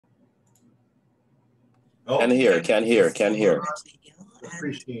Oh, Can hear.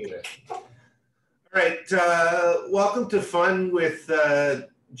 appreciate it. All right, welcome to Fun with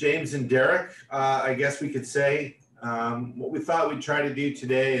James and Derek. I guess we could say what we thought we'd try to do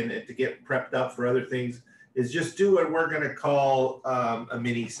today and to get prepped up for other things is just do what we're going to call a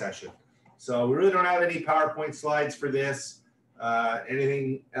mini session. So we really don't have any PowerPoint slides for this,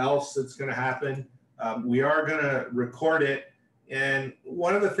 anything else that's going to happen. We are going to record it. And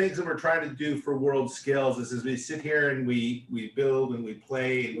one of the things that we're trying to do for Worldskills is as we sit here and we build and we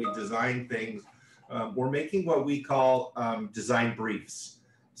play and we design things, we're making what we call design briefs.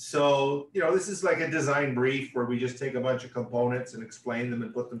 So, you know, this is like a design brief where we just take a bunch of components and explain them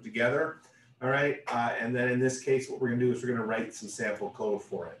and put them together. All right. And then in this case, what we're going to do is we're going to write some sample code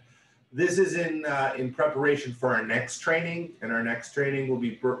for it. This is in preparation for our next training. And our next training will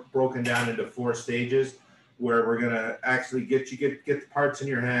be broken down into 4 stages, where we're going to actually get the parts in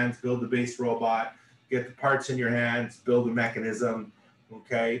your hands, build the base robot, get the parts in your hands, build a mechanism,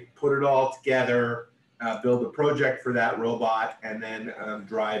 okay, put it all together, build a project for that robot, and then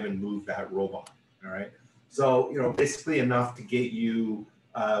drive and move that robot, all right? So, you know, basically enough to get you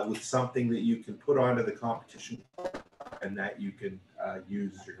with something that you can put onto the competition and that you can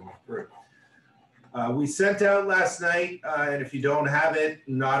use as you're going through. We sent out last night, and if you don't have it,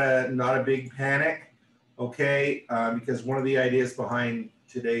 not a big panic. Okay, because one of the ideas behind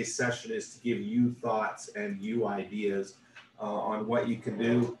today's session is to give you thoughts and you ideas on what you can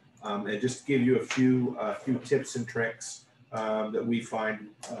do, and just give you a few tips and tricks that we find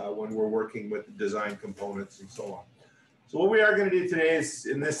when we're working with the design components and so on. So what we are going to do today is,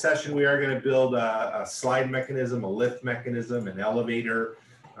 in this session, we are going to build a slide mechanism, a lift mechanism, an elevator.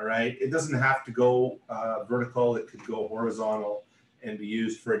 All right, it doesn't have to go vertical; it could go horizontal and be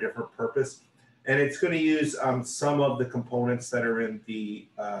used for a different purpose. And it's going to use some of the components that are in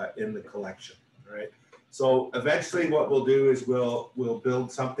the collection, right? So eventually, what we'll do is we'll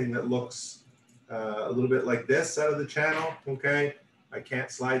build something that looks a little bit like this out of the channel. Okay, I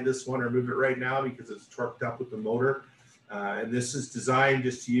can't slide this one or move it right now because it's torqued up with the motor, and this is designed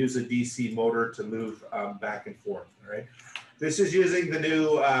just to use a DC motor to move back and forth. All right. This is using the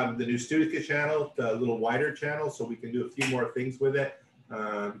new Studica channel, the little wider channel, so we can do a few more things with it.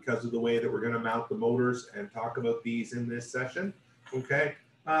 Because of the way that we're going to mount the motors and talk about these in this session, okay?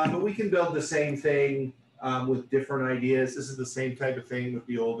 But we can build the same thing with different ideas. This is the same type of thing with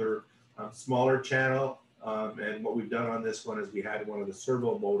the older, smaller channel. And what we've done on this one is we had one of the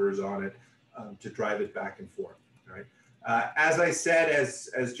servo motors on it to drive it back and forth, right? As I said,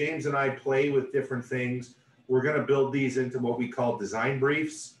 as James and I play with different things, we're going to build these into what we call design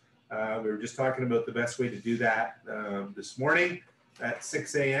briefs. We were just talking about the best way to do that this morning at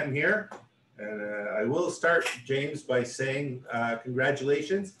 6 a.m. here. And I will start, James, by saying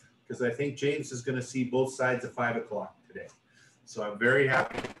congratulations, because I think James is going to see both sides of 5 o'clock today. So I'm very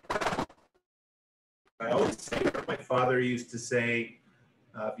happy. I always say what my father used to say,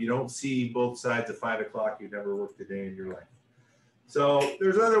 if you don't see both sides of 5 o'clock, you've never worked a day in your life. So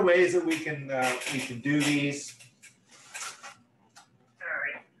there's other ways that we can do these. All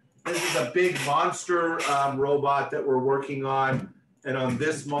right. This is a big monster robot that we're working on. And on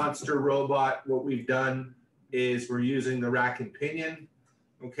this monster robot, what we've done is we're using the rack and pinion,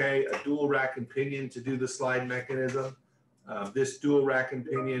 okay, a dual rack and pinion to do the slide mechanism. This dual rack and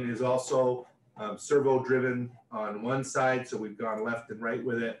pinion is also servo driven on one side, so we've gone left and right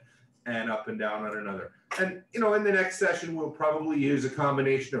with it, and up and down on another. And, you know, in the next session, we'll probably use a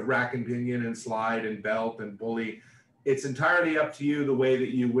combination of rack and pinion and slide and belt and pulley. It's entirely up to you the way that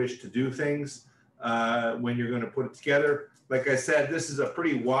you wish to do things when you're going to put it together. Like I said, this is a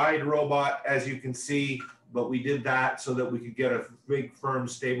pretty wide robot, as you can see, but we did that so that we could get a big, firm,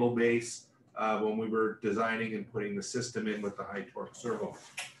 stable base when we were designing and putting the system in with the high torque servo. All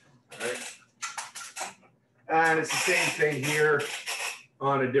right. And it's the same thing here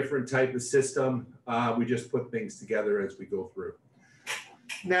on a different type of system. We just put things together as we go through.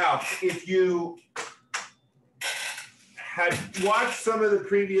 Now, if you had watched some of the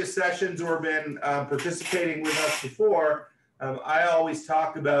previous sessions or been participating with us before, I always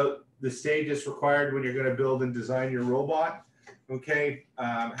talk about the stages required when you're going to build and design your robot, okay?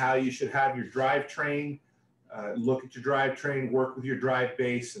 How you should have your drivetrain, look at your drivetrain, work with your drive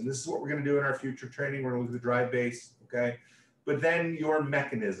base, and this is what we're going to do in our future training. We're going to look at the drive base, okay? But then your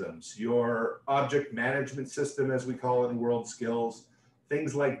mechanisms, your object management system, as we call it in Worldskills,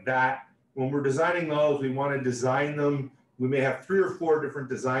 things like that. When we're designing those, we want to design them. We may have 3 or 4 different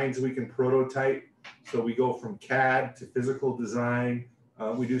designs we can prototype. So we go from CAD to physical design.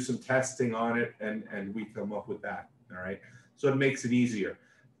 We do some testing on it, and we come up with that, all right? So it makes it easier.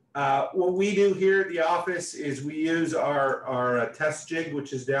 What we do here at the office is we use our test jig,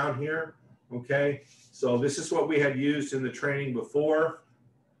 which is down here, okay? So this is what we had used in the training before.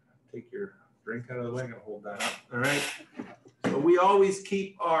 Take your drink out of the way, I'm gonna hold that up, all right? So we always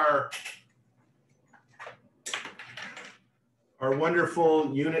keep our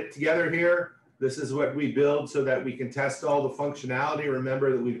wonderful unit together here. This is what we build so that we can test all the functionality.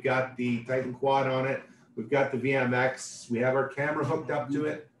 Remember that we've got the Titan Quad on it. We've got the VMX. We have our camera hooked up to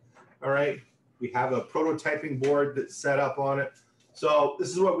it. All right. We have a prototyping board that's set up on it. So this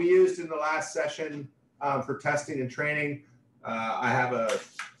is what we used in the last session for testing and training. I have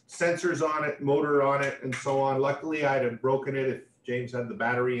sensors on it, motor on it, and so on. Luckily, I'd have broken it if James had the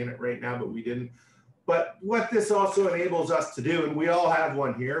battery in it right now, but we didn't. But what this also enables us to do, and we all have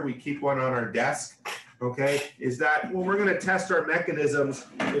one here, we keep one on our desk, okay, is that when we're going to test our mechanisms,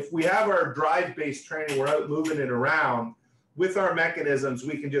 if we have our drive-based training, we're out moving it around, with our mechanisms,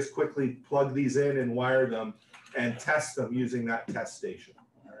 we can just quickly plug these in and wire them and test them using that test station,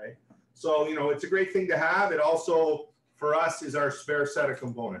 all right? So, you know, it's a great thing to have. It also, for us, is our spare set of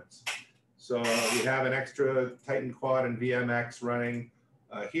components. So we have an extra Titan Quad and VMX running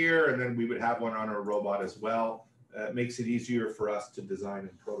here, and then we would have one on our robot as well. It makes it easier for us to design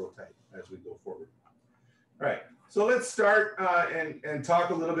and prototype as we go forward. All right, so let's start and talk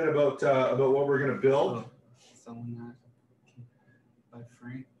a little bit about what we're going to build. Someone that by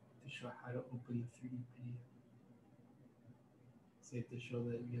Frank to show how to open the 3D PDF. Say to show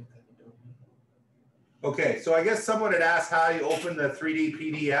that you have that Adobe. Okay, so I guess someone had asked how you open the 3D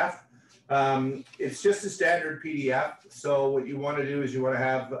PDF. It's just a standard PDF. So what you want to do is you want to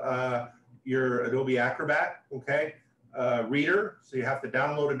have your Adobe Acrobat, okay, reader. So you have to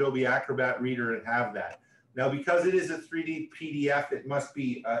download Adobe Acrobat reader and have that. Now, because it is a 3D PDF, it must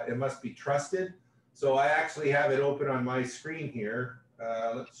be trusted. So I actually have it open on my screen here.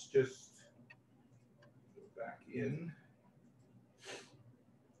 Let's just go back in.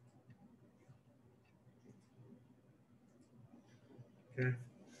 Okay.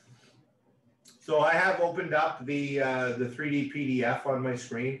 So I have opened up the 3D PDF on my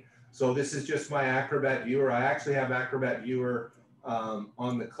screen. So this is just my Acrobat Viewer. I actually have Acrobat Viewer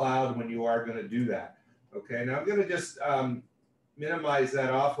on the cloud when you are going to do that. Okay, now I'm going to just minimize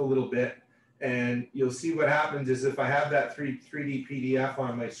that off a little bit, and you'll see what happens is if I have that 3D PDF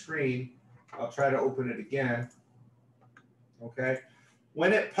on my screen, I'll try to open it again. Okay.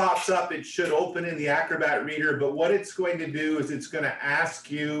 When it pops up, it should open in the Acrobat Reader, but what it's going to do is it's going to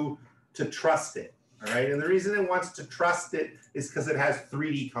ask you to trust it, all right? And the reason it wants to trust it is because it has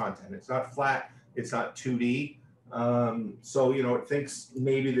 3D content. It's not flat, it's not 2D. So, you know, it thinks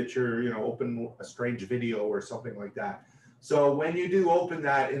maybe that you're, you know, open a strange video or something like that. So when you do open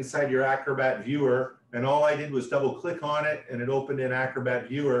that inside your Acrobat Viewer, and all I did was double click on it and it opened in Acrobat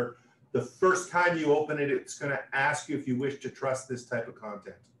Viewer, the first time you open it, it's going to ask you if you wish to trust this type of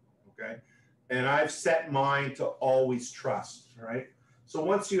content, okay? And I've set mine to always trust, all right? So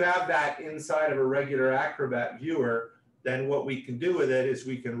once you have that inside of a regular Acrobat Viewer, then what we can do with it is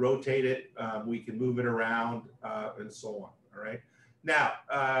we can rotate it, we can move it around, and so on, all right? Now,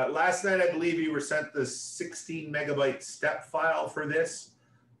 last night, I believe you were sent the 16 megabyte step file for this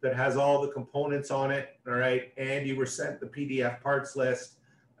that has all the components on it, all right? And you were sent the PDF parts list,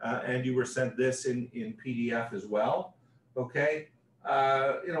 and you were sent this in PDF as well, okay?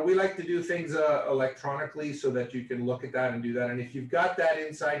 You know, we like to do things electronically so that you can look at that and do that. And if you've got that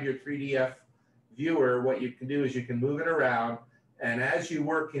inside your 3DF viewer, what you can do is you can move it around. And as you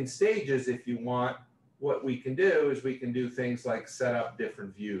work in stages, if you want, what we can do is we can do things like set up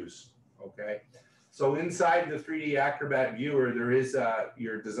different views, okay? So inside the 3D Acrobat Viewer, there is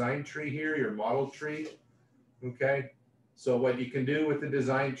your design tree here, your model tree, okay? So what you can do with the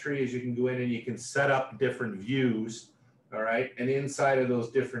design tree is you can go in and you can set up different views, all right? And inside of those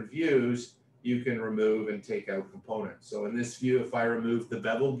different views, you can remove and take out components. So in this view, if I remove the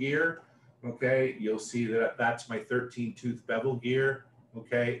bevel gear, okay, you'll see that that's my 13-tooth bevel gear,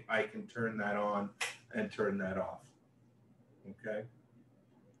 okay? I can turn that on and turn that off, okay?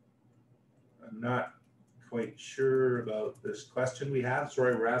 I'm not quite sure about this question we have.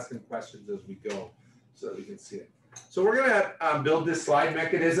 Sorry, we're asking questions as we go so that we can see it. So we're gonna build this slide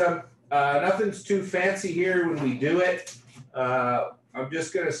mechanism. Nothing's too fancy here when we do it. I'm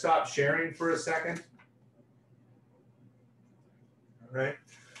just gonna stop sharing for a second. All right.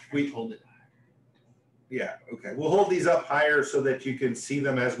 We hold it. Yeah, okay. We'll hold these up higher so that you can see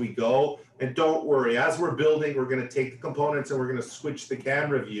them as we go. And don't worry, as we're building, we're gonna take the components and we're gonna switch the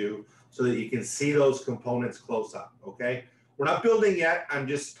camera view so that you can see those components close up, okay? We're not building yet, I'm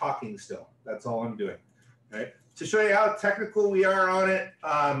just talking still. That's all I'm doing, right? to show you how technical we are on it,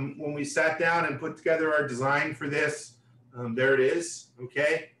 when we sat down and put together our design for this, there it is,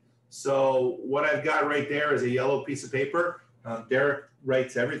 okay? So what I've got right there is a yellow piece of paper. Derek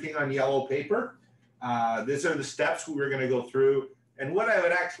writes everything on yellow paper. These are the steps we were gonna go through. And what I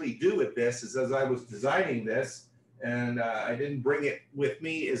would actually do with this is, as I was designing this, and I didn't bring it with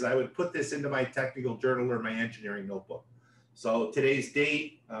me, is I would put this into my technical journal or my engineering notebook. So today's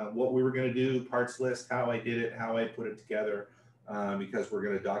date, what we were gonna do, parts list, how I did it, how I put it together, because we're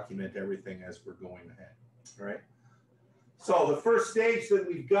gonna document everything as we're going ahead, all right? So the first stage that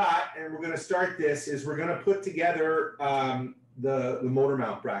we've got, and we're gonna start this, is we're gonna put together the motor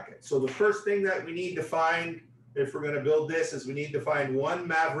mount bracket. So the first thing that we need to find, if we're gonna build this, is we need to find one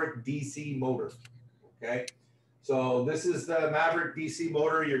Maverick DC motor, okay? So this is the Maverick DC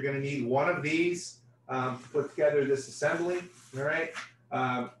motor. You're gonna need one of these to put together this assembly, all right?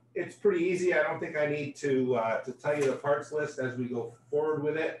 It's pretty easy. I don't think I need to tell you the parts list as we go forward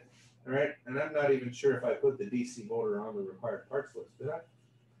with it, all right? And I'm not even sure if I put the DC motor on the required parts list, did I?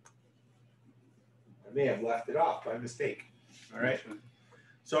 I may have left it off by mistake, all right?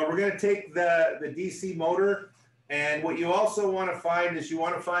 So we're gonna take the DC motor, and what you also wanna find is you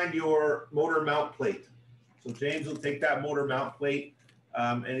wanna find your motor mount plate. So James will take that motor mount plate,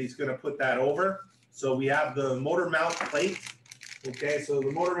 and he's gonna put that over. So we have the motor mount plate, okay? So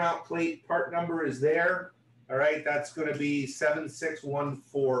the motor mount plate part number is there, all right? That's gonna be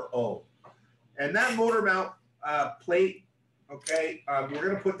 76140. And that motor mount plate, okay, we're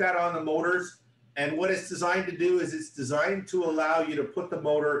gonna put that on the motors. And what it's designed to do is it's designed to allow you to put the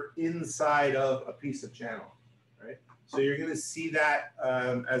motor inside of a piece of channel, right? So you're gonna see that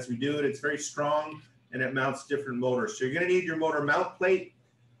as we do it. It's very strong and it mounts different motors. So you're gonna need your motor mount plate.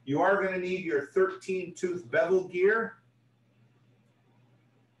 You are gonna need your 13-tooth bevel gear.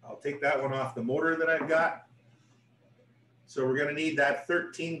 I'll take that one off the motor that I've got. So we're gonna need that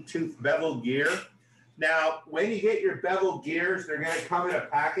 13-tooth bevel gear. Now, when you get your bevel gears, they're gonna come in a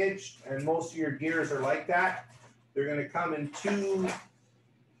package, and most of your gears are like that. They're gonna come in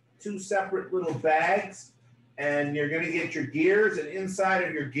two separate little bags, and you're gonna get your gears, and inside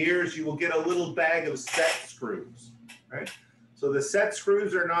of your gears, you will get a little bag of set screws, right? So the set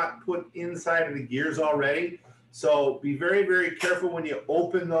screws are not put inside of the gears already. So be very, very careful when you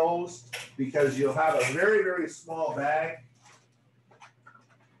open those, because you'll have a very, very small bag.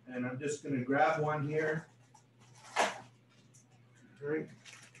 And I'm just going to grab one here. All right.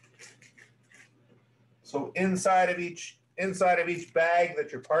 So inside of each bag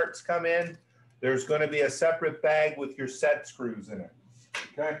that your parts come in, there's going to be a separate bag with your set screws in it.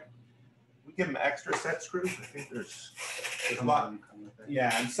 Okay. We give them extra set screws. I think there's a lot.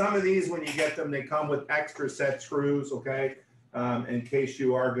 Yeah, and some of these, when you get them, they come with extra set screws. Okay, in case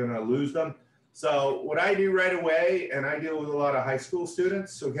you are going to lose them. So what I do right away, and I deal with a lot of high school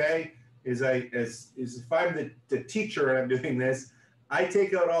students, okay, is if I'm the teacher and I'm doing this, I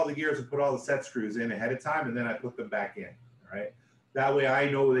take out all the gears and put all the set screws in ahead of time, and then I put them back in, all right? That way I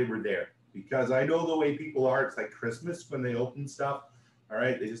know they were there, because I know the way people are. It's like Christmas when they open stuff, all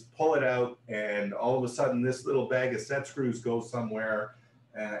right? They just pull it out, and all of a sudden this little bag of set screws goes somewhere,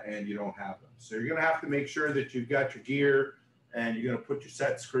 and you don't have them. So you're gonna have to make sure that you've got your gear, and you're gonna put your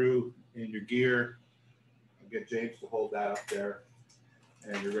set screw in your gear. I'll get James to hold that up there,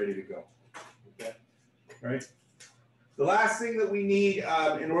 and you're ready to go. Okay, all right. The last thing that we need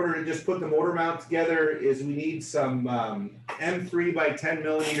in order to just put the motor mount together is we need some M3 by 10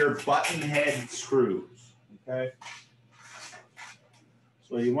 millimeter button head screws. Okay,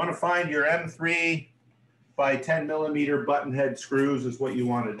 so you want to find your M3 by 10 millimeter button head screws is what you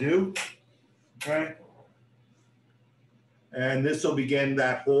want to do. Okay. And this will begin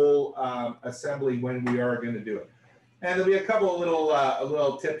that whole assembly when we are going to do it. And there'll be a couple of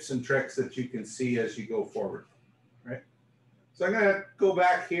little tips and tricks that you can see as you go forward, right? So I'm going to go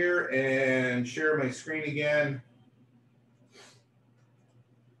back here and share my screen again.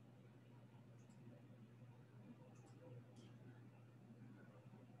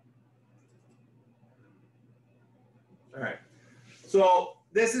 All right. So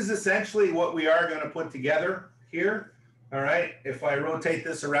this is essentially what we are going to put together here. All right, if I rotate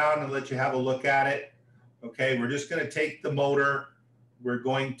this around and let you have a look at it, okay, we're just going to take the motor, we're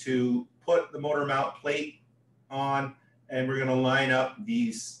going to put the motor mount plate on, and we're going to line up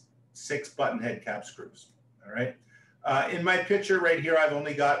these 6 button head cap screws, all right? In my picture right here, I've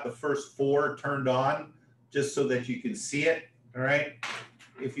only got the first 4 turned on, just so that you can see it, all right?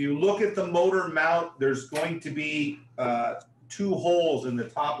 If you look at the motor mount, there's going to be 2 holes in the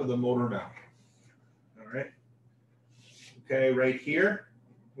top of the motor mount, all right? Okay, right here,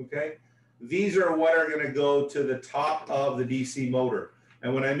 okay? these are what are going to go to the top of the DC motor.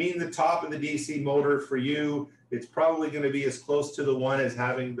 And when I mean the top of the DC motor for you, it's probably going to be as close to the one as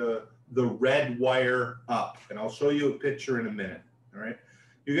having the red wire up. And I'll show you a picture in a minute. All right.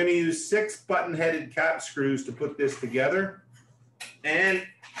 You're going to use 6 button-headed cap screws to put this together. And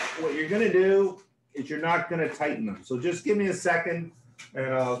what you're going to do is you're not going to tighten them. So just give me a second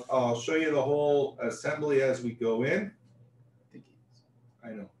and I'll show you the whole assembly as we go in. I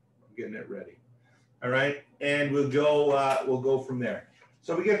know, I'm getting it ready. All right, and we'll go from there.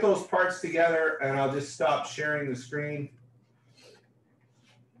 So we get those parts together, and I'll just stop sharing the screen.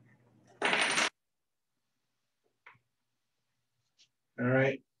 All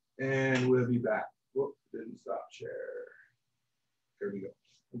right, and we'll be back. Whoop, didn't stop share. There we go.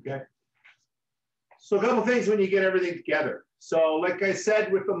 Okay. So a couple things when you get everything together. So like I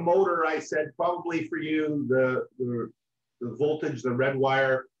said with the motor, I said probably for you the voltage, the red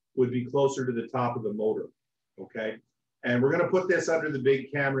wire would be closer to the top of the motor. Okay. And we're going to put this under the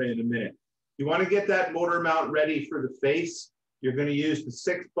big camera in a minute. You want to get that motor mount ready for the face. You're going to use the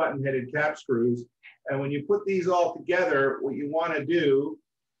 6 button-headed cap screws. And when you put these all together, what you want to do,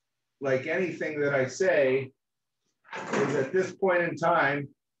 like anything that I say, is at this point in time,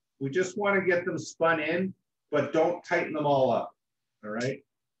 we just want to get them spun in, but don't tighten them all up. All right.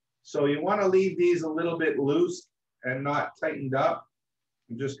 So you want to leave these a little bit loose and not tightened up.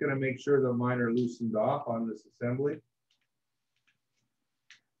 I'm just going to make sure that mine are loosened off on this assembly.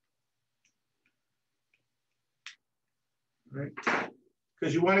 Right?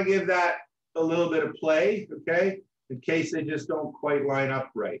 Because you want to give that a little bit of play, okay, in case they just don't quite line up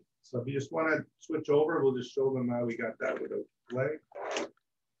right. So if you just want to switch over, we'll just show them how we got that without play.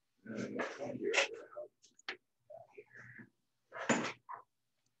 And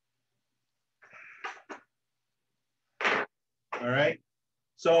all right.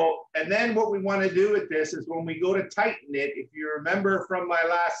 So, and then what we want to do with this is when we go to tighten it, if you remember from my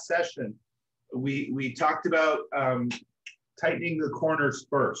last session, we talked about tightening the corners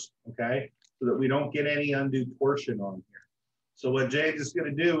first, okay? So that we don't get any undue torsion on here. So what James is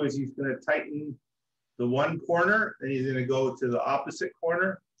going to do is he's going to tighten the one corner, and he's going to go to the opposite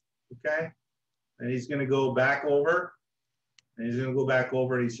corner, okay? And he's going to go back over, and he's going to go back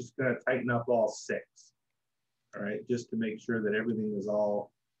over, and he's just going to tighten up all 6. All right, just to make sure that everything is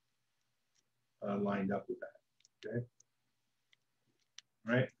all lined up with that, okay?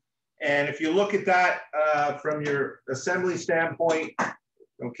 All right, and if you look at that from your assembly standpoint,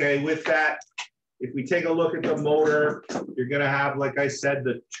 okay, with that, if we take a look at the motor, you're gonna have, like I said,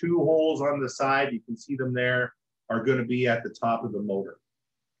 the 2 holes on the side, you can see them there, are gonna be at the top of the motor,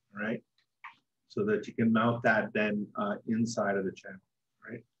 all right? So that you can mount that then inside of the channel,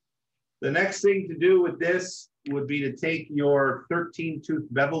 right? The next thing to do with this would be to take your 13-tooth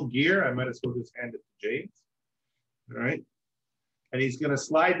bevel gear. I might as well just hand it to James. All right. And he's going to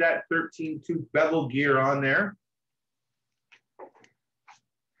slide that 13-tooth bevel gear on there.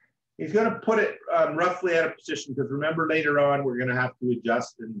 He's going to put it roughly at a position, because remember later on we're going to have to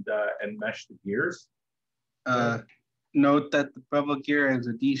adjust and mesh the gears. Note that the bevel gear is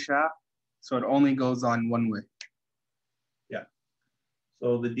a D shaft, so it only goes on one way. Yeah.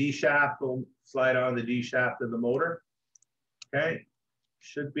 So the D shaft will slide on the D shaft of the motor. Okay.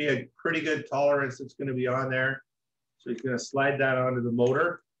 Should be a pretty good tolerance that's going to be on there. So he's going to slide that onto the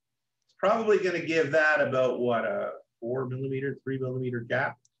motor. It's probably going to give that about what, a 4 millimeter, 3 millimeter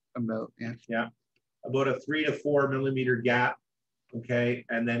gap? About, yeah. Yeah. About a 3 to 4 millimeter gap. Okay.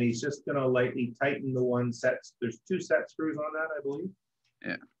 And then he's just going to lightly tighten the one set. There's 2 set screws on that, I believe.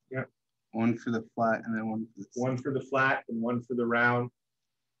 Yeah. Yeah. One for the flat and then one for the flat and one for the round.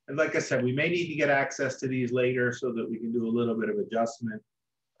 And like I said, we may need to get access to these later so that we can do a little bit of adjustment.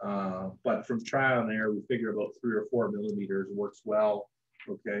 But from trial and error, we figure about 3 or 4 millimeters works well,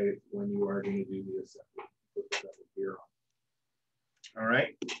 okay, when you are going to do the assembly. Put the bevel gear on. All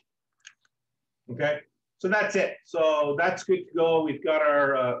right. Okay. So that's it. So that's good to go. We've got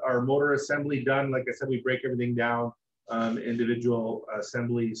our motor assembly done. Like I said, we break everything down, individual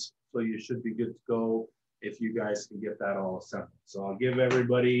assemblies. So you should be good to go if you guys can get that all assembled. So I'll give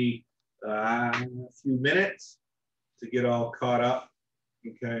everybody a few minutes to get all caught up.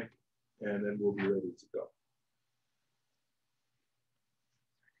 Okay, and then we'll be ready to go.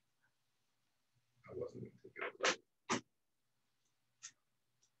 I wasn't going to take it up.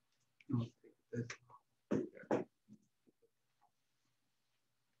 Okay. I'm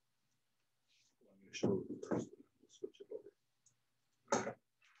going to show you first. We'll switch it over. Okay.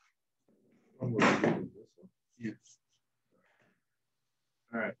 I'm going to do this one. Yes.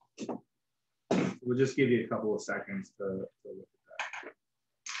 All right. We'll just give you a couple of seconds to look at that.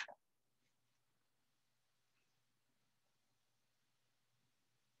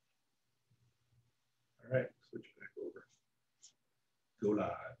 switch back over. Go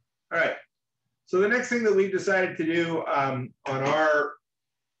live. All right. So the next thing that we've decided to do on our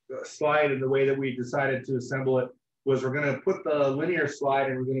slide and the way that we decided to assemble it was we're going to put the linear slide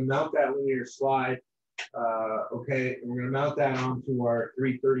and we're going to mount that linear slide. Okay, and we're going to mount that onto our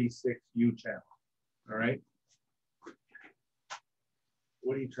 336U channel. All right.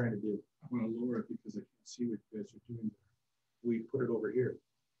 What are you trying to do? I want to lower it because I can't see what you guys are doing. We put it over here.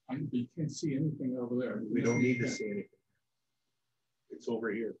 You can't see anything over there. We don't need to see anything. It's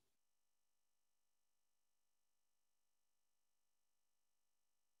over here.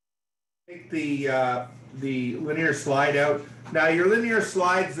 Take the linear slide out. Now your linear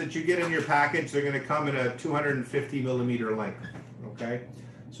slides that you get in your package, they're going to come in a 250 millimeter length. Okay,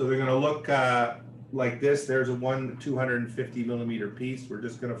 so they're going to look like this. There's a 250 millimeter piece. We're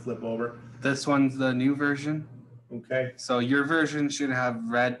just going to flip over. This one's the new version. Okay. So your version should have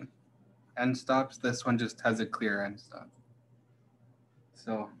red end stops. This one just has a clear end stop.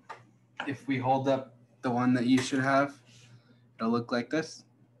 So if we hold up the one that you should have, it'll look like this.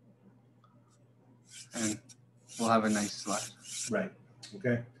 And we'll have a nice slide. Right.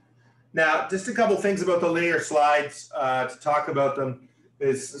 Okay. Now, just a couple things about the linear slides to talk about them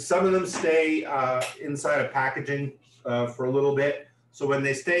is some of them stay inside of packaging for a little bit. So when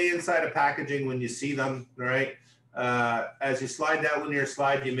they stay inside of packaging, when you see them, right, as you slide that linear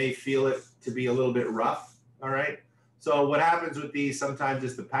slide, you may feel it to be a little bit rough. All right. So what happens with these sometimes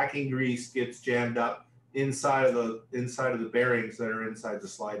is the packing grease gets jammed up inside of the bearings that are inside the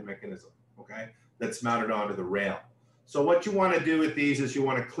slide mechanism. Okay. That's mounted onto the rail. So what you want to do with these is you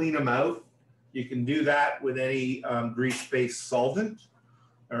want to clean them out. You can do that with any grease-based solvent.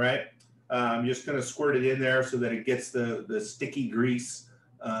 All right. I'm just going to squirt it in there so that it gets the sticky grease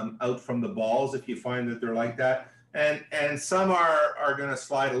out from the balls if you find that they're like that. And some are going to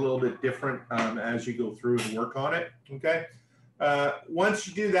slide a little bit different as you go through and work on it. Okay. Once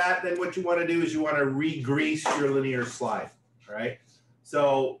you do that, then what you want to do is you want to re-grease your linear slide. All right.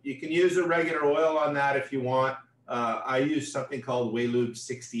 So you can use a regular oil on that if you want. I use something called Waylube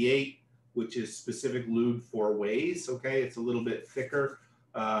 68, which is specific lube for ways. Okay, it's a little bit thicker,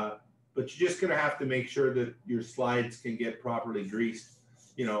 but you're just going to have to make sure that your slides can get properly greased.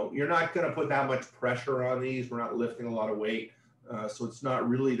 You know, you're not going to put that much pressure on these. We're not lifting a lot of weight, so it's not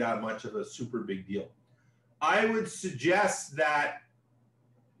really that much of a super big deal. I would suggest that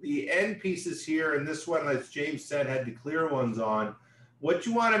the end pieces here, and this one, as James said, had the clear ones on. What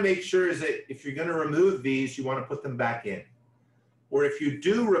you want to make sure is that if you're going to remove these, you want to put them back in. Or if you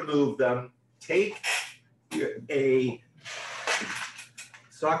do remove them, take a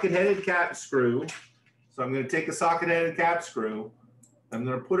socket-headed cap screw. So I'm going to take a socket-headed cap screw. I'm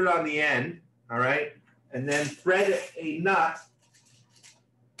going to put it on the end, all right? And then thread a nut.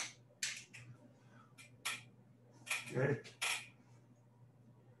 Okay,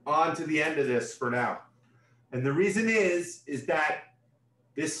 onto the end of this for now. And the reason is that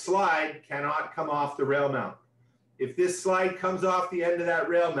this slide cannot come off the rail mount. If this slide comes off the end of that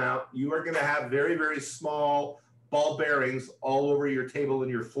rail mount, you are going to have very, very small ball bearings all over your table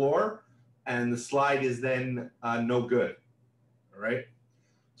and your floor, and the slide is then no good. All right.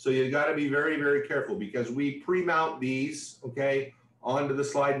 So you got to be very, very careful because we pre-mount these, okay, onto the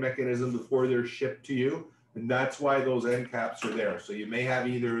slide mechanism before they're shipped to you, and that's why those end caps are there. So you may have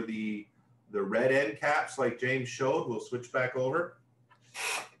either the red end caps like James showed. We'll switch back over.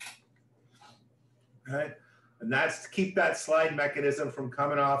 All right, and that's to keep that slide mechanism from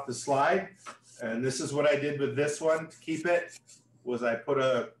coming off the slide. And this is what I did with this one to keep it, was I put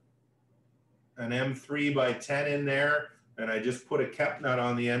an M3 by 10 in there, and I just put a cap nut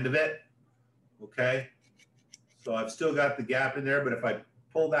on the end of it. Okay, so I've still got the gap in there, but if I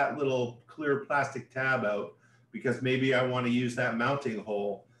pull that little clear plastic tab out, because maybe I want to use that mounting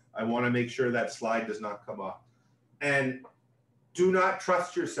hole, I want to make sure that slide does not come off. And do not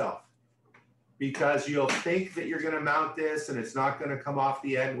trust yourself, because you'll think that you're going to mount this and it's not going to come off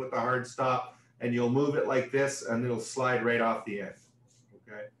the end with the hard stop, and you'll move it like this and it'll slide right off the end.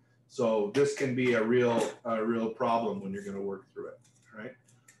 Okay, so this can be a real problem when you're going to work through it. All right.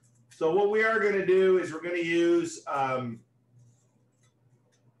 So what we are going to do is we're going to use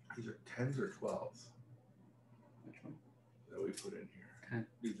these are 10s or 12s that we put in here. 10.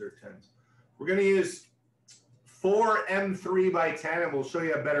 These are 10s. We're going to use 4 M3 by 10, and we'll show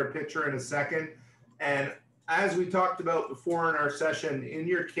you a better picture in a second. And as we talked about before in our session, in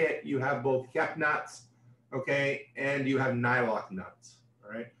your kit, you have both KEP nuts, okay, and you have nylock nuts,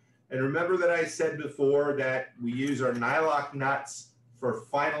 all right? And remember that I said before that we use our nylock nuts for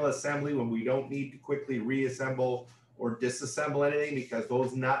final assembly when we don't need to quickly reassemble or disassemble anything because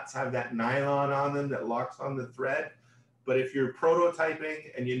those nuts have that nylon on them that locks on the thread. But if you're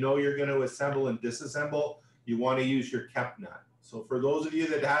prototyping and you know you're going to assemble and disassemble, you want to use your KEP nut. So for those of you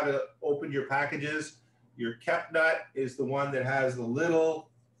that haven't opened your packages, your KEP nut is the one that has the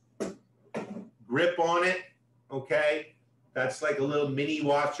little grip on it, okay? That's like a little mini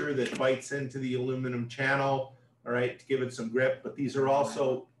washer that bites into the aluminum channel, all right, to give it some grip. But these are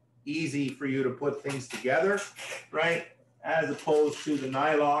also easy for you to put things together, right? As opposed to the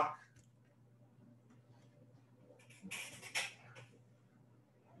nylock.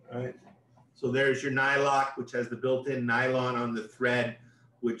 All right. So there's your nylock, which has the built-in nylon on the thread,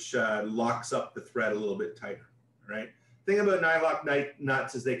 which locks up the thread a little bit tighter, right? The thing about nylock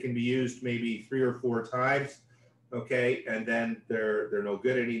nuts is they can be used maybe 3 or 4 times, okay? And then they're no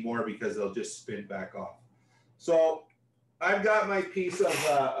good anymore because they'll just spin back off. So I've got my piece of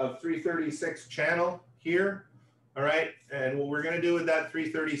 336 channel here, all right? And what we're gonna do with that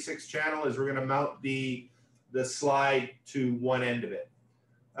 336 channel is we're gonna mount the slide to one end of it.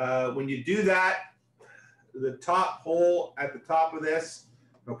 When you do that, the top hole at the top of this,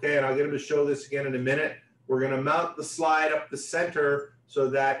 okay, and I'll get him to show this again in a minute, we're gonna mount the slide up the center so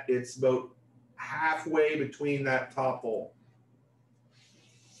that it's about halfway between that top hole.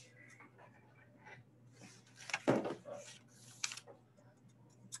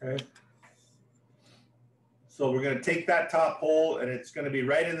 Okay. So we're going to take that top hole and it's going to be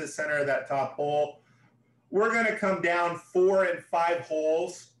right in the center of that top hole. We're going to come down 4 and 5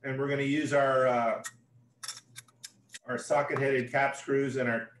 holes and we're going to use our socket headed cap screws and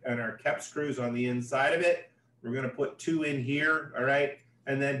our KEP screws on the inside of it. We're going to put 2 in here, all right?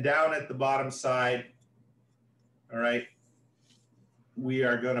 And then down at the bottom side, all right, we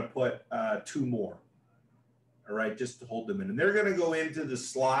are going to put 2 more. All right, just to hold them in. And they're going to go into the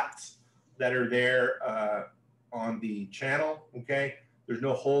slots that are there on the channel, okay? There's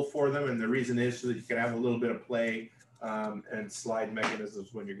no hole for them, and the reason is so that you can have a little bit of play and slide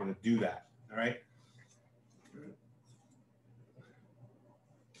mechanisms when you're going to do that, all right?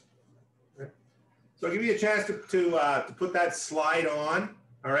 So I'll give you a chance to put that slide on.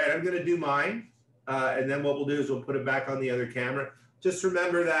 All right, I'm going to do mine, and then what we'll do is we'll put it back on the other camera. Just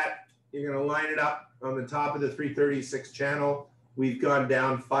remember that you're going to line it up on the top of the 336 channel. We've gone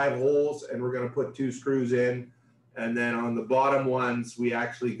down 5 holes and we're going to put 2 screws in. And then on the bottom ones, we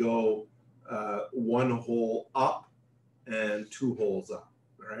actually go 1 hole up and 2 holes up.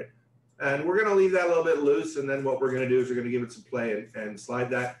 All right. And we're going to leave that a little bit loose. And then what we're going to do is we're going to give it some play and slide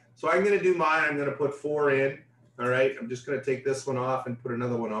that. So I'm going to do mine. I'm going to put 4 in. All right. I'm just going to take this one off and put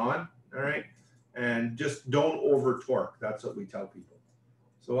another one on. All right. And just don't over torque. That's what we tell people.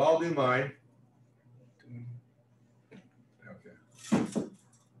 So I'll do mine. Okay. Let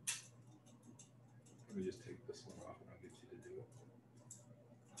me just take this one off and I'll get you to do it.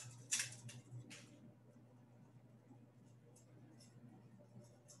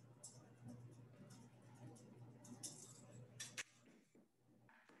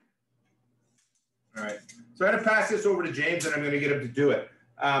 All right. So I'm going to pass this over to James and I'm going to get him to do it.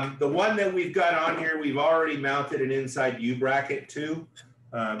 The one that we've got on here, we've already mounted an inside U bracket to,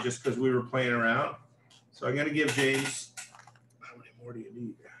 just because we were playing around. So I'm going to give James, how many more do you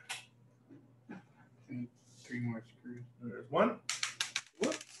need? 3 more screws. There's 1.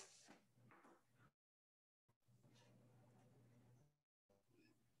 Whoops.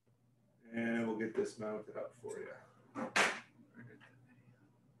 And we'll get this mounted up for you. There's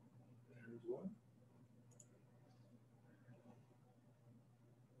 1.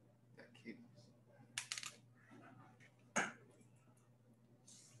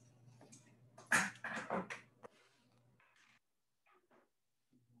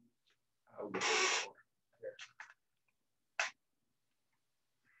 I'll get it.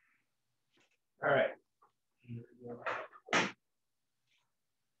 All right. Here we go.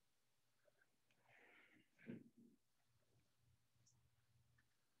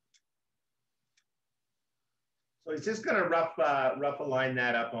 So it's just going to rough align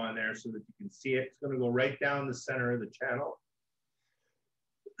that up on there so that you can see it. It's going to go right down the center of the channel.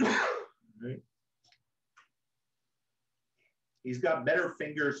 Right. He's got better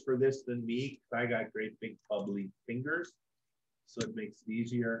fingers for this than me. I got great big bubbly fingers, so it makes it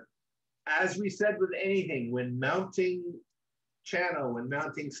easier. As we said with anything, when mounting channel, when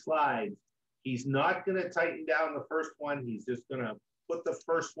mounting slides, he's not going to tighten down the first one. He's just going to put the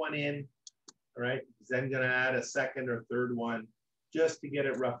first one in, all right? He's then going to add a second or third one just to get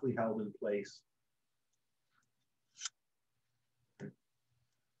it roughly held in place.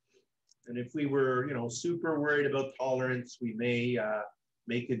 And if we were, super worried about tolerance, we may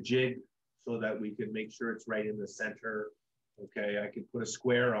make a jig so that we can make sure it's right in the center. Okay, I can put a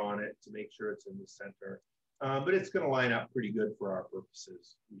square on it to make sure it's in the center. But it's going to line up pretty good for our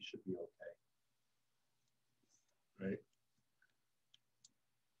purposes. We should be okay. Right?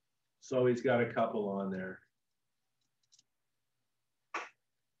 So he's got a couple on there.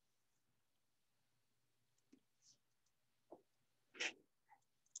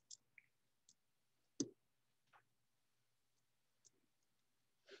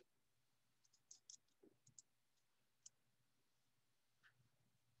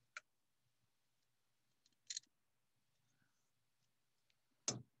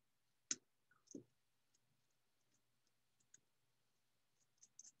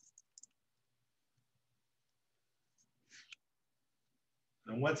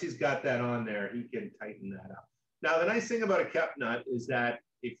 And once he's got that on there, he can tighten that up. Now, the nice thing about a kept nut is that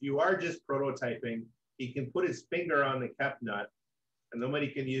if you are just prototyping, he can put his finger on the kept nut, and then what he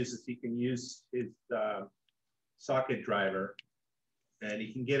can use is he can use his socket driver, and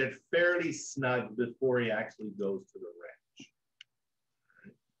he can get it fairly snug before he actually goes to the wrench.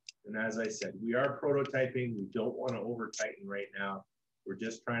 Right? And as I said, we are prototyping. We don't want to over tighten right now. We're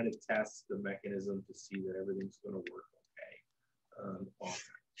just trying to test the mechanism to see that everything's going to work okay.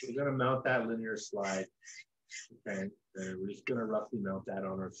 So we're going to mount that linear slide. Okay, and we're just going to roughly mount that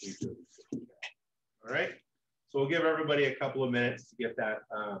on our 336. All right. So we'll give everybody a couple of minutes to get that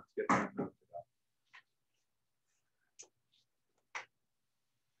mounted up.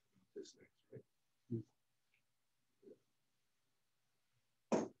 This next, right?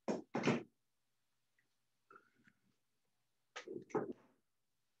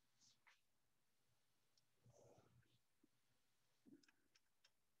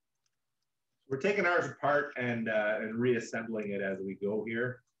 We're taking ours apart and reassembling it as we go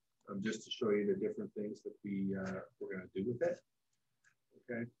here, just to show you the different things that we're going to do with it.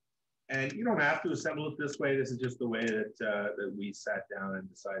 Okay, and you don't have to assemble it this way. This is just the way that that we sat down and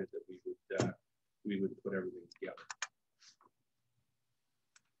decided that we would put everything together.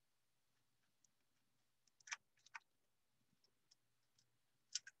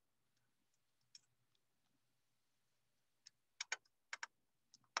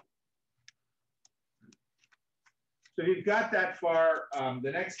 So if you've got that far, the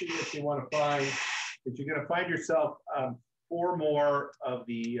next thing that you want to find is you're going to find yourself 4 more of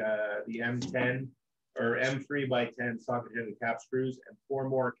the M10 or M3 by 10 socket headed cap screws and 4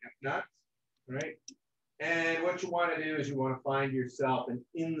 more cap nuts, right? And what you want to do is you want to find yourself an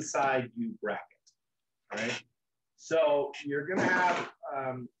inside U bracket, right? So you're going to have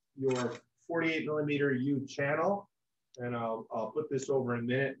your 48 millimeter U channel, and I'll put this over in a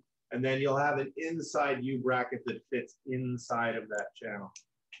minute. And then you'll have an inside U bracket that fits inside of that channel.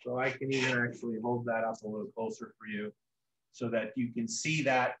 So I can even actually hold that up a little closer for you so that you can see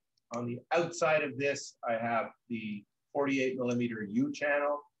that on the outside of this, I have the 48 millimeter U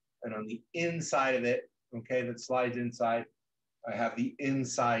channel. And on the inside of it, okay, that slides inside, I have the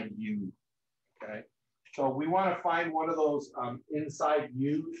inside U, okay? So we want to find one of those inside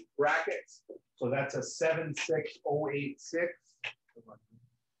U brackets. So that's a 76086.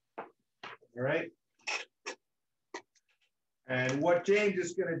 All right. And what James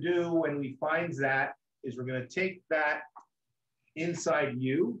is going to do when we find that is we're going to take that inside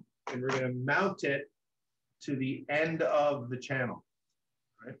U and we're going to mount it to the end of the channel.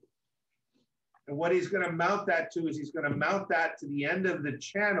 Right. And what he's going to mount that to is he's going to mount that to the end of the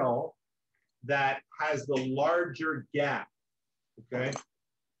channel that has the larger gap. Okay.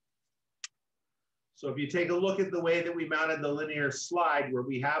 So if you take a look at the way that we mounted the linear slide where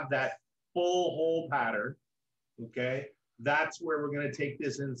we have that full hole pattern, okay, that's where we're going to take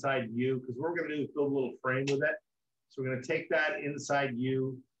this inside U, because what we're going to do is build a little frame with it. So we're going to take that inside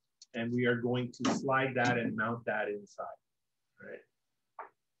U and we are going to slide that and mount that inside, right?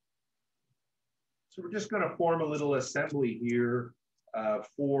 So we're just going to form a little assembly here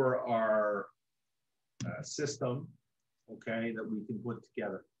for our system, okay, that we can put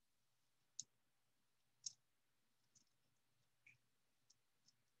together.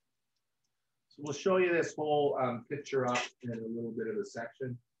 So we'll show you this whole picture up in a little bit of a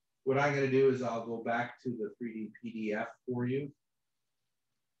section. What I'm going to do is I'll go back to the 3D PDF for you.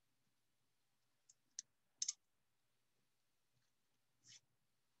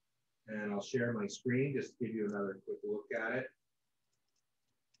 And I'll share my screen just to give you another quick look at it.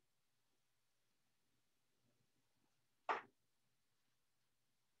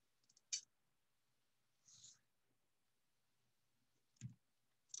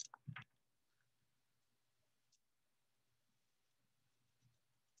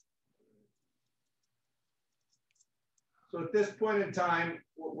 So at this point in time,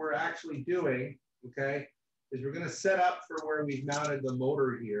 what we're actually doing, okay, is we're going to set up for where we've mounted the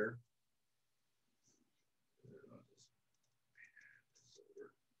motor here.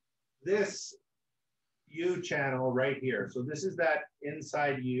 This U channel right here. So this is that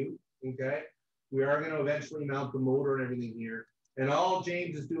inside U, okay? We are going to eventually mount the motor and everything here. And all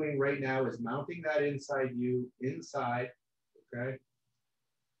James is doing right now is mounting that inside U inside, okay?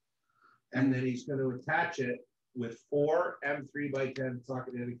 And then he's going to attach it with 4 M3x10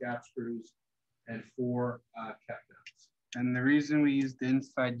 socket handicap screws and 4 kept nuts. And the reason we use the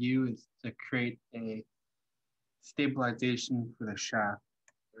inside U is to create a stabilization for the shaft.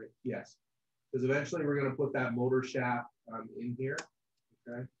 Right? Yes, because eventually we're going to put that motor shaft in here,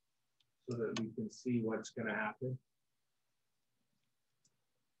 okay, so that we can see what's going to happen.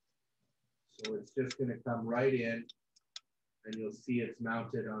 So it's just going to come right in, and you'll see it's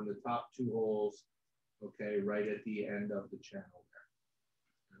mounted on the top 2 holes, okay, right at the end of the channel there.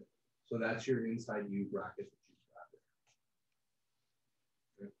 Okay. So that's your inside U bracket that you've got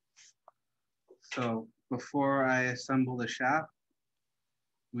there. Okay. So before I assemble the shaft,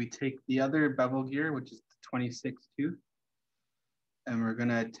 we take the other bevel gear, which is the 26 tooth, and we're going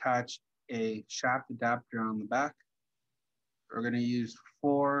to attach a shaft adapter on the back. We're going to use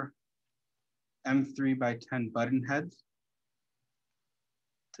 4 M3x10 button heads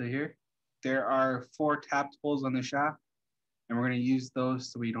to here. There are 4 tapped holes on the shaft, and we're going to use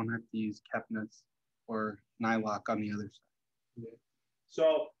those so we don't have to use kept nuts or nylock on the other side. Okay.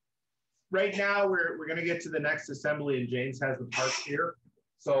 So right now we're going to get to the next assembly, and James has the parts here.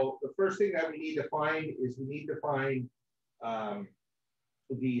 So the first thing that we need to find is we need to find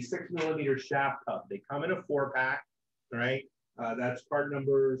the 6mm shaft hub. They come in a 4-pack, right? That's part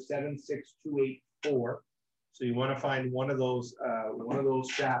number 76284. So you want to find one of those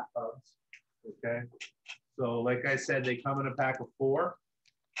shaft hubs. Okay. So like I said, they come in a pack of 4.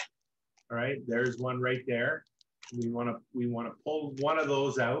 All right. There's one right there. We want to pull one of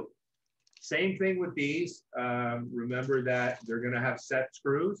those out. Same thing with these. Remember that they're going to have set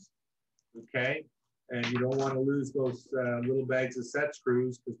screws, okay? And you don't want to lose those little bags of set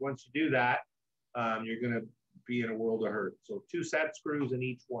screws, because once you do that, you're going to be in a world of hurt. So 2 set screws in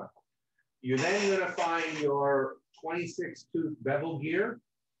each one. You're then going to find your 26 tooth bevel gear,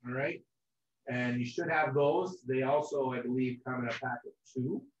 all right? And you should have those. They also, I believe, come in a pack of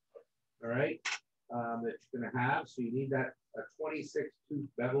 2, all right, that you're going to have. So you need that a 26 tooth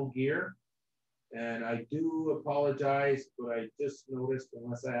bevel gear. And I do apologize, but I just noticed,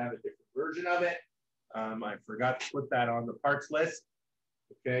 unless I have a different version of it, I forgot to put that on the parts list.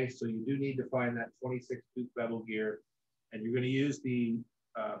 Okay, so you do need to find that 26 tooth bevel gear, and you're going to use the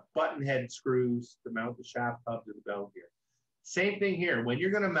button head screws to mount the shaft hub to the bevel gear. Same thing here. When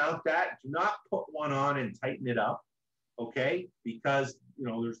you're going to mount that, do not put one on and tighten it up, okay? Because, you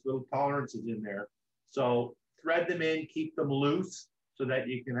know, there's little tolerances in there. So thread them in, keep them loose, so that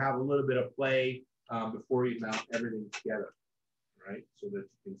you can have a little bit of play before you mount everything together, right? So that you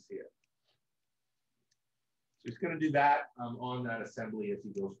can see it. So he's going to do that on that assembly as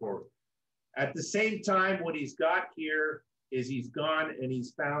he goes forward. At the same time, what he's got here is he's gone and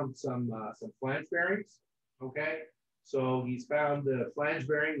he's found some flange bearings, okay? So he's found the flange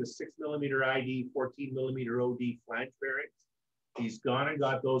bearing, the 6mm ID, 14mm OD flange bearings. He's gone and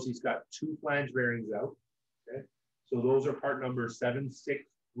got those. He's got 2 flange bearings out, okay? So those are part number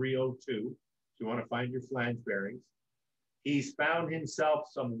 76302. So you want to find your flange bearings. He's found himself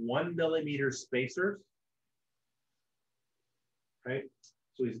some 1mm spacers, right?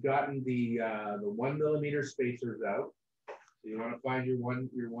 So he's gotten the 1mm spacers out. So you want to find your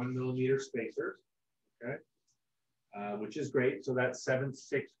 1mm spacers, okay? Which is great. So that's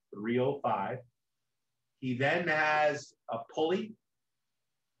 76305. He then has a pulley.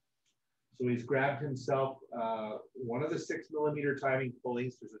 So he's grabbed himself one of the 6mm timing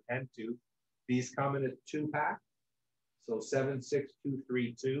pulleys. There's a 10 tooth. These come in a 2-pack. So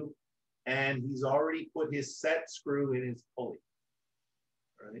 76232. And he's already put his set screw in his pulley.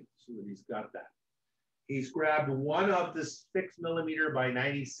 All right, so that he's got that. He's grabbed one of the 6mm by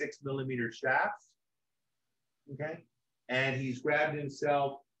 96mm shafts. Okay. And he's grabbed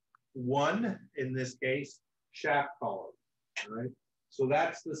himself one, in this case, shaft collar. All right. So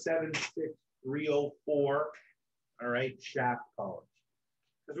that's the 76304, all right, shaft collars.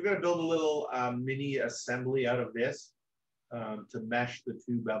 Because we're going to build a little mini assembly out of this to mesh the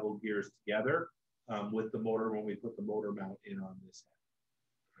 2 bevel gears together with the motor when we put the motor mount in on this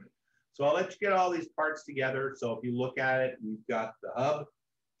head. All right. So I'll let you get all these parts together. So if you look at it, we've got the hub,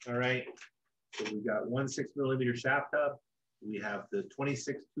 all right. So we've got 1 6mm shaft hub. We have the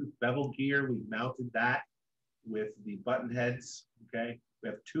 26 tooth bevel gear. We've mounted that. with the button heads, okay? We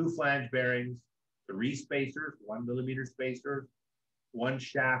have 2 flange bearings, 3 spacers, 1 millimeter spacer, 1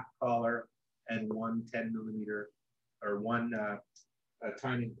 shaft collar, and 1 10 millimeter, or 1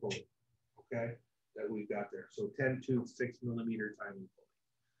 timing pulley, okay? That we've got there. So 10 to 6 millimeter timing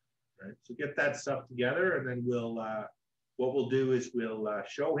pulley, right? So get that stuff together, and then we'll, what we'll do is we'll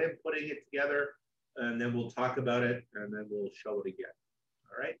show him putting it together, and then we'll talk about it, and then we'll show it again,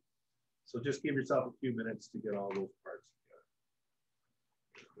 all right? So just give yourself a few minutes to get all those parts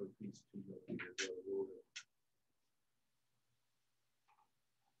together. These 2 millimeters are a little bit.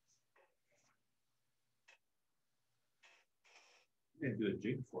 You didn't do a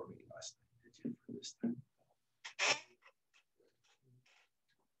jig for me last night, did you, for this time?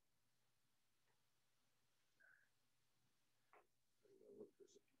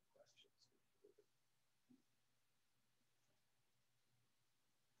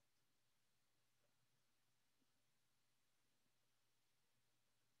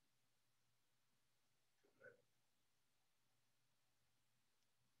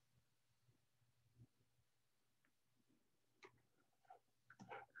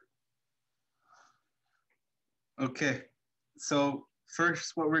 Okay, so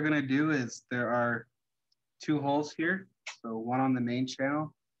first what we're gonna do is there are 2 holes here. So one on the main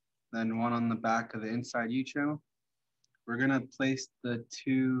channel, then one on the back of the inside U channel. We're gonna place the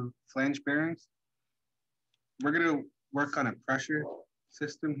 2 flange bearings. We're gonna work on a pressure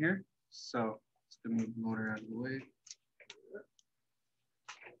system here. So let's move the motor out of the way.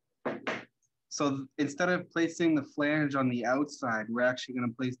 So instead of placing the flange on the outside, we're actually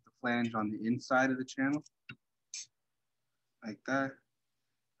gonna place the flange on the inside of the channel. Like that,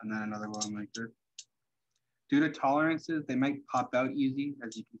 and then another one like this. Due to tolerances, they might pop out easy,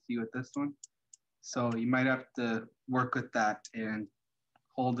 as you can see with this one. So you might have to work with that and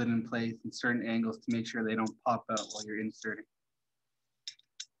hold it in place in certain angles to make sure they don't pop out while you're inserting.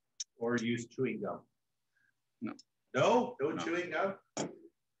 Or use chewing gum. No. No? No chewing gum?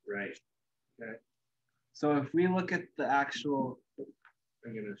 Right. Okay. So if we look at the actual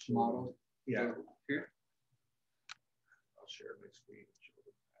I'm gonna show model yeah. here, I'll share my screen and show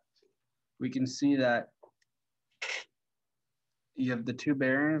them that too. we can see that you have the 2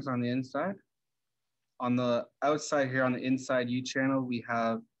 bearings on the inside. On the outside here, on the inside U channel, we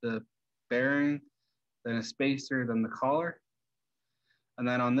have the bearing, then a spacer, then the collar. And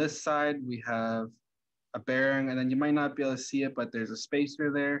then on this side, we have a bearing, and then you might not be able to see it, but there's a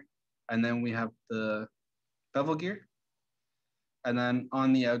spacer there. And then we have the bevel gear. And then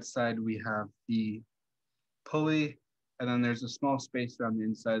on the outside, we have the pulley, and then there's a small spacer on the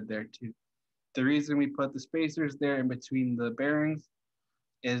inside there too. The reason we put the spacers there in between the bearings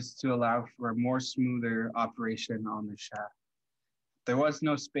is to allow for a more smoother operation on the shaft. If there was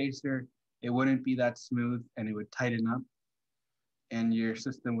no spacer, it wouldn't be that smooth and it would tighten up and your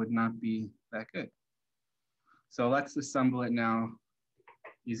system would not be that good. So let's assemble it now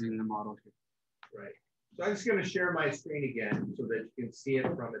using the model here. Right. So I'm just going to share my screen again so that you can see it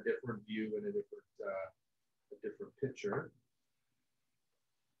from a different view and a different picture.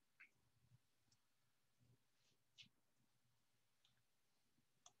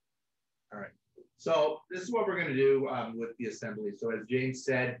 All right. So this is what we're going to do with the assembly. So as James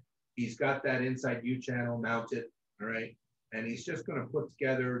said, he's got that inside U channel mounted. All right. And he's just going to put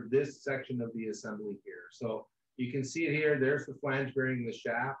together this section of the assembly here. So you can see it here. There's the flange bearing the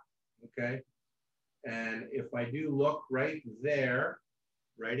shaft. Okay. And if I do look right there,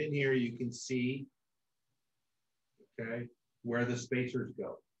 right in here, you can see, okay, where the spacers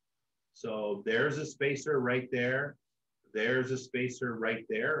go. So there's a spacer right there. There's a spacer right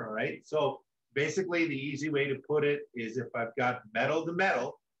there, all right? So basically the easy way to put it is if I've got metal to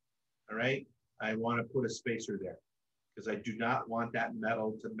metal, all right, I want to put a spacer there because I do not want that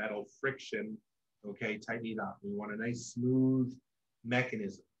metal to metal friction, okay, tightening up. We want a nice smooth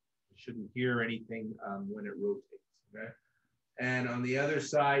mechanism. You shouldn't hear anything when it rotates, okay? And on the other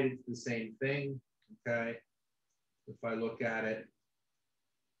side, it's the same thing, okay? If I look at it,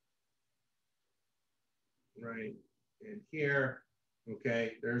 right in here,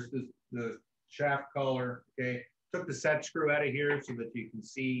 okay, there's the shaft collar, okay? Took the set screw out of here so that you can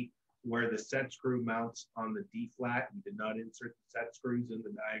see where the set screw mounts on the D flat. You did not insert the set screws in the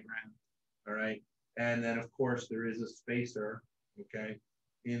diagram, all right? And then of course there is a spacer, okay,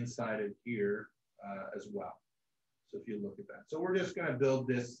 inside of here as well. So if you look at that. So we're just gonna build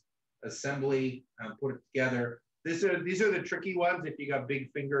this assembly and put it together. These are the tricky ones if you got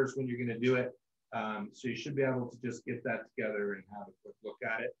big fingers when you're gonna do it. So you should be able to just get that together and have a quick look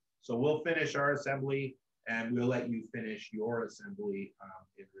at it. So we'll finish our assembly and we'll let you finish your assembly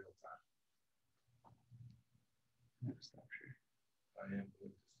in real time. Stop share. I am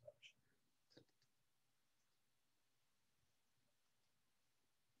going to stop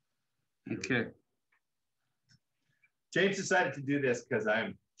sharing. Okay. James decided to do this because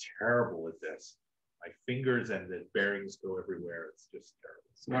I'm terrible at this. My fingers and the bearings go everywhere. It's just terrible.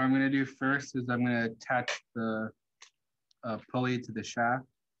 So what I'm going to do first is I'm going to attach the pulley to the shaft.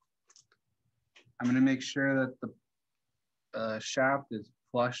 I'm going to make sure that the shaft is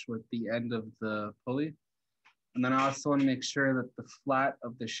flush with the end of the pulley. And then I also want to make sure that the flat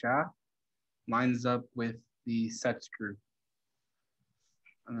of the shaft lines up with the set screw.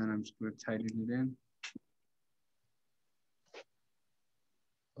 And then I'm just going to tighten it in.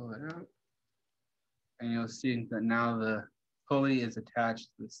 Pull it out. And you'll see that now the pulley is attached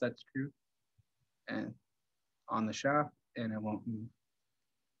to the set screw and on the shaft, and it won't move.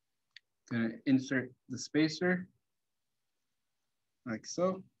 Gonna insert the spacer like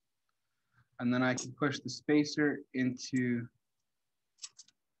so. And then I can push the spacer into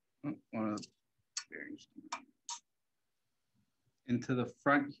one of the bearings. Into the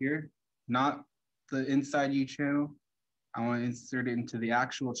front here, not the inside U channel. I want to insert it into the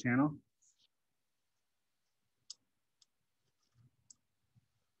actual channel.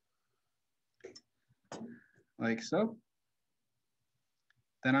 Like so.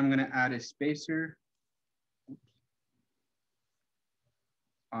 Then I'm going to add a spacer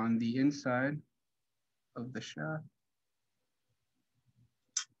on the inside of the shaft.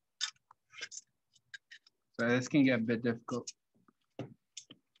 So this can get a bit difficult.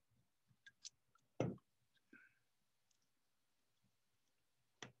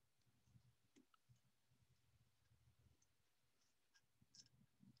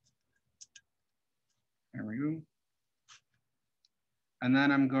 There we go. And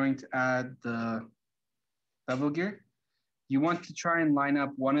then I'm going to add the bevel gear. You want to try and line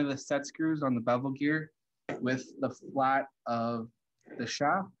up one of the set screws on the bevel gear with the flat of the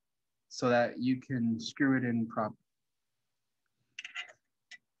shaft so that you can screw it in properly.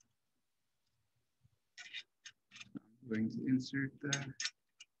 I'm going to insert that.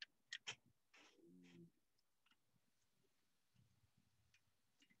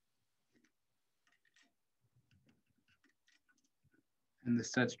 And the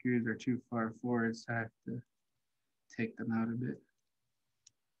set screws are too far forward, so I have to take them out a bit.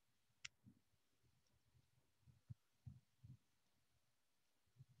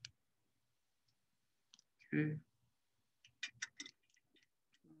 Okay.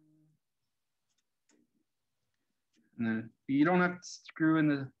 And then you don't have to screw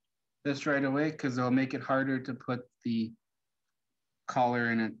in this right away because it'll make it harder to put the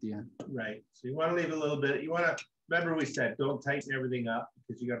collar in at the end. Right. So you want to leave a little bit. You want to remember we said don't tighten everything up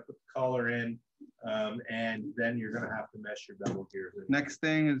because you got to put the collar in, and then you're going to have to mesh your bevel gears in. Next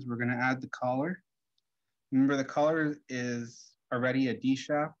thing is we're going to add the collar. Remember the collar is already a D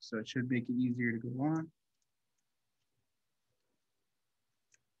shaft, so it should make it easier to go on.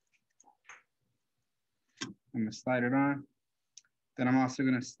 I'm going to slide it on. Then I'm also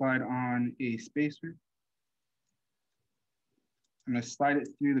going to slide on a spacer. I'm going to slide it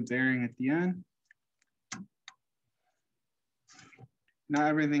through the bearing at the end. Now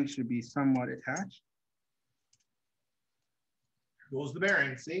everything should be somewhat attached. Here goes the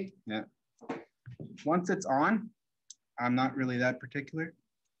bearing, see? Yeah. Once it's on, I'm not really that particular.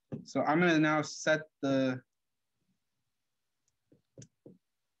 So I'm going to now set the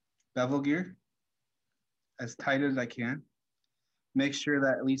bevel gear as tight as I can. Make sure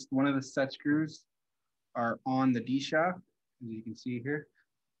that at least one of the set screws are on the D shaft, as you can see here.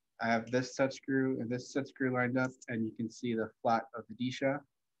 I have this set screw and this set screw lined up, and you can see the flat of the D shaft.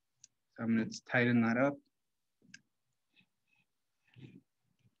 So I'm going to tighten that up.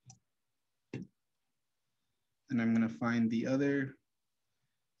 And I'm going to find the other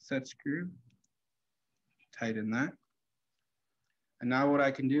set screw, tighten that. And now what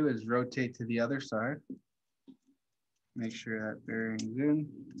I can do is rotate to the other side. Make sure that bearing's in.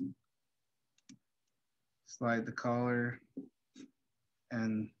 Slide the collar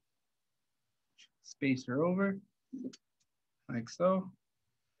and spacer over, like so.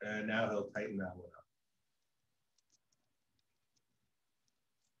 And now he'll tighten that one up.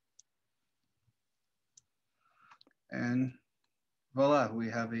 And voila, we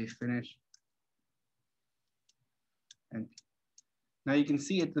have a finish. And now you can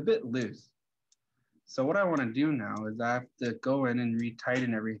see it's a bit loose. So what I want to do now is I have to go in and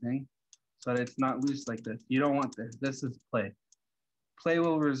retighten everything so that it's not loose like this. You don't want this. This is play. Play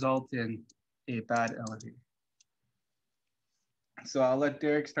will result in a bad elevator. So I'll let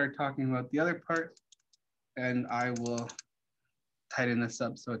Derek start talking about the other part, and I will tighten this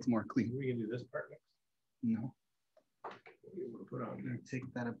up so it's more clean. We can do this part next. No. you want to put on We're there? gonna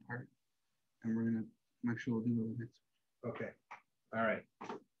take that apart, and we're gonna make sure we'll do the limits. Okay, all right.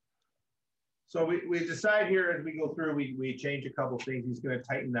 So we decide here as we go through, we change a couple things. He's going to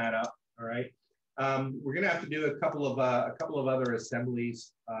tighten that up. All right. We're going to have to do a couple of other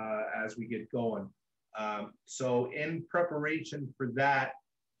assemblies as we get going. So in preparation for that,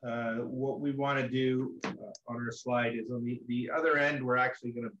 what we want to do on our slide is on the other end, we're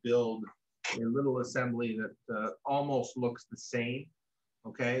actually going to build a little assembly that almost looks the same.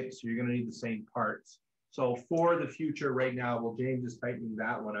 Okay, so you're going to need the same parts. So for the future right now, well, James is tightening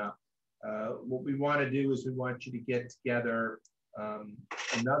that one up. What we want to do is we want you to get together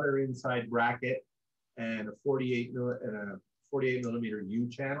another inside bracket and a 48 millimeter U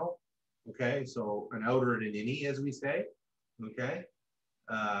channel. Okay, so an outer and an innie, as we say. Okay,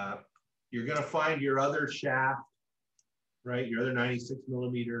 you're going to find your other shaft, right? Your other 96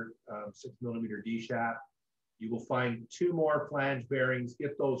 millimeter, 6 millimeter D shaft. You will find 2 more flange bearings.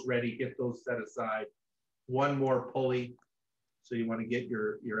 Get those ready. Get those set aside. 1 more pulley. So you want to get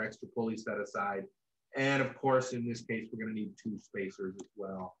your extra pulley set aside. And of course, in this case, we're going to need 2 spacers as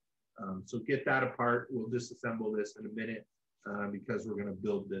well. So get that apart. We'll disassemble this in a minute because we're going to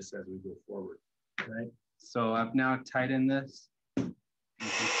build this as we go forward. Right? So I've now tightened this. You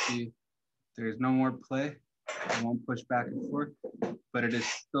can see there's no more play. It won't push back and forth, but it is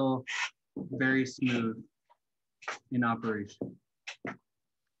still very smooth in operation.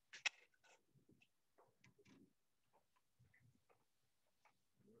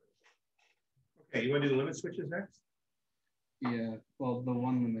 Okay, you want to do the limit switches next? Yeah, well, the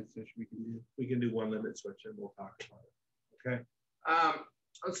one limit switch we can do. We can do 1 limit switch and we'll talk about it. Okay.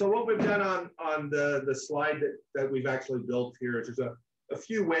 So what we've done on the slide that we've actually built here is there's a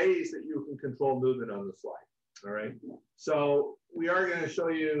few ways that you can control movement on the slide. All right. So we are going to show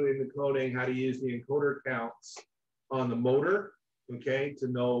you in the coding how to use the encoder counts on the motor, okay, to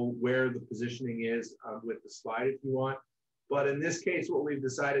know where the positioning is with the slide if you want. But in this case, what we've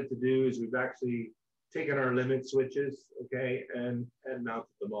decided to do is we've actually taken our limit switches, okay, and mounted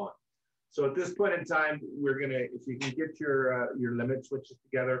them on. So at this point in time, we're gonna, if you can get your limit switches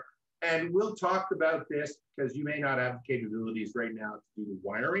together, and we'll talk about this because you may not have capabilities right now to do the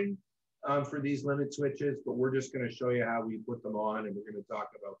wiring for these limit switches, but we're just gonna show you how we put them on and we're gonna talk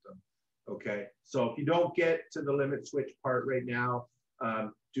about them, okay? So if you don't get to the limit switch part right now,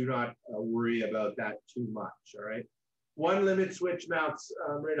 do not worry about that too much, all right? 1 limit switch mounts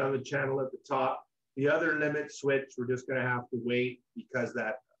right on the channel at the top. The other limit switch, we're just gonna have to wait because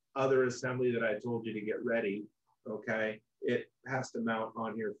that other assembly that I told you to get ready, okay, it has to mount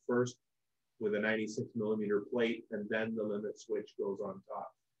on here first with a 96 millimeter plate, and then the limit switch goes on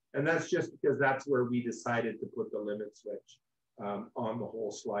top. And that's just because that's where we decided to put the limit switch on the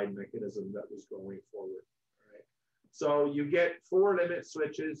whole slide mechanism that was going forward, all right? So you get 4 limit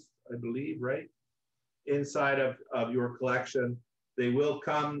switches, I believe, right? Inside of your collection. They will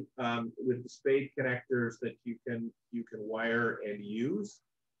come with the spade connectors that you can wire and use,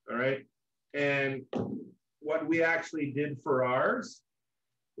 all right? And what we actually did for ours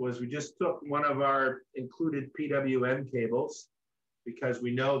was we just took one of our included PWM cables because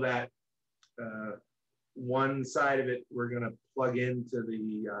we know that one side of it we're gonna plug into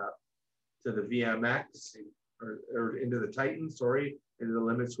the VMX or into the Titan, sorry, into the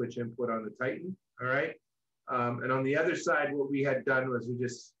limit switch input on the Titan, all right? And on the other side, what we had done was we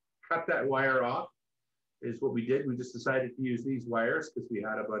just cut that wire off, is what we did. We just decided to use these wires because we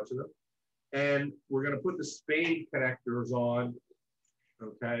had a bunch of them. And we're going to put the spade connectors on,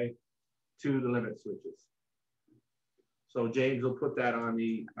 okay, to the limit switches. So James will put that on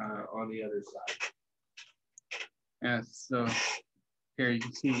the other side. Yeah, so here you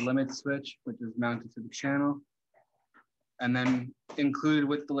can see the limit switch, which is mounted to the channel. And then included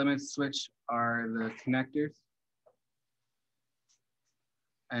with the limit switch are the connectors.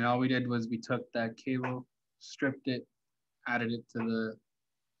 And all we did was we took that cable, stripped it, added it to the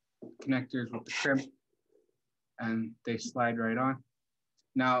connectors with the crimp, and they slide right on.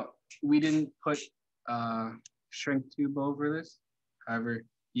 Now, we didn't put a shrink tube over this. However,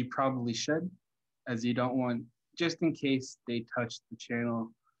 you probably should, as you don't want, just in case they touch the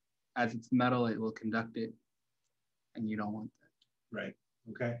channel, as it's metal, it will conduct it, and you don't want that. Right,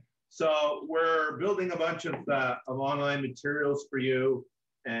 okay. So we're building a bunch of online materials for you.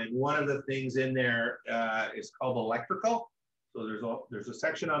 And one of the things in there is called electrical. So there's a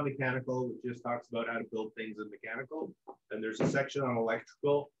section on mechanical, which just talks about how to build things in mechanical. And there's a section on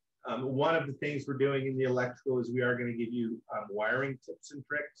electrical. One of the things we're doing in the electrical is we are going to give you wiring tips and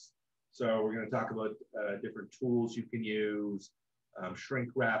tricks. So we're going to talk about different tools you can use, shrink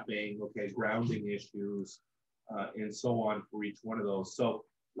wrapping, okay, grounding issues, and so on for each one of those. So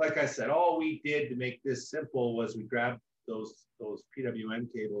like I said, all we did to make this simple was we grabbed those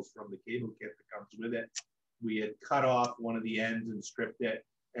PWM cables from the cable kit that comes with it. We had cut off one of the ends and stripped it,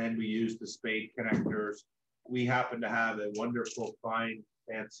 and we used the spade connectors. We happen to have a wonderful, fine,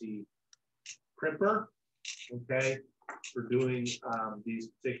 fancy crimper, okay, for doing these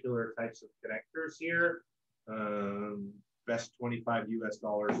particular types of connectors here. Best $25 US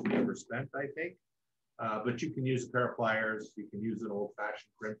we ever spent, I think. But you can use a pair of pliers. You can use an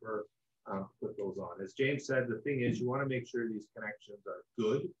old-fashioned crimper to put those on. As James said, the thing is you want to make sure these connections are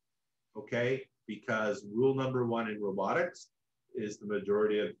good, okay? Because rule number one in robotics is the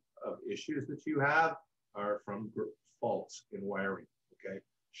majority of issues that you have are from faults in wiring, okay?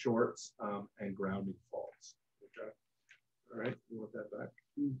 Shorts and grounding faults, okay? All right, you want that back?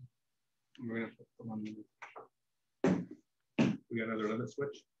 We're gonna put them on. We got another limit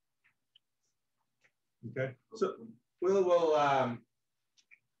switch. Okay, so we'll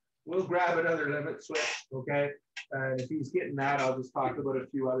grab another limit switch, okay? And if he's getting that, I'll just talk about a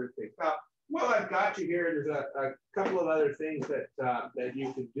few other things. Now, while I've got you here, there's a couple of other things that that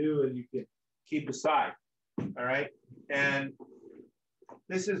you can do and you can keep aside. All right, and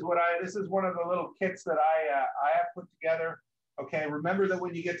this is one of the little kits that I have put together. Okay, remember that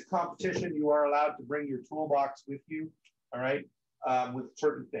when you get to competition, you are allowed to bring your toolbox with you. All right, with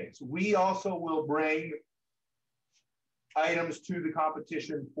certain things. We also will bring items to the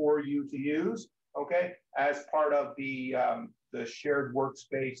competition for you to use. Okay, as part of the shared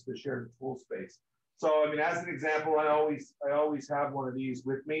workspace, the shared tool space. So, I mean, as an example, I always have one of these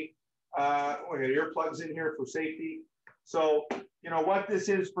with me. We got earplugs in here for safety. So, you know, what this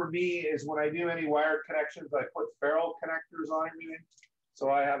is for me is when I do any wire connections, I put ferrule connectors on everything. So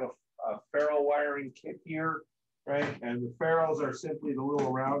I have a ferrule wiring kit here, right? And the ferrules are simply the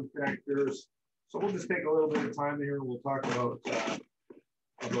little round connectors. So we'll just take a little bit of time here and we'll talk about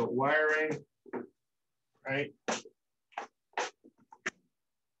wiring, right?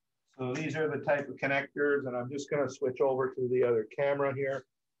 So these are the type of connectors, and I'm just going to switch over to the other camera here,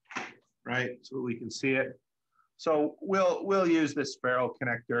 right? So we can see it. So we'll use this ferrule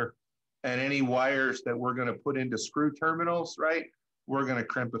connector, and any wires that we're going to put into screw terminals, right? We're going to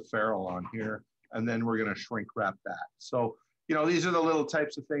crimp a ferrule on here, and then we're going to shrink wrap that. So, you know, these are the little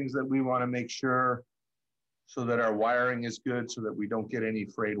types of things that we want to make sure so that our wiring is good, so that we don't get any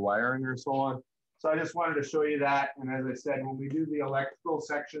frayed wiring or so on. So I just wanted to show you that. And as I said, when we do the electrical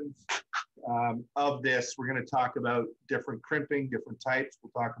sections of this, we're going to talk about different crimping, different types.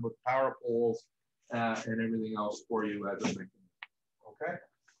 We'll talk about the power poles and everything else for you as I'm making it. Okay?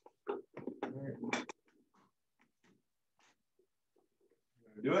 All right.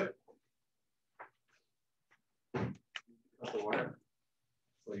 You gonna do it? Cut the wire.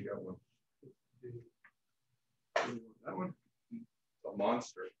 So you got one. That one? It's a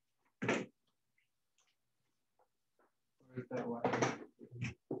monster. Where's that wire?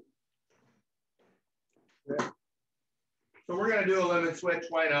 Okay. So we're going to do a limit switch.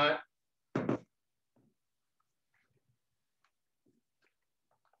 Why not?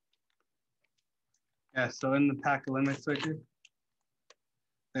 Yeah, so in the pack of limit switches,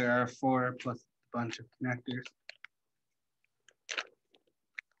 there are 4 plus a bunch of connectors.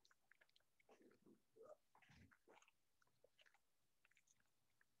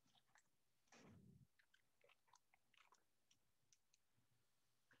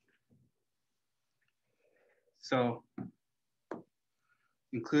 So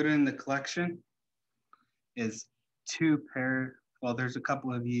included in the collection is 2 pair, well, there's a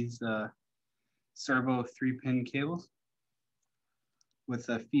couple of these servo 3-pin cables with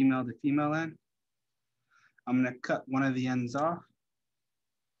a female to female end. I'm gonna cut one of the ends off.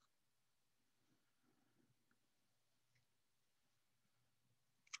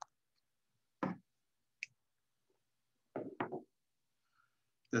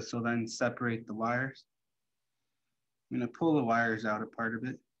 This will then separate the wires. I'm gonna pull the wires out a part of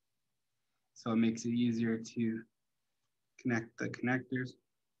it, so it makes it easier to connect the connectors.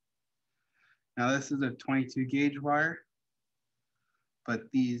 Now this is a 22 gauge wire, but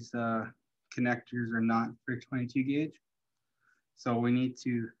these connectors are not for 22 gauge. So we need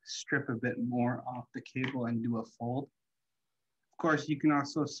to strip a bit more off the cable and do a fold. Of course, you can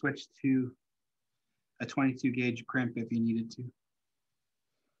also switch to a 22 gauge crimp if you needed to.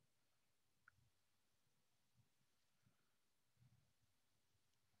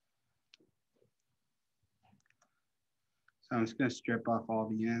 So I'm just going to strip off all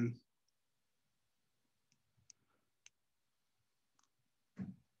the ends.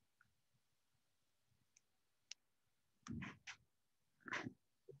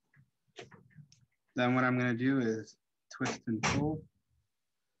 Then what I'm gonna do is twist and pull.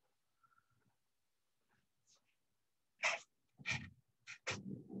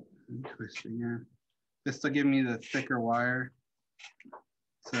 And twist again. This will give me the thicker wire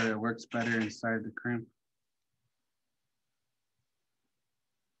so that it works better inside the crimp.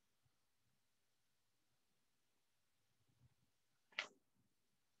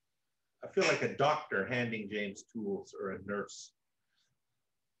 I feel like a doctor handing James tools, or a nurse,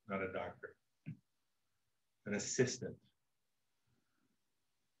 not a doctor, an assistant.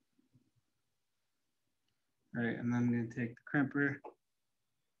 All right, and then I'm gonna take the crimper.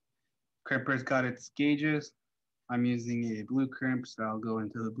 Crimper's got its gauges. I'm using a blue crimp, so I'll go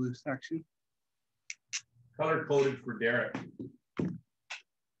into the blue section. Color coded for Derek.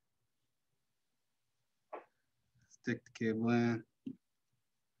 Stick the cable in.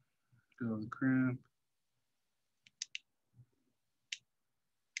 Go the crimp.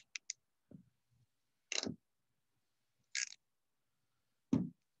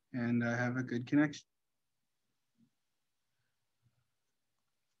 And I have a good connection.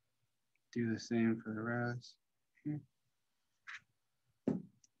 Do the same for the rest. Here.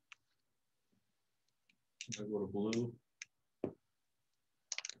 I'll go to blue.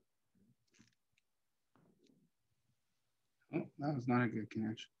 Oh, that was not a good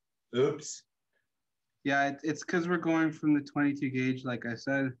connection. Oops. Yeah, it's because we're going from the 22 gauge, like I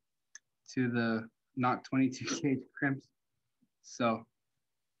said, to the not 22 gauge crimps. So.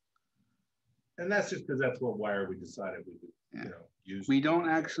 And that's just because that's what wire we decided we would, use. We don't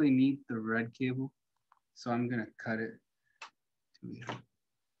actually need the red cable, so I'm gonna cut it.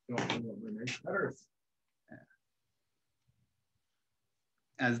 Cutters.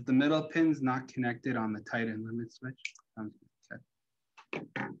 As the middle pin's not connected on the tighten limit switch, I'm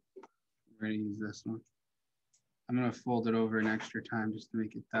gonna use this one. I'm gonna fold it over an extra time just to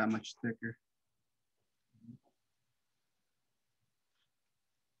make it that much thicker.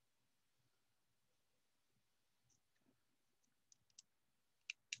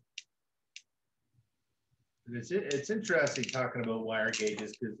 It's interesting talking about wire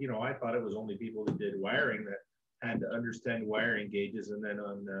gauges because, I thought it was only people that did wiring that had to understand wiring gauges. And then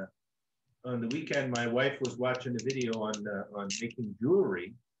on the weekend, my wife was watching a video on making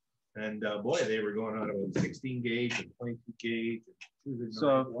jewelry. And boy, they were going on about 16 gauge and 22 gauge. And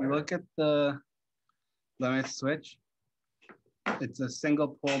so if you look at the limit switch, it's a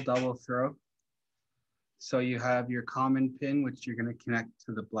single pole double throw. So you have your common pin, which you're going to connect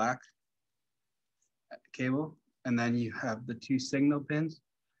to the black cable. And then you have the two signal pins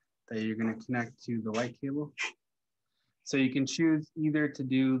that you're going to connect to the white cable. So you can choose either to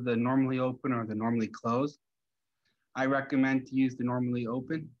do the normally open or the normally closed. I recommend to use the normally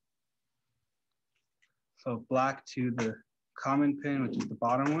open. So black to the common pin, which is the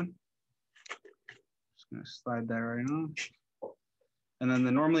bottom one. Just gonna slide that right on. And then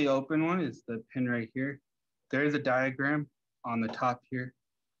the normally open one is the pin right here. There is a diagram on the top here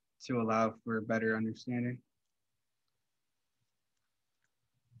to allow for a better understanding.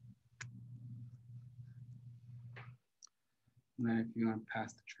 And then if you want to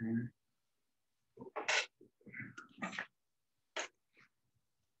pass the trainer.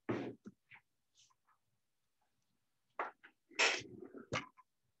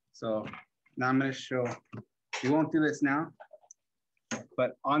 So now I'm going to show, we won't do this now,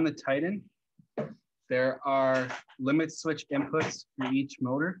 but on the Titan, there are limit switch inputs for each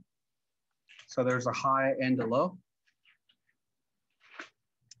motor. So there's a high and a low.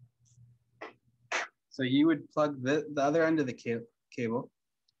 So you would plug the other end of the cable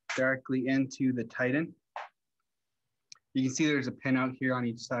directly into the Titan. You can see there's a pin out here on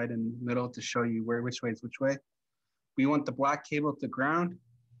each side and middle to show you which way is which way. We want the black cable to ground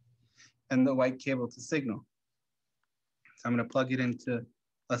and the white cable to signal. So I'm going to plug it into,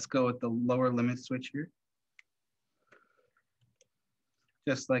 let's go with the lower limit switch here.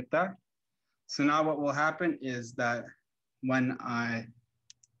 Just like that. So now what will happen is that when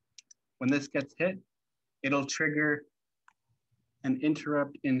this gets hit, it'll trigger an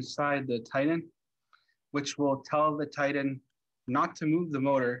interrupt inside the Titan, which will tell the Titan not to move the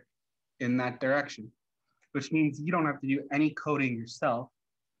motor in that direction, which means you don't have to do any coding yourself.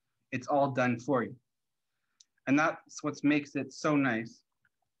 It's all done for you. And that's what makes it so nice.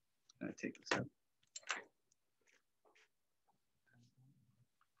 I'm gonna take this out.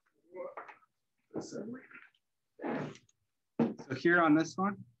 So here on this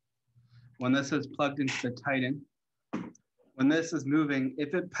one, when this is plugged into the Titan, when this is moving,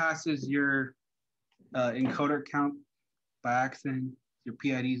 if it passes your encoder count by accident, your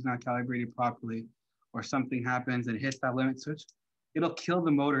PID is not calibrated properly, or something happens and it hits that limit switch, it'll kill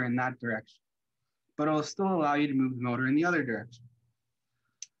the motor in that direction. but it'll still allow you to move the motor in the other direction.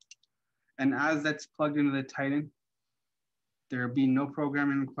 And as that's plugged into the Titan, there will be no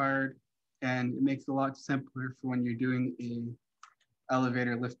programming required, and it makes it a lot simpler for when you're doing a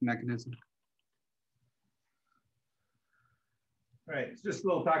elevator lift mechanism. All right, it's just a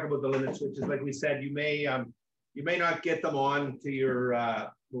little talk about the limit switches. Like we said, you may not get them on to your,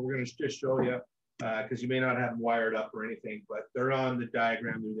 we're going to just show you because you may not have them wired up or anything, but they're on the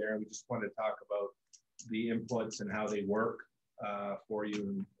diagram through there. We just want to talk about the inputs and how they work for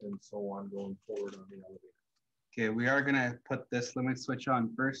you and so on going forward on the elevator. Okay, we are going to put this limit switch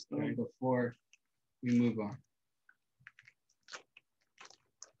on first though, Okay, before we move on.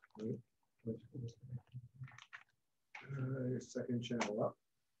 Your second channel up.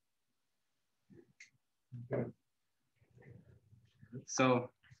 Okay. So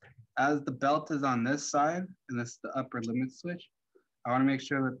as the belt is on this side, and this is the upper limit switch, I want to make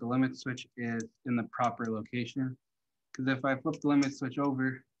sure that the limit switch is in the proper location. Because if I flip the limit switch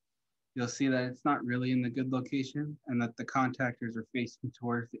over, you'll see that it's not really in the good location and that the contactors are facing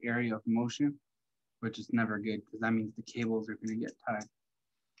towards the area of motion, which is never good because that means the cables are going to get tied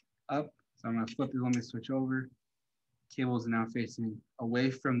up. So I'm going to flip the limit switch over. Cables are now facing away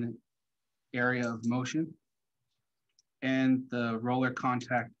from the area of motion, and the roller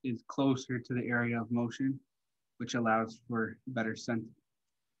contact is closer to the area of motion, which allows for better sensing.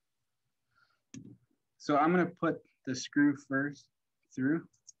 So I'm going to put the screw first through.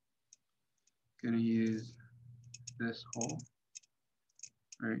 Going to use this hole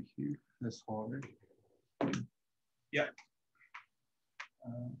right here, this hole right. Yeah.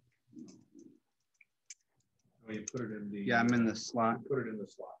 Oh, you put it in the. Yeah, I'm in the slot. Put it in the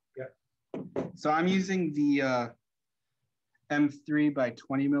slot. Yeah. So I'm using the M3 by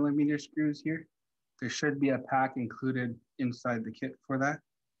 20 millimeter screws here. There should be a pack included inside the kit for that.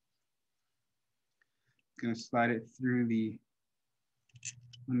 Going to slide it through the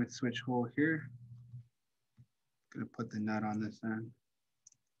limit switch hole here. Going to put the nut on this end.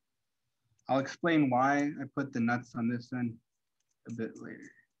 I'll explain why I put the nuts on this end a bit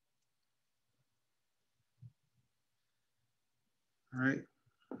later. All right.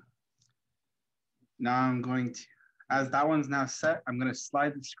 Now I'm going to, as that one's now set, I'm going to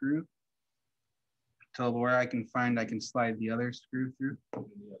slide the screw till where I can slide the other screw through,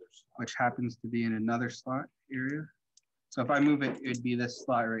 which happens to be in another slot area. So if I move it, it'd be this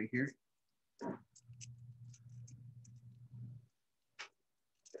slot right here.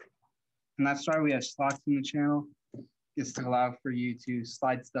 And that's why we have slots in the channel, is to allow for you to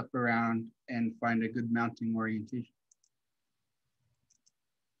slide stuff around and find a good mounting orientation.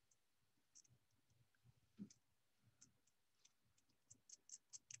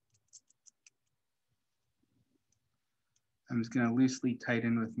 I'm just going to loosely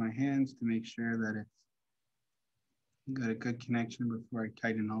tighten with my hands to make sure that it's got a good connection before I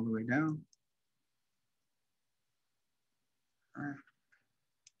tighten all the way down. All right.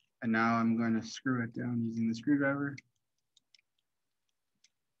 And now I'm going to screw it down using the screwdriver.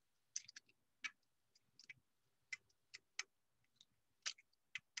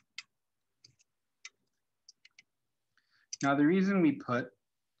 Now the reason we put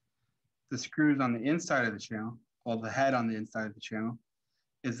the screws on the inside of the channel, well, the head on the inside of the channel,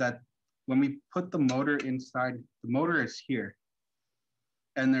 is that when we put the motor inside, the motor is here,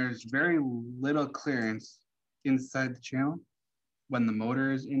 and there's very little clearance inside the channel when the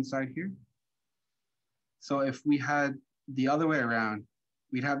motor is inside here. So if we had the other way around,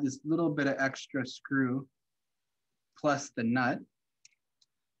 we'd have this little bit of extra screw plus the nut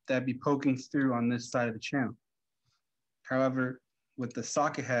that'd be poking through on this side of the channel. However, with the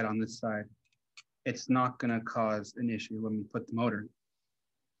socket head on this side, it's not going to cause an issue when we put the motor in.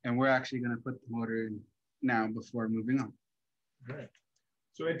 And we're actually going to put the motor in now before moving on. All right.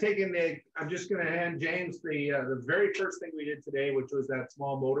 So we're taking I'm just going to hand James the very first thing we did today, which was that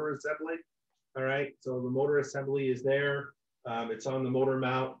small motor assembly. All right. So the motor assembly is there. It's on the motor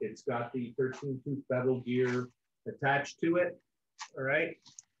mount. It's got the 13-tooth bevel gear attached to it. All right.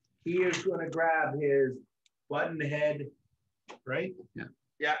 He is going to grab his button head, right? Yeah.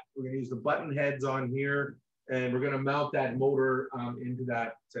 Yeah, we're going to use the button heads on here, and we're going to mount that motor into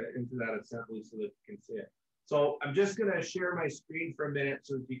that assembly so that you can see it. So I'm just going to share my screen for a minute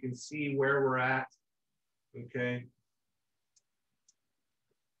so that you can see where we're at, okay,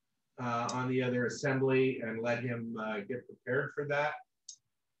 on the other assembly, and let him get prepared for that.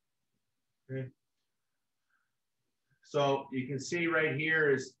 Okay. So you can see right here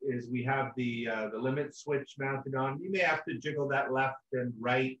is we have the limit switch mounted on. You may have to jiggle that left and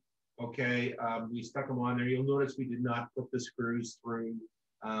right. Okay, we stuck them on there. You'll notice we did not put the screws through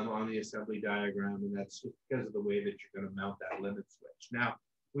on the assembly diagram, and that's just because of the way that you're going to mount that limit switch. Now,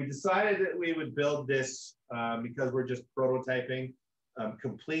 we decided that we would build this because we're just prototyping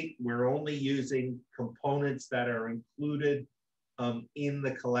complete. We're only using components that are included in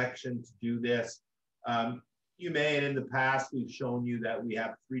the collection to do this. You may, and in the past, we've shown you that we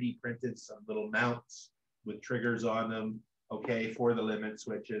have 3D printed some little mounts with triggers on them, okay, for the limit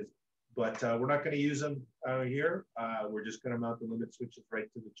switches. But we're not going to use them here. We're just going to mount the limit switches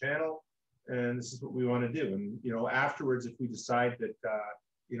right to the channel. And this is what we want to do. And, you know, afterwards, if we decide that,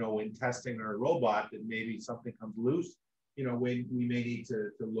 you know, in testing our robot, that maybe something comes loose, you know, we may need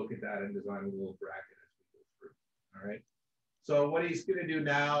to look at that and design a little bracket as we go through. All right. So what he's going to do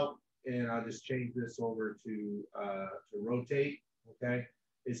now, and I'll just change this over to rotate, okay?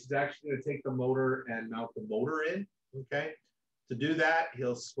 Is actually going to take the motor and mount the motor in, okay? To do that,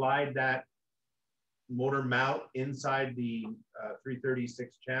 he'll slide that motor mount inside the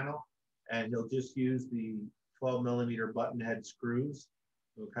 336 channel, and he'll just use the 12mm button head screws,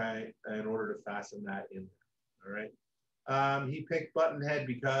 okay, in order to fasten that in there, all right? He picked button head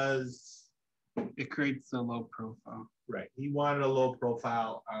because it creates a low profile. Right. He wanted a low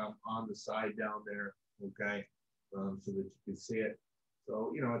profile on the side down there, okay, so that you can see it.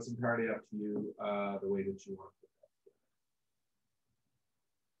 So, you know, it's entirely up to you the way that you want to put that.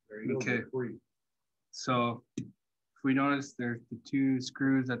 There you go. Okay. For you. So if we notice there's the 2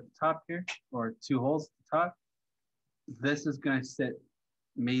 screws at the top here, or 2 holes at the top, this is going to sit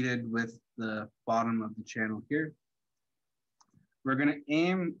mated with the bottom of the channel here. We're going to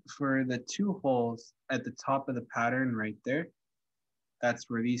aim for the 2 holes at the top of the pattern right there. That's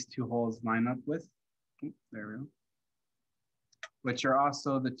where these 2 holes line up with. There we go. Which are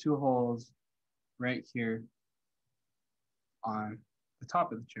also the 2 holes right here on the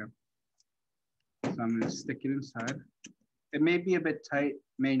top of the channel. So I'm going to stick it inside. It may be a bit tight,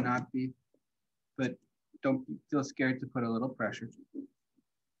 may not be, but don't feel scared to put a little pressure.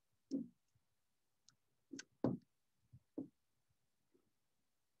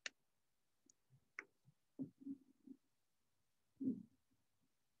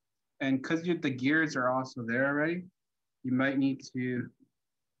 And because the gears are also there already, you might need to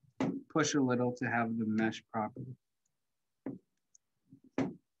push a little to have them mesh properly.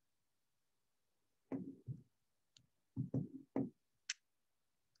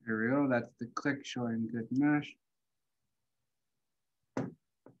 There we go, that's the click showing good mesh.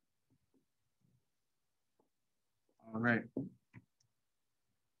 All right.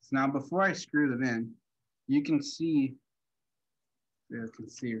 So now before I screw them in, you can see, you can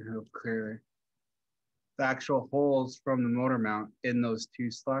see real clearly, the actual holes from the motor mount in those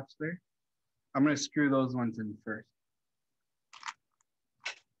 2 slots there. I'm going to screw those ones in first.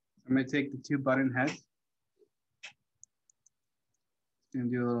 I'm going to take the 2 button heads. I'm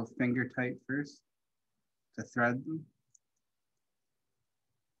going to do a little finger tight first to thread them.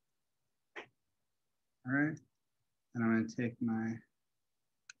 All right. And I'm going to take my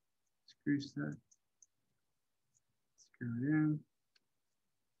screw set, screw it in.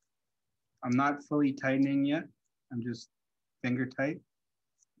 I'm not fully tightening yet. I'm just finger tight.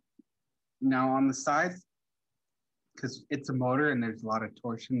 Now on the sides, because it's a motor and there's a lot of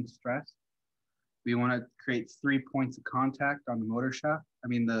torsion stress, we want to create 3 points of contact on the motor shaft,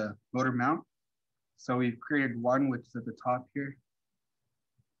 the motor mount. So we've created one, which is at the top here.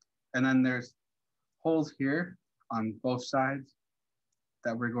 And then there's holes here on both sides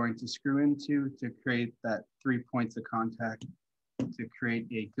that we're going to screw into to create that 3 points of contact to create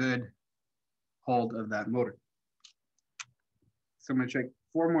a good hold of that motor. So I'm going to take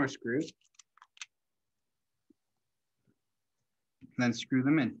 4 more screws and then screw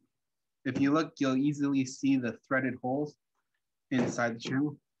them in. If you look, you'll easily see the threaded holes inside the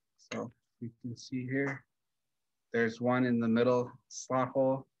channel. So you can see here, there's one in the middle slot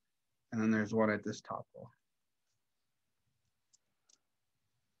hole, and then there's one at this top hole.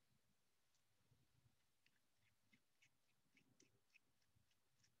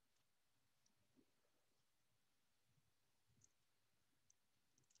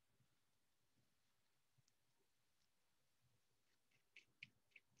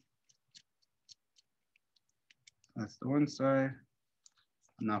 That's the one side.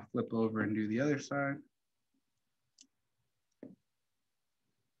 Now flip over and do the other side.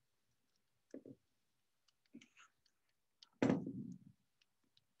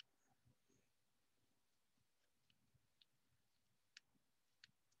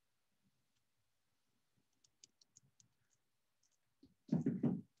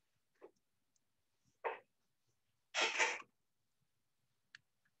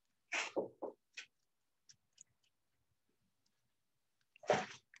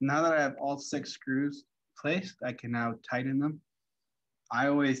 Now that I have all 6 screws placed, I can now tighten them. I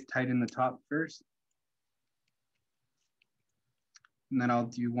always tighten the top first. And then I'll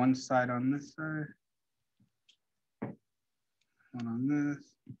do one side on this side, one on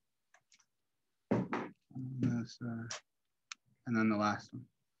this, one on this, and then the last one.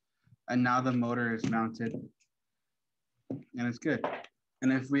 And now the motor is mounted and it's good.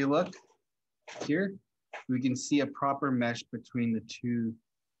 And if we look here, we can see a proper mesh between the 2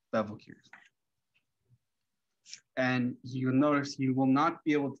 bevel gears. And you'll notice you will not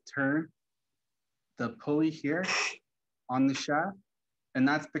be able to turn the pulley here on the shaft. And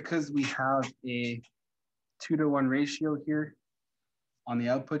that's because we have a 2-to-1 ratio here on the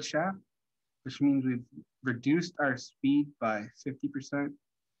output shaft, which means we've reduced our speed by 50%,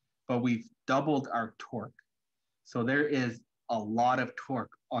 but we've doubled our torque. So there is a lot of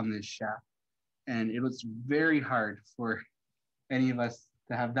torque on this shaft. And it was very hard for any of us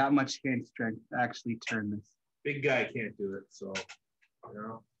to have that much hand strength to actually turn this. Big guy can't do it, so, you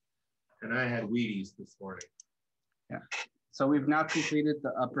know. And I had Wheaties this morning. Yeah. So we've now completed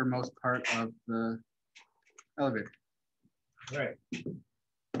the uppermost part of the elevator. All right.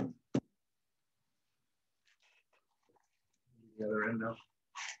 The other end now.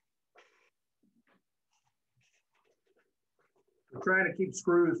 We're trying to keep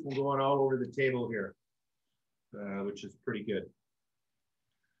screws from going all over the table here, which is pretty good.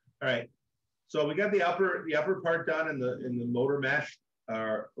 All right. So we got the upper part done in the motor mesh.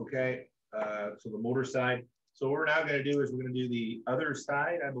 Okay. So the motor side. So what we're now going to do is we're going to do the other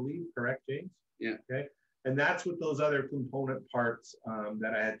side, I believe. Correct, James? Yeah. Okay. And that's with those other component parts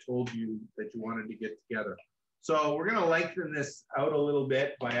that I had told you that you wanted to get together. So we're going to lengthen this out a little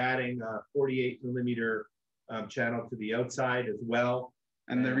bit by adding a 48mm channel to the outside as well.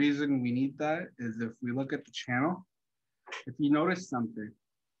 And the reason we need that is if we look at the channel, if you notice something,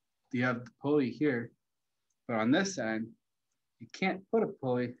 you have the pulley here, but on this end, you can't put a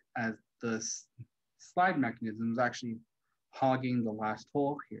pulley as the slide mechanism is actually hogging the last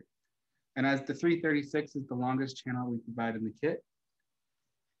hole here. And as the 336 is the longest channel we provide in the kit,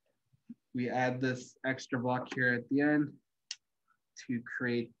 we add this extra block here at the end to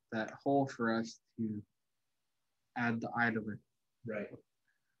create that hole for us to add the idler. Right.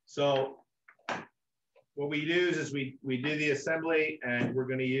 So what we do is we do the assembly, and we're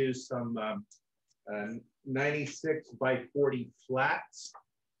going to use some 96 by 40 flats.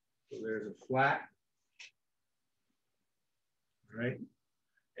 So there's a flat. All right.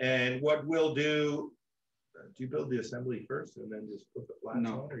 And what we'll do you build the assembly first and then just put the flats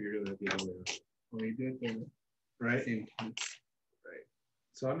on, or you're doing it the other way around? We did the right. same time. Right.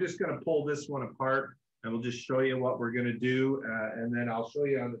 So I'm just going to pull this one apart, and we'll just show you what we're going to do, and then I'll show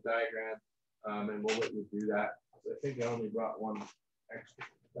you on the diagram, and we'll let you do that. So I think I only brought one extra.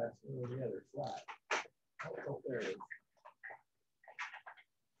 That's the other flat. Oh, there it is.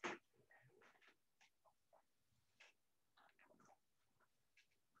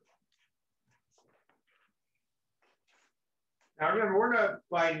 Now remember, we're not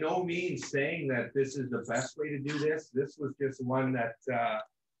by no means saying that this is the best way to do this. This was just one that,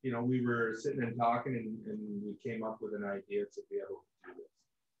 you know, we were sitting and talking, and we came up with an idea to be able to do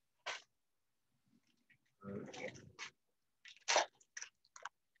this.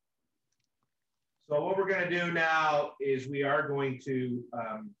 So what we're going to do now is we are going to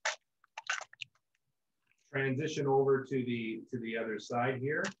transition over to the other side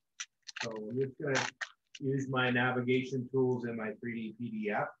here. So I'm just going to use my navigation tools in my 3D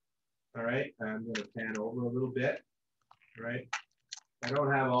PDF. All right, I'm going to pan over a little bit. All right, I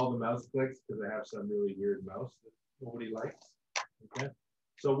don't have all the mouse clicks because I have some really weird mouse that nobody likes. Okay,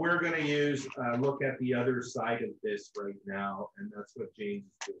 so we're going to use look at the other side of this right now, and that's what James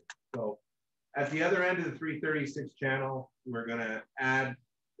is doing. So at the other end of the 336 channel, we're going to add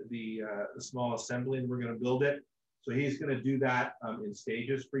the small assembly, and we're going to build it. So he's going to do that in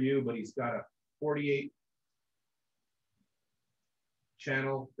stages for you, but he's got a 48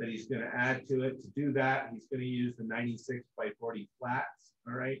 channel that he's going to add to it. To do that, he's going to use the 96 by 40 flats.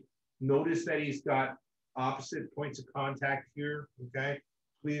 All right. Notice that he's got opposite points of contact here. Okay.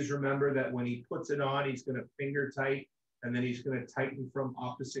 Please remember that when he puts it on, he's going to finger tight, and then he's going to tighten from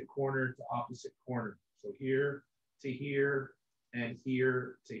opposite corner to opposite corner. So here to here and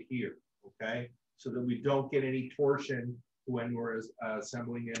here to here. Okay. So that we don't get any torsion when we're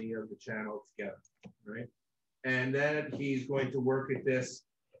assembling any of the channels together. Right. And then he's going to work at this,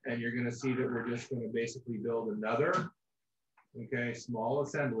 and you're going to see that we're just going to basically build another, okay, small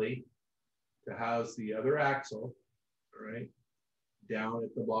assembly to house the other axle, all right, down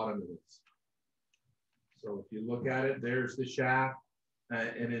at the bottom of this. So if you look at it, there's the shaft,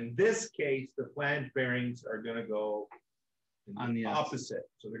 And in this case, the flange bearings are going to go on the opposite.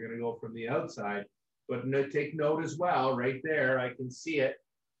 So they're going to go from the outside. But take note as well, right there, I can see it.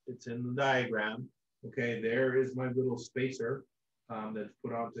 It's in the diagram. Okay, there is my little spacer that's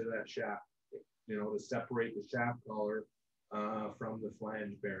put onto that shaft, you know, to separate the shaft collar from the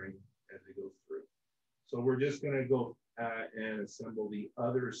flange bearing as it goes through. So we're just going to go and assemble the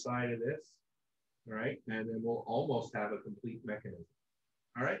other side of this. All right, and then we'll almost have a complete mechanism.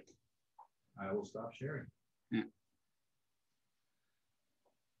 All right, I will stop sharing. Yeah.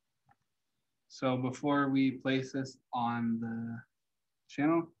 So before we place this on the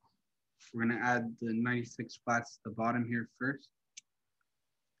channel, we're going to add the 96 flats to the bottom here first.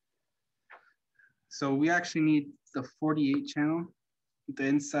 So we actually need the 48 channel, the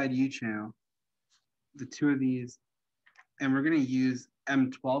inside U channel, the two of these, and we're going to use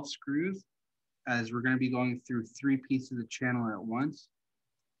M12 screws as we're going to be going through 3 pieces of channel at once,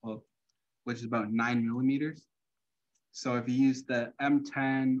 well, which is about 9 millimeters. So if you use the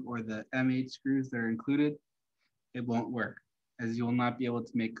M10 or the M8 screws that are included, it won't work, as you will not be able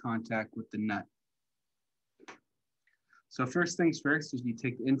to make contact with the nut. So first things first is you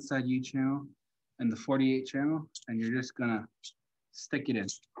take the inside U channel and the 48 channel, and you're just gonna stick it in,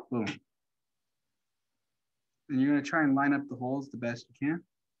 boom. And you're gonna try and line up the holes the best you can.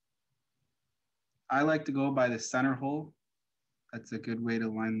 I like to go by the center hole. That's a good way to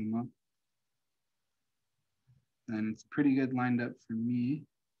line them up. And it's pretty good lined up for me.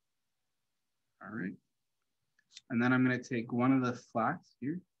 All right. And then I'm gonna take one of the flats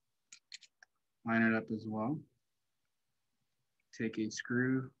here, line it up as well. Take a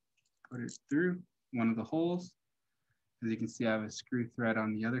screw, put it through one of the holes. As you can see, I have a screw thread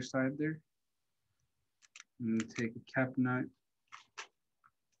on the other side there. And take a cap nut.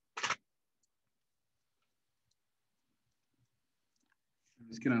 I'm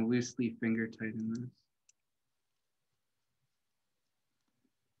just gonna loosely finger tighten this.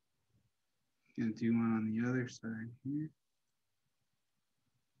 Gonna do one on the other side here.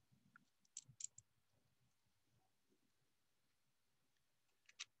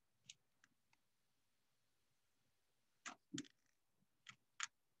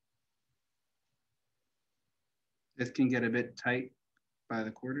 This can get a bit tight by the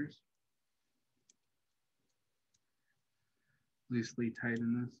quarters. Loosely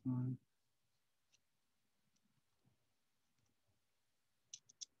tighten this one.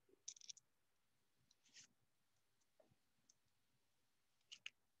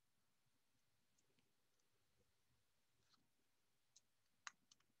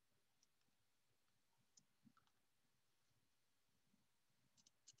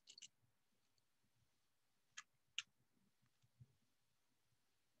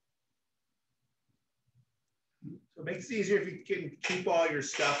 So it makes it easier if you can keep all your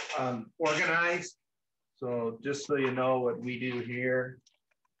stuff organized. So just so you know what we do here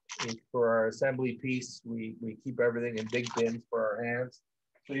is for our assembly piece, we keep everything in big bins for our hands.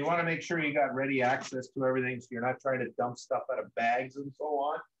 So you want to make sure you got ready access to everything so you're not trying to dump stuff out of bags and so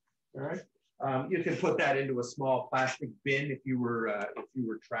on. All right. You can put that into a small plastic bin if you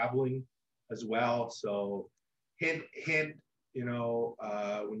were traveling as well. So hint, you know,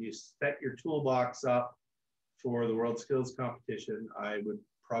 when you set your toolbox up for the Worldskills competition, I would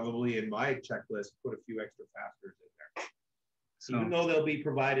probably in my checklist put a few extra fasteners in there. So, even though they'll be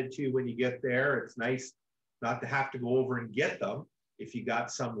provided to you when you get there, it's nice not to have to go over and get them if you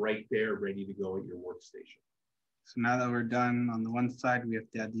got some right there ready to go at your workstation. So now that we're done on the one side, we have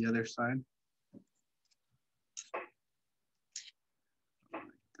to add the other side.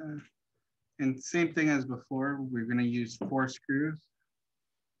 And same thing as before, we're going to use 4 screws,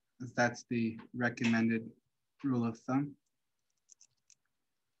 as that's the recommended rule of thumb.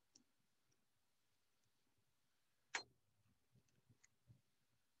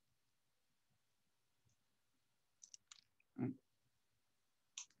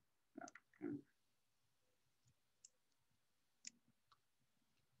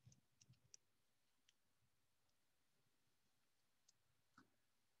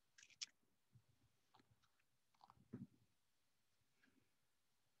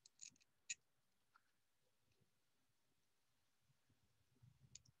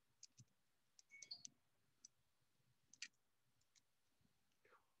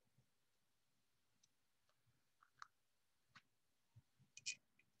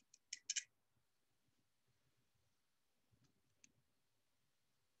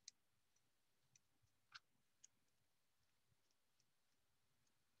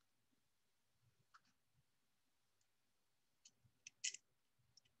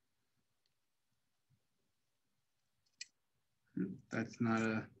 That's not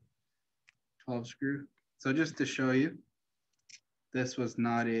a 12 screw. So just to show you, this was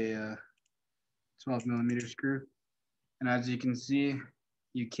not a 12 millimeter screw. And as you can see,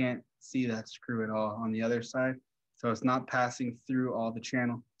 you can't see that screw at all on the other side. So it's not passing through all the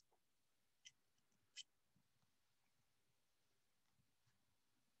channel.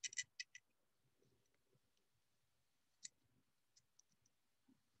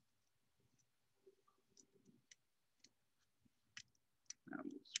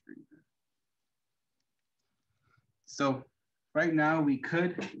 So right now we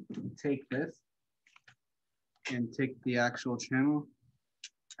could take this and take the actual channel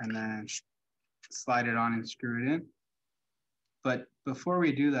and then slide it on and screw it in. But before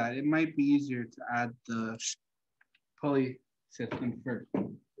we do that, it might be easier to add the pulley system first.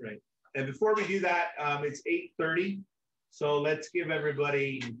 Right. And before we do that, it's 8:30. So let's give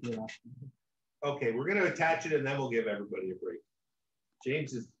everybody, okay, we're going to attach it and then we'll give everybody a break.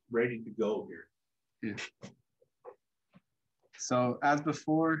 James is ready to go here. Yeah. So as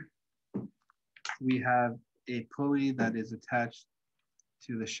before, we have a pulley that is attached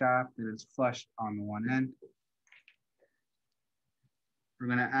to the shaft that is flush on the one end. We're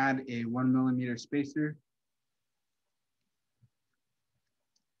going to add a 1 millimeter spacer.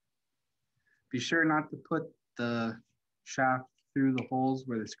 Be sure not to put the shaft through the holes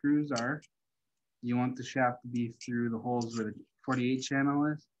where the screws are. You want the shaft to be through the holes where the 48 channel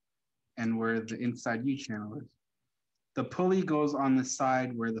is and where the inside U channel is. The pulley goes on the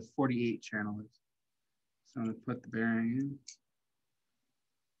side where the 48 channel is. So I'm going to put the bearing in,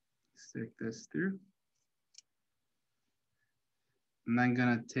 stick this through. And then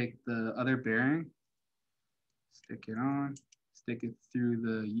going to take the other bearing, stick it on, stick it through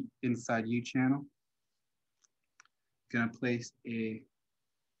the inside U channel. Going to place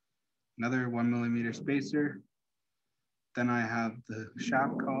another 1 millimeter spacer. Then I have the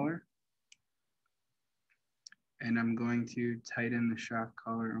shaft collar. And I'm going to tighten the shaft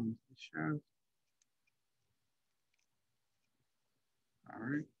collar on the shaft. All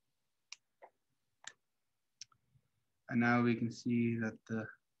right. And now we can see that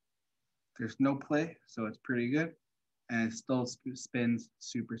there's no play, so it's pretty good. And it still spins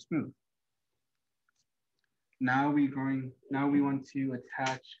super smooth. Now we want to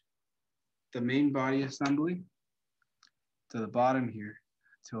attach the main body assembly to the bottom here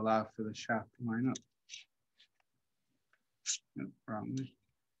to allow for the shaft to line up. No problem.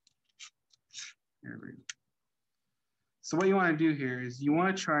 There we go. So what you want to do here is you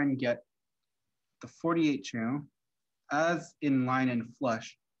want to try and get the 48 channel as in line and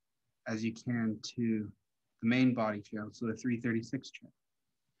flush as you can to the main body channel, so the 336 channel.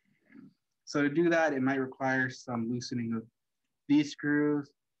 So to do that, it might require some loosening of these screws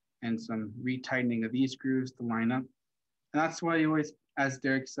and some retightening of these screws to line up. And that's why you always, as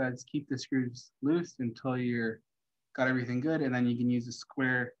Derek says, keep the screws loose until you're got everything good, and then you can use a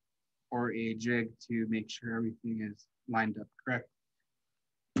square or a jig to make sure everything is lined up correct.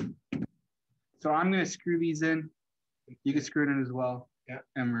 So I'm going to screw these in. You can screw it in as well. Yeah.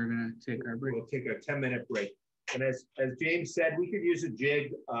 And we're going to take our break. We'll take a 10-minute break. And as James said, we could use a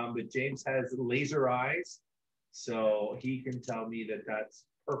jig, but James has laser eyes, so he can tell me that that's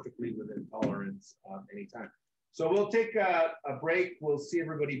perfectly within tolerance anytime. So we'll take a break. We'll see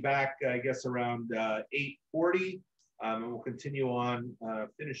everybody back, I guess, around 8:40. And we'll continue on,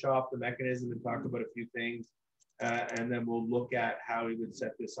 finish off the mechanism and talk about a few things. And then we'll look at how we would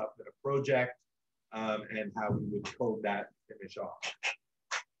set this up in a project and how we would code that and finish off.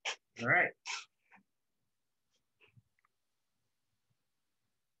 All right.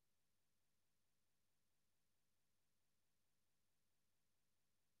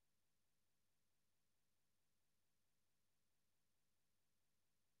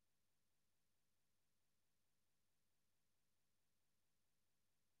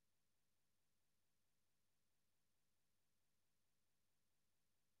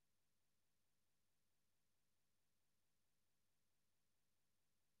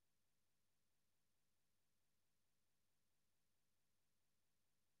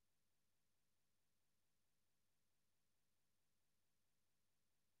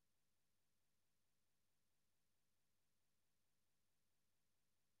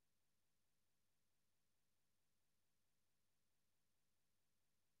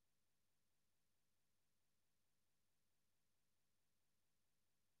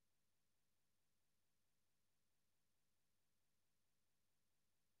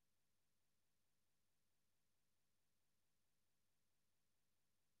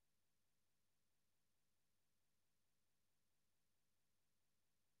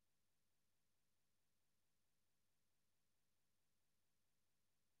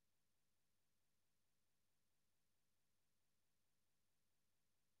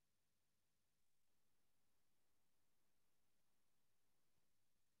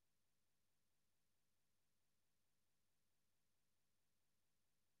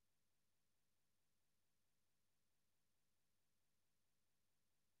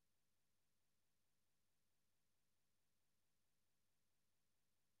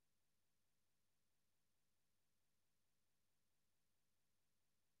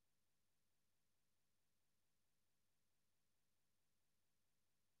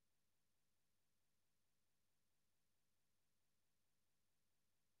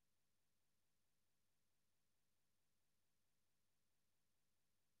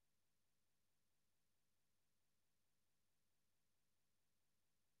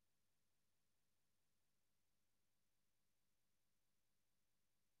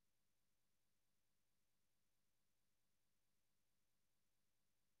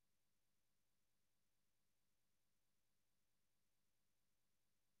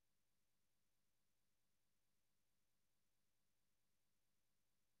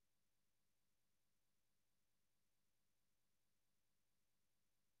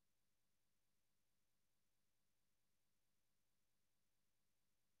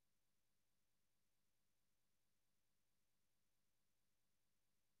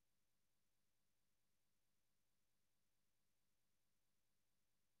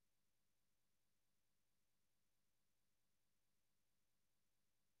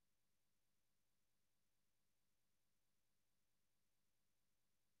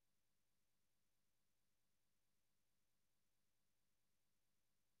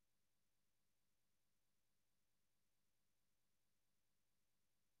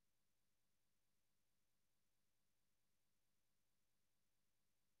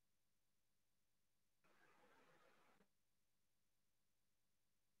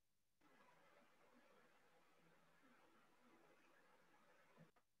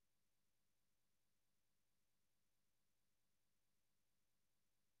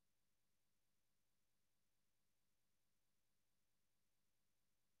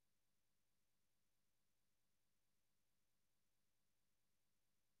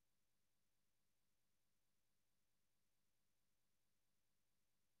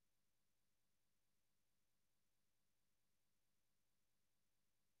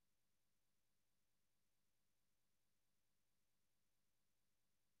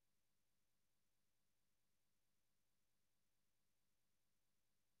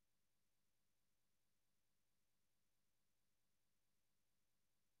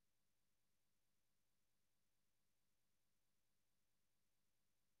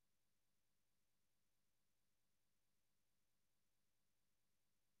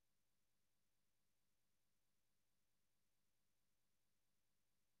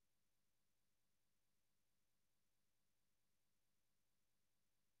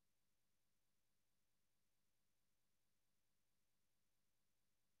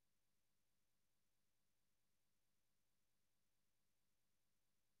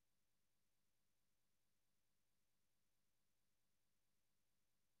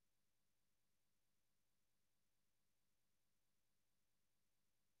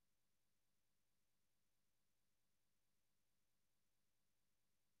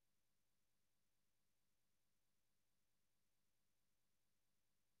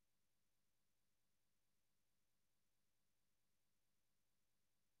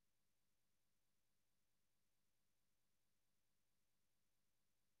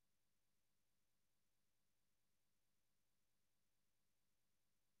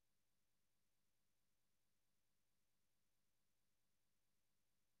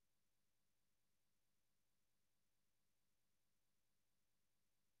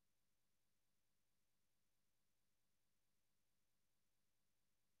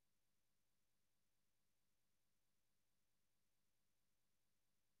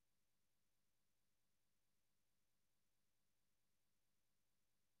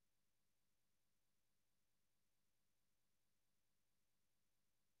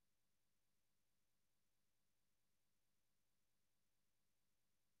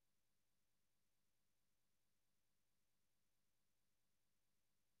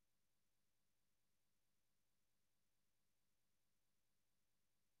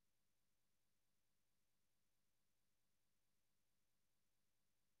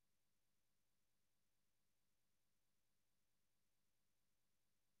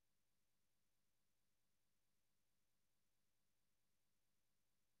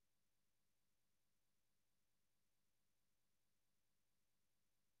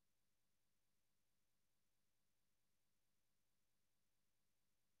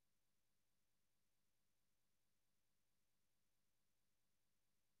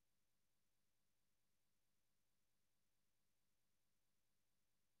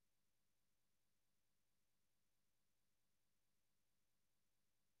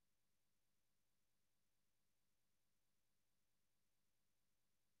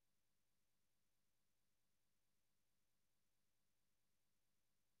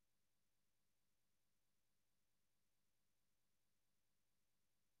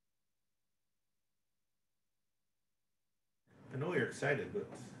 excited, but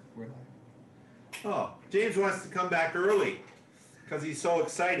We're live. oh, James wants to come back early because he's so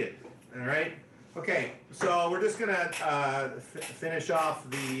excited. All right. Okay, so we're just gonna finish off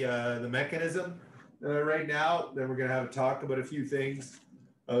the mechanism right now. Then we're gonna have a talk about a few things,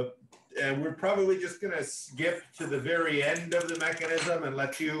 and we're probably just gonna skip to the very end of the mechanism and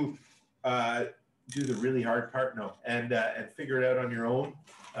let you do the really hard part. No, and figure it out on your own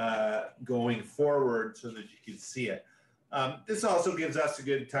going forward so that you can see it. This also gives us a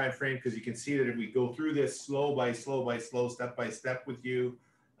good time frame because you can see that if we go through this slow by slow, step by step with you,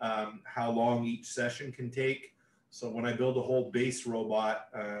 how long each session can take. So when I build a whole base robot,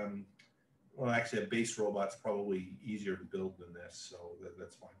 well, actually a base robot's probably easier to build than this, so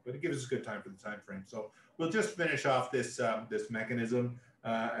that's fine. But it gives us a good time for the time frame. So we'll just finish off this this mechanism,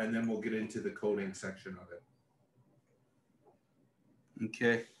 and then we'll get into the coding section of it.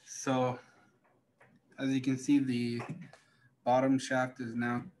 Okay, so as you can see, the bottom shaft is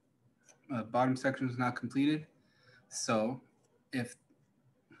now, bottom section is now completed. So if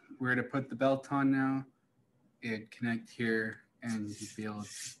we're to put the belt on now, it'd connect here and you'd be able to,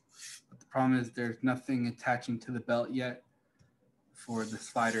 but the problem is there's nothing attaching to the belt yet for the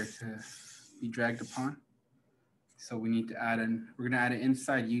slider to be dragged upon. So we need to add in, we're gonna add an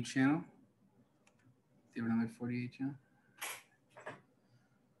inside U channel. Do you have another 48 channel?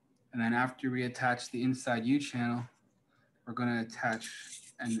 And then after we attach the inside U channel, we're going to attach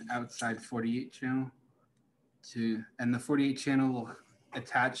an outside 48 channel to, and the 48 channel will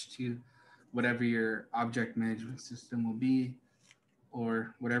attach to whatever your object management system will be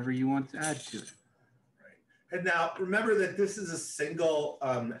or whatever you want to add to it. Right. And now remember that this is a single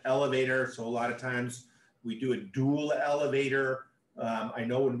elevator. So a lot of times we do a dual elevator. I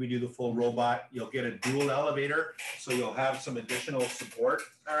know when we do the full robot, you'll get a dual elevator, so you'll have some additional support.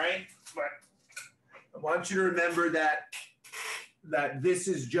 All right, but I want you to remember that this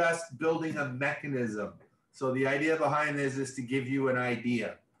is just building a mechanism. So the idea behind this is to give you an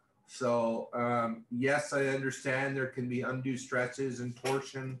idea. So yes, I understand there can be undue stresses and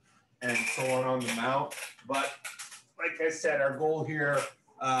torsion and so on the mount, but like I said, our goal here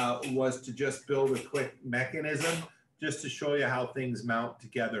was to just build a quick mechanism, just to show you how things mount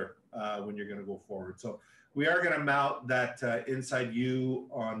together when you're going to go forward. So we are going to mount that inside U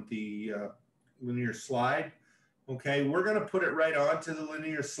on the linear slide. Okay, we're going to put it right onto the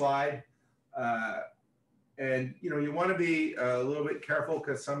linear slide. And you know, you want to be a little bit careful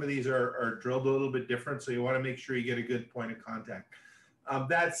because some of these are drilled a little bit different. So you want to make sure you get a good point of contact.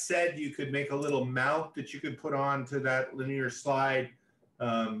 That said, you could make a little mount that you could put onto that linear slide.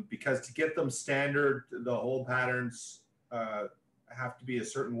 Because to get them standard, the hole patterns have to be a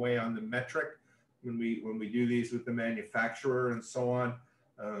certain way on the metric when we do these with the manufacturer and so on.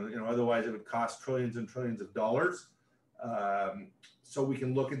 You know, otherwise it would cost trillions and trillions of dollars. So we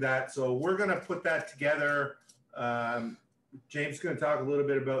can look at that. So we're going to put that together. James is going to talk a little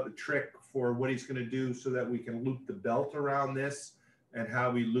bit about the trick for what he's going to do so that we can loop the belt around this and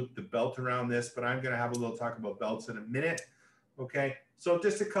how we loop the belt around this. But I'm going to have a little talk about belts in a minute. Okay, so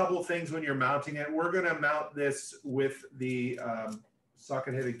just a couple of things when you're mounting it. We're going to mount this with the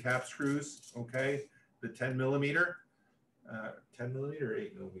socket-headed cap screws, okay, the 10 millimeter, 10 millimeter or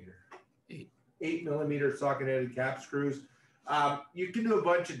 8 millimeter? 8 millimeter socket-headed cap screws. You can do a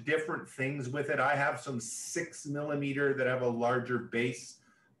bunch of different things with it. I have some 6 millimeter that have a larger base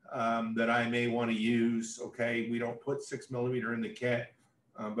that I may want to use, okay? We don't put 6 millimeter in the kit.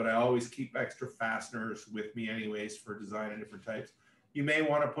 But I always keep extra fasteners with me anyways for designing different types. You may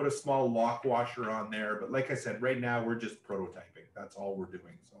want to put a small lock washer on there, but like I said, right now we're just prototyping. That's all we're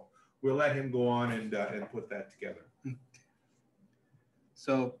doing. So we'll let him go on and put that together. Okay.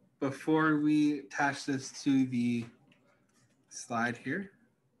 So before we attach this to the slide here,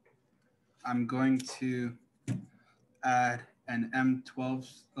 I'm going to add an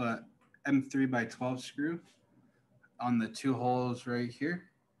M3 by 12 screw on the 2 holes right here.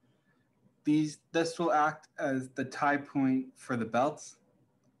 This will act as the tie point for the belts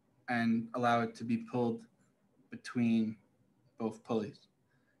and allow it to be pulled between both pulleys.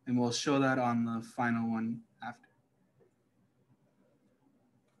 And we'll show that on the final one after.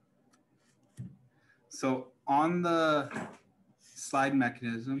 So on the slide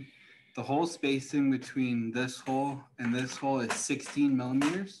mechanism, the hole spacing between this hole and this hole is 16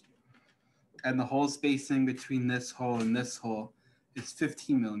 millimeters. And the hole spacing between this hole and this hole is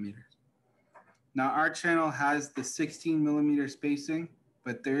 15 millimeters. Now our channel has the 16 millimeter spacing,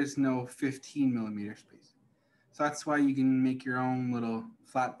 but there's no 15 millimeter spacing. So that's why you can make your own little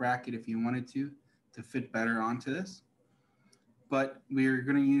flat bracket if you wanted to fit better onto this. But we're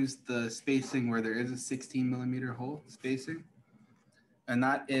going to use the spacing where there is a 16 millimeter hole spacing. And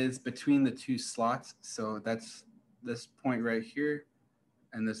that is between the two slots. So that's this point right here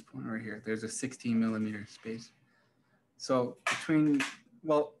and this point right here. There's a 16 millimeter space. So between,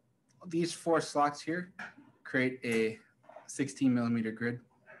 well, these 4 slots here create a 16 millimeter grid.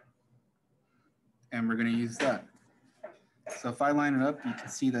 And we're going to use that. So if I line it up, you can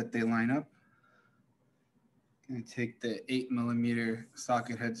see that they line up. I'm going to take the 8 millimeter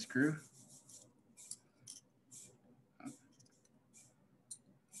socket head screw.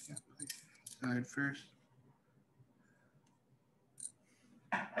 Side first.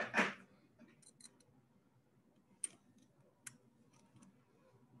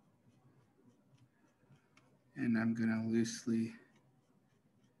 And I'm going to loosely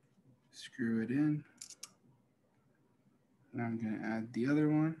screw it in. And I'm going to add the other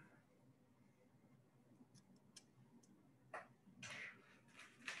one.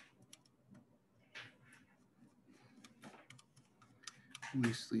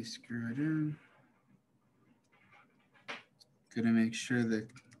 Loosely screw it in. Going to make sure the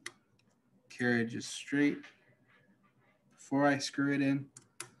carriage is straight before I screw it in,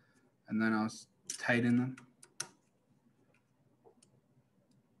 and then I'll tighten them.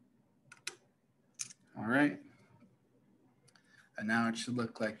 All right. And now it should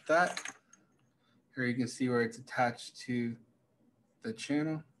look like that. Here you can see where it's attached to the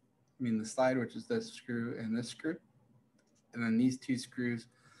channel, the slide, which is this screw and this screw. And then these 2 screws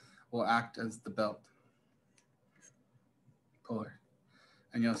will act as the belt puller.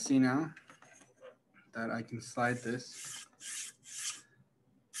 And you'll see now that I can slide this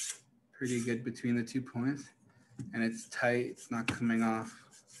pretty good between the 2 points. And it's tight, it's not coming off.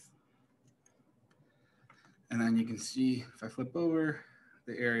 And then you can see if I flip over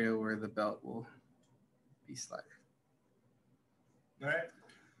the area where the belt will be slided. All right.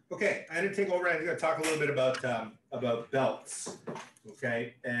 Okay, I'm going to take over. I'm going to talk a little bit about belts,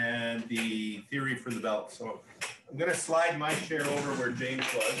 okay, and the theory for the belt. So I'm going to slide my chair over where James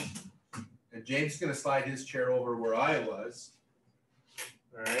was, and James is going to slide his chair over where I was.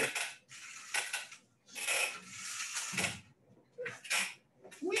 All right.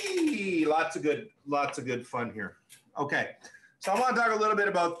 Whee! Lots of good fun here. Okay, so I want to talk a little bit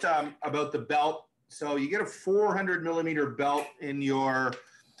about the belt. So you get a 400 millimeter belt in your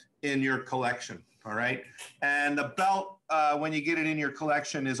collection, all right? And the belt, when you get it in your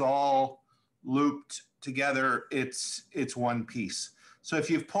collection, is all looped together. It's one piece. So if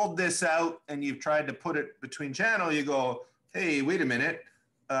you've pulled this out and you've tried to put it between channel, you go, hey, wait a minute.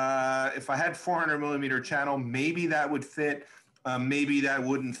 If I had 400 millimeter channel, maybe that would fit, maybe that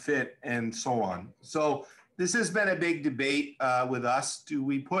wouldn't fit, and so on. So this has been a big debate with us. Do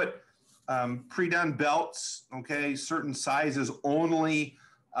we put pre-done belts, okay, certain sizes only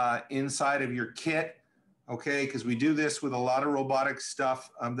inside of your kit, okay, because we do this with a lot of robotics stuff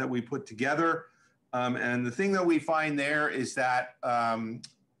that we put together. And the thing that we find there is that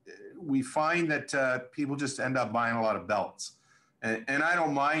we find that people just end up buying a lot of belts. And I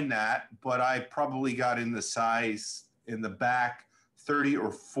don't mind that, but I probably got in the size in the back 30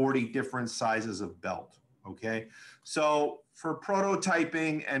 or 40 different sizes of belt, okay? So for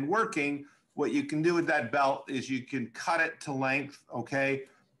prototyping and working, what you can do with that belt is you can cut it to length, okay?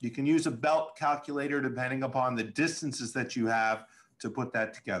 You can use a belt calculator depending upon the distances that you have to put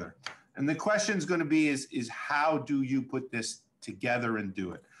that together. And the question is going to be is how do you put this together and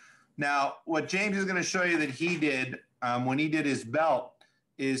do it? Now, what James is going to show you that he did when he did his belt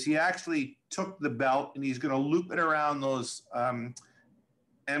is he actually took the belt and he's going to loop it around those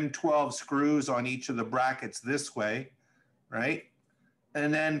M12 screws on each of the brackets this way, right?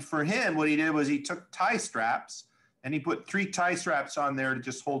 And then for him, what he did was he took tie straps and he put 3 tie straps on there to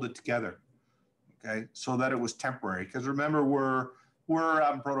just hold it together, okay, so that it was temporary. Because remember, we're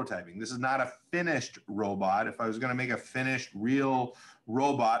prototyping. This is not a finished robot. If I was going to make a finished real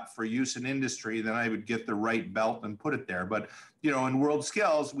robot for use in industry, then I would get the right belt and put it there. But in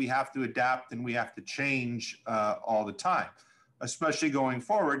Worldskills, we have to adapt and we have to change all the time, especially going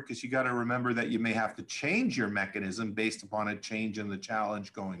forward, because you got to remember that you may have to change your mechanism based upon a change in the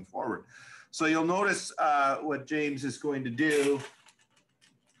challenge going forward. So you'll notice what James is going to do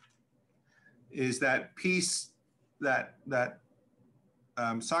is that piece, that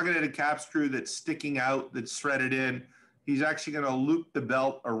socket-headed cap screw that's sticking out, that's threaded in, he's actually going to loop the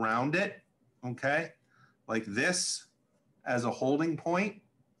belt around it, okay, like this as a holding point,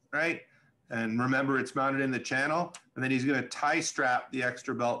 right? And remember, it's mounted in the channel, and then he's going to tie strap the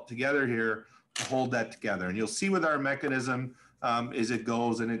extra belt together here to hold that together. And you'll see with our mechanism as it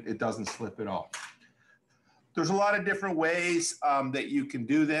goes, and it doesn't slip at all. there's a lot of different ways that you can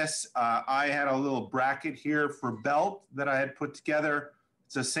do this. I had a little bracket here for belt that I had put together.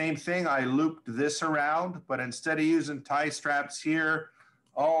 It's the same thing. I looped this around, but instead of using tie straps here,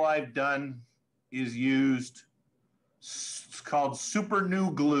 all I've done is used, it's called super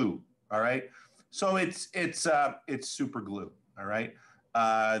new glue. All right. So it's super glue. All right.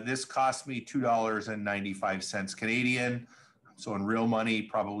 This cost me $2.95 Canadian. So in real money,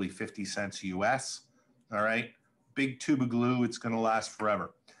 probably 50 cents US. All right. Big tube of glue. It's going to last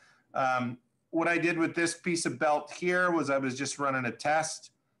forever. What I did with this piece of belt here was I was just running a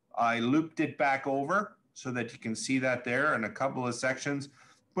test. I looped it back over so that you can see that there in a couple of sections.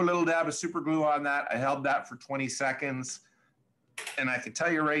 Put a little dab of super glue on that. I held that for 20 seconds. And I can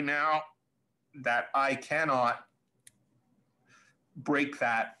tell you right now that I cannot break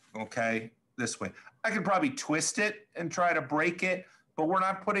that, okay, this way. I could probably twist it and try to break it, but we're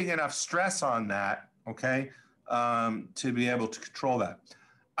not putting enough stress on that, okay, to be able to control that.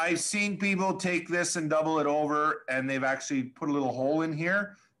 I've seen people take this and double it over, and they've actually put a little hole in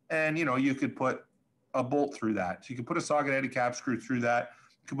here, and, you know, you could put a bolt through that. So you could put a socket-headed cap screw through that.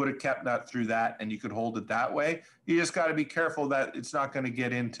 You could put a cap nut through that, and you could hold it that way. You just got to be careful that it's not going to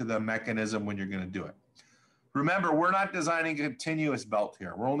get into the mechanism when you're going to do it. Remember, we're not designing a continuous belt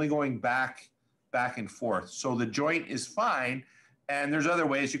here. We're only going back and forth. So the joint is fine. And there's other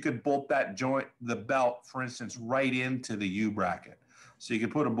ways you could bolt that joint, the belt, for instance, right into the U bracket. So you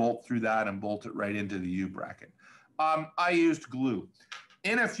could put a bolt through that and bolt it right into the U bracket. I used glue.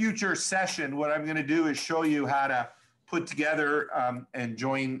 In a future session, what I'm going to do is show you how to put together and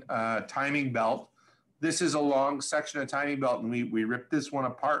join a timing belt. This is a long section of timing belt, and we ripped this one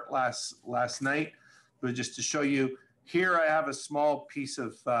apart last night. But just to show you, here I have a small piece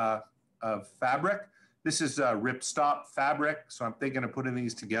of fabric. This is ripstop fabric, so I'm thinking of putting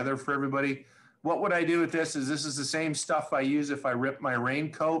these together for everybody. What would I do with this is the same stuff I use if I rip my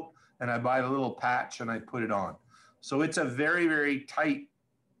raincoat and I buy the little patch and I put it on. So it's a very, very tight,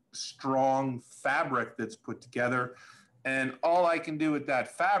 strong fabric that's put together. And all I can do with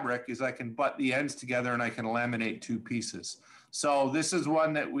that fabric is I can butt the ends together and I can laminate two pieces. So this is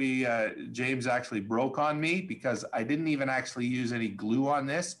one that James actually broke on me because I didn't even actually use any glue on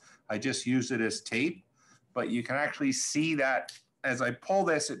this. I just used it as tape. But you can actually see that as I pull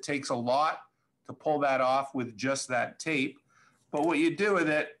this, it takes a lot to pull that off with just that tape. But what you do with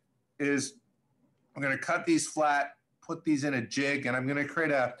it is I'm going to cut these flat, put these in a jig, and I'm going to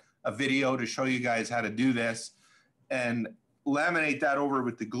create a video to show you guys how to do this and laminate that over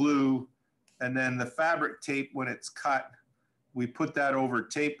with the glue. And then the fabric tape, when it's cut, we put that over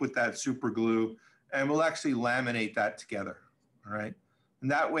tape with that super glue, and we'll actually laminate that together, all right? And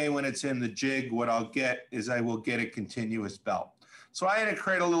that way, when it's in the jig, what I'll get is I will get a continuous belt. So I'm gonna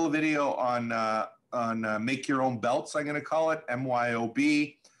create a little video on make your own belts, I'm gonna call it,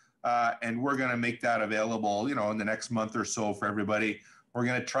 MYOB, and we're gonna make that available, you know, in the next month or so for everybody. We're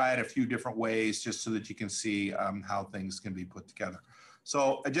gonna try it a few different ways just so that you can see how things can be put together.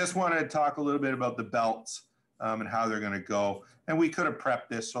 So I just wanted to talk a little bit about the belts and how they're going to go. And we could have prepped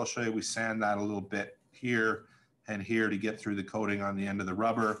this. So I'll show you, we sand that a little bit here and here to get through the coating on the end of the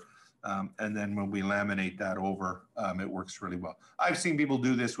rubber. And then when we laminate that over, it works really well. I've seen people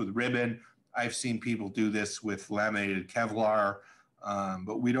do this with ribbon. I've seen people do this with laminated Kevlar,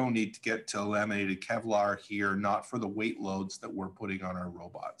 but we don't need to get to laminated Kevlar here, not for the weight loads that we're putting on our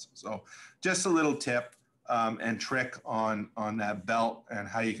robots. So just a little tip and trick on that belt and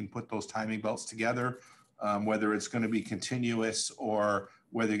how you can put those timing belts together. Whether it's going to be continuous or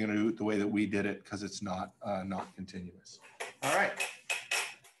whether you're going to do it the way that we did it, because it's not continuous. All right.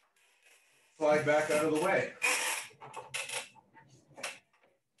 Slide back out of the way.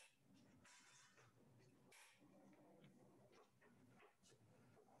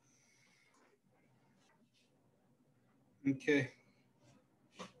 Okay.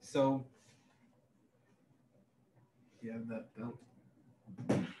 So you have that belt.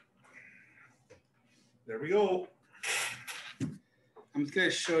 There we go. I'm just going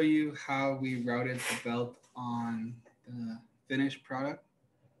to show you how we routed the belt on the finished product.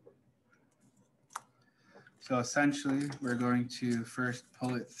 So essentially, we're going to first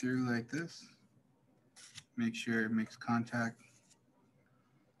pull it through like this. Make sure it makes contact.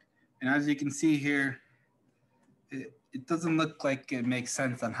 And as you can see here, it doesn't look like it makes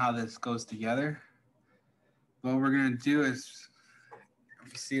sense on how this goes together. What we're going to do is,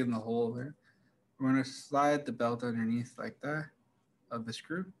 you see in the hole there, we're going to slide the belt underneath like that of the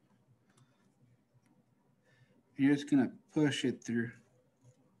screw. You're just going to push it through.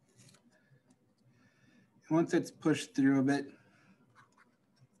 And once it's pushed through a bit,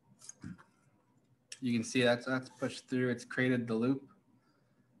 You can see that's pushed through. It's created the loop.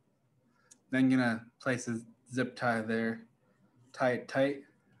 Then gonna place a zip tie there, tie it tight,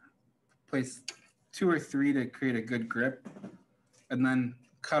 place 2 or 3 to create a good grip, and then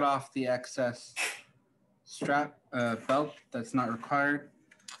cut off the excess strap belt that's not required.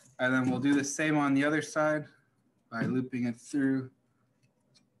 And then we'll do the same on the other side by looping it through,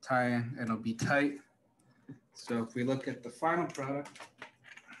 tying, it'll be tight. So if we look at the final product,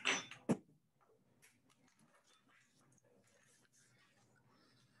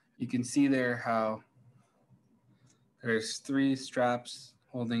 you can see there how there's 3 straps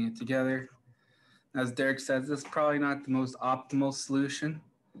holding it together. As Derek says, this is probably not the most optimal solution.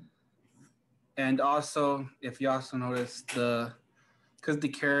 And also, if you also notice, because the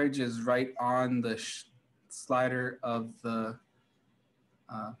carriage is right on the slider of the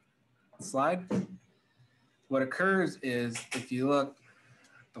slide, what occurs is, if you look,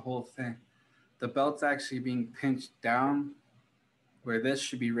 the whole thing, the belt's actually being pinched down where this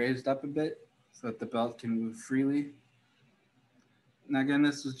should be raised up a bit so that the belt can move freely. And again,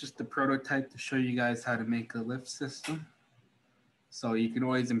 this was just a prototype to show you guys how to make a lift system. So you can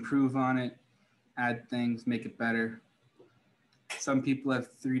always improve on it, add things, make it better. Some people have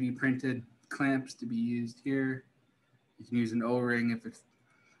 3D printed clamps to be used here. You can use an O-ring if it's,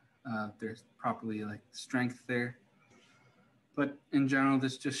 there's properly like strength there. But in general,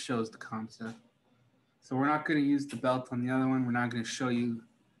 this just shows the concept. So we're not going to use the belt on the other one. We're not going to show you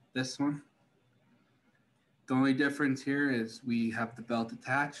this one. The only difference here is we have the belt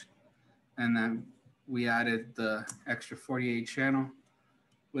attached, and then we added the extra 48 channel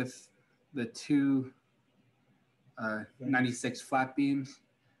with the 2 96 flat beams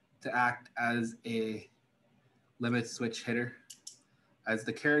to act as a limit switch hitter, as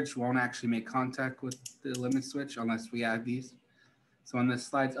the carriage won't actually make contact with the limit switch unless we add these. So when this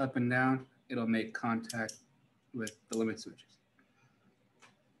slides up and down, it'll make contact with the limit switches.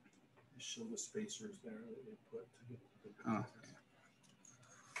 Show the spacers there that they put to get the Oh, okay.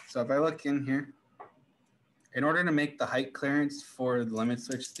 So if I look in here, in order to make the height clearance for the limit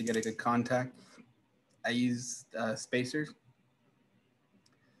switch to get a good contact, I use spacers.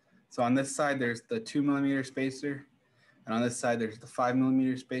 So on this side, there's the 2mm spacer, and on this side, there's the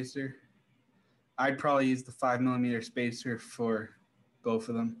 5mm spacer. I'd probably use the 5mm spacer for both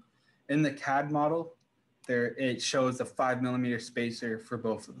of them. In the CAD model, there it shows a 5mm spacer for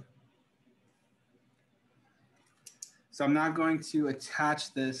both of them. So I'm not going to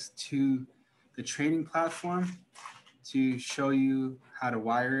attach this to the training platform to show you how to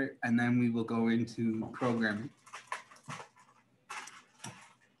wire it, and then we will go into programming.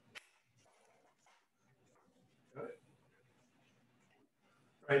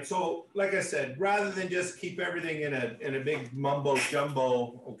 Right. So, like I said, rather than just keep everything in a big mumbo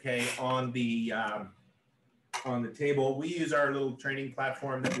jumbo, okay, on the table, we use our little training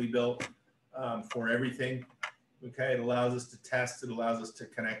platform that we built for everything. Okay, it allows us to test. It allows us to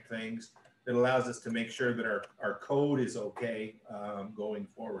connect things. It allows us to make sure that our code is okay going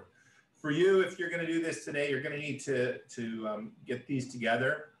forward. For you, if you're going to do this today, you're going to need to get these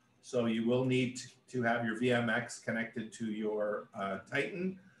together. So you will need to have your VMX connected to your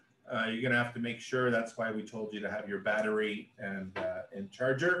Titan. You're going to have to make sure, that's why we told you to have your battery and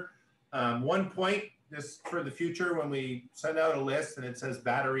charger. One point, just for the future, when we send out a list and it says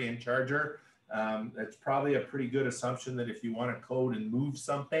battery and charger, it's probably a pretty good assumption that if you want to code and move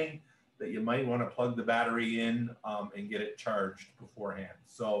something, that you might want to plug the battery in and get it charged beforehand.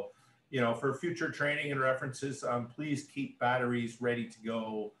 So, you know, for future training and references, please keep batteries ready to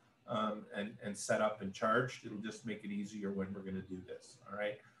go and set up and charged. It'll just make it easier when we're going to do this. All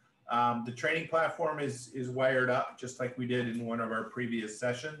right. The training platform is wired up just like we did in one of our previous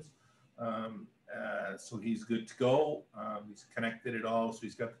sessions. So he's good to go. He's connected it all. So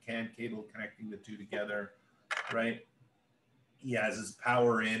he's got the CAN cable connecting the two together, right? He has his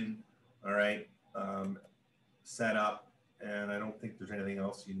power in, all right, set up. And I don't think there's anything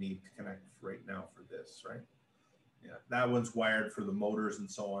else you need to connect right now for this, right? Yeah, that one's wired for the motors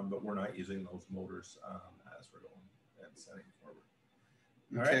and so on, but we're not using those motors as we're going and setting forward.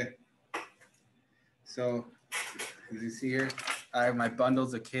 All Okay. right. So as you see here, I have my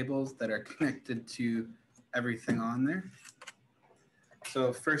bundles of cables that are connected to everything on there.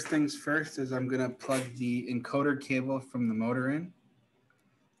 So first things first is I'm going to plug the encoder cable from the motor in.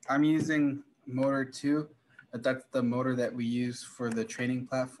 I'm using motor 2, but that's the motor that we use for the training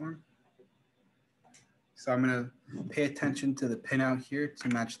platform. So I'm going to pay attention to the pinout here to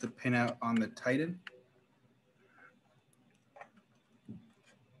match the pinout on the Titan.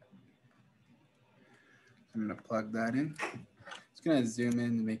 I'm going to plug that in. It's going to zoom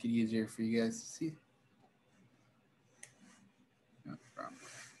in to make it easier for you guys to see.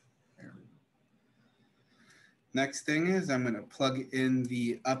 Next thing is I'm going to plug in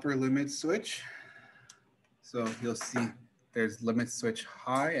the upper limit switch. So you'll see there's limit switch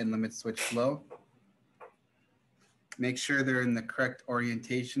high and limit switch low. Make sure they're in the correct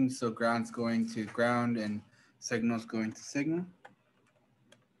orientation. So ground's going to ground and signal's going to signal.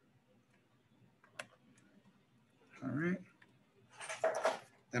 All right.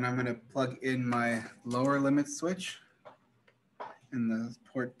 Then I'm going to plug in my lower limit switch in the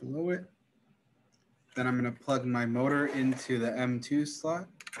port below it. Then I'm going to plug my motor into the M2 slot.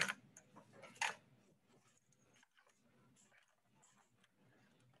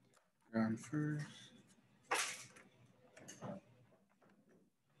 Ground first.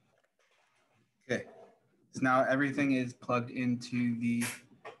 Okay, so now everything is plugged into the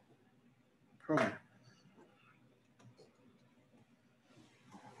program.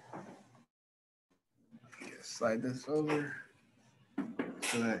 Slide this over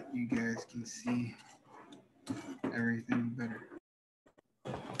so that you guys can see everything better.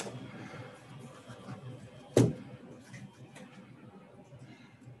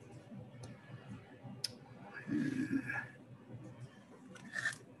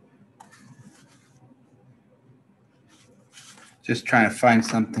 Just trying to find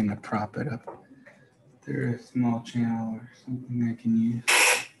something to prop it up. There's a small channel or something I can use.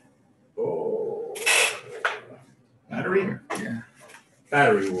 Oh. Battery? Yeah.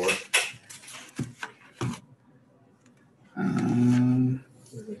 Battery war.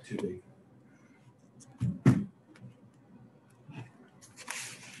 Is it too big?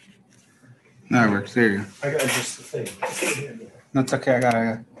 That works. There you go. I got just the thing. That's okay. I got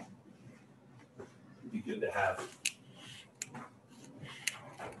it. It'd be good to have.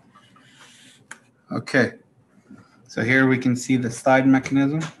 Okay. So here we can see the slide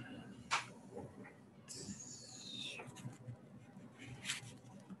mechanism.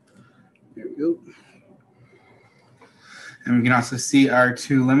 There we go. And we can also see our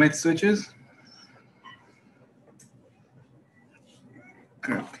two limit switches.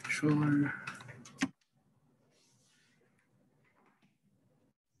 Grab controller.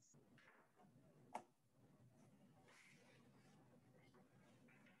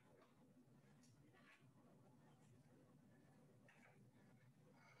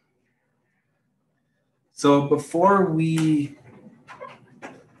 So before we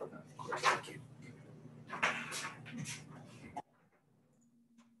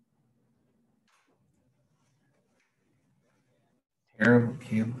terrible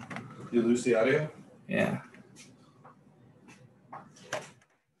cable. You lose the audio? Yeah.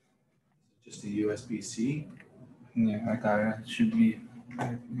 Just a USB-C? Yeah, I got it. It should be.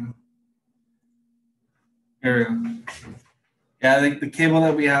 There we go. Yeah, I think the cable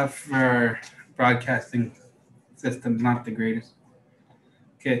that we have for our broadcasting system is not the greatest.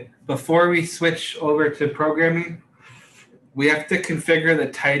 Okay, before we switch over to programming, we have to configure the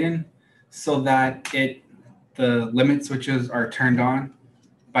Titan so that the limit switches are turned on.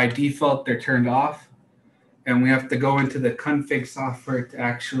 By default, they're turned off. And we have to go into the config software to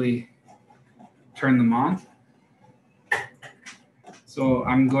actually turn them on. So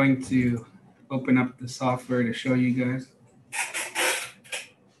I'm going to open up the software to show you guys.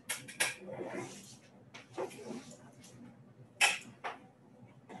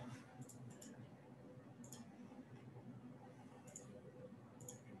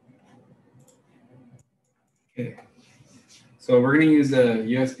 Okay, so we're going to use a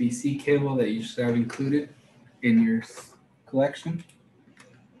USB-C cable that you should have included in your collection.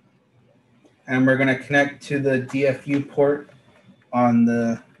 And we're going to connect to the DFU port on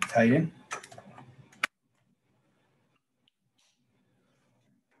the Titan.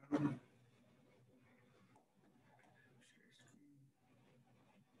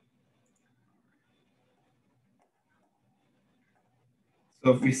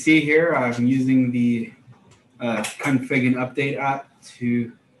 So if we see here, I'm using the config and update app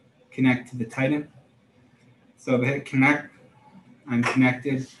to connect to the Titan. So if I hit connect, I'm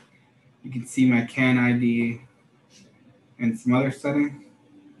connected. You can see my CAN ID and some other settings.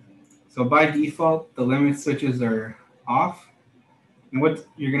 So by default, the limit switches are off. And what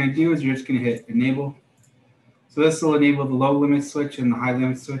you're going to do is you're just going to hit enable. So this will enable the low limit switch and the high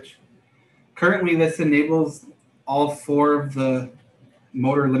limit switch. Currently, this enables all four of the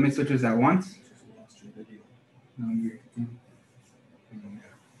motor limit switches at once.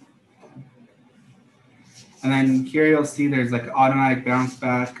 And then here you'll see there's like automatic bounce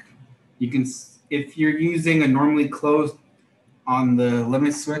back. You can, if you're using a normally closed on the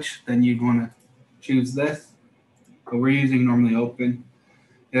limit switch, then you'd want to choose this. But we're using normally open.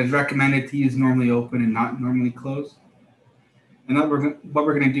 It is recommended to use normally open and not normally closed. And what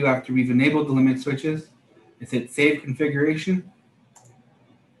we're going to do after we've enabled the limit switches Is it save configuration?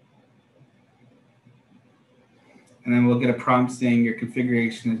 And then we'll get a prompt saying your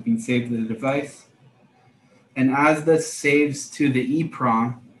configuration has been saved to the device. And as this saves to the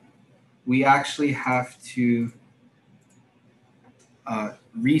EEPROM, we actually have to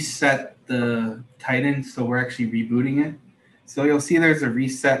reset the Titan, so we're actually rebooting it. So you'll see there's a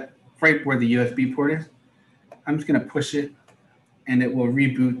reset right where the USB port is. I'm just going to push it, and it will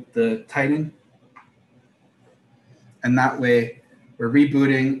reboot the Titan. And that way, we're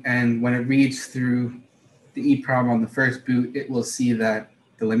rebooting, and when it reads through the EEPROM on the first boot, it will see that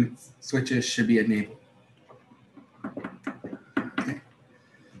the limit switches should be enabled. Okay.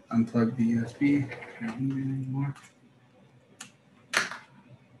 Unplug the USB. Don't need it anymore.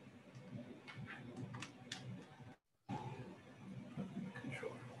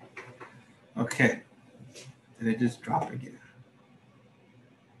 Okay. Did it just drop again?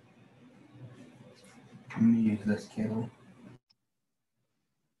 I'm going to use this cable.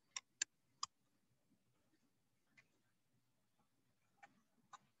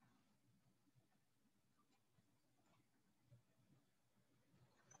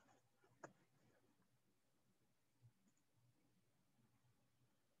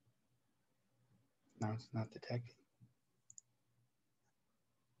 No, it's not detected.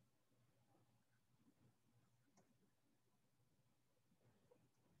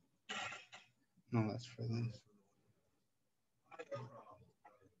 No, that's for this.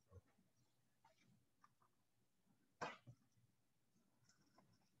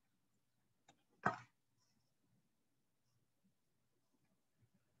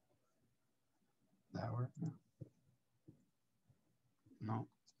 That work? No.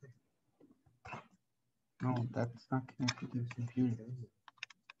 No, that's not connected to the computer, is it?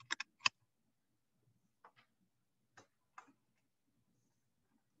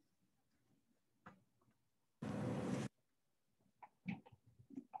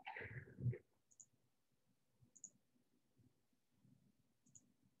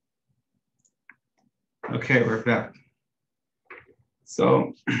 Okay, we're back.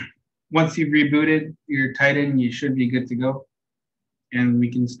 So once you've rebooted your Titan, you should be good to go. And we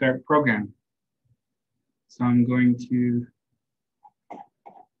can start programming. So I'm going to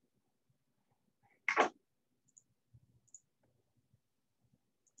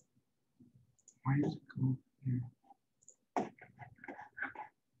why does it go here?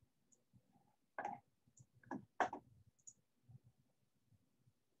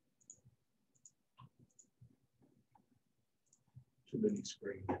 Too many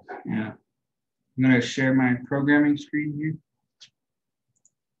screens. Yeah. I'm going to share my programming screen here.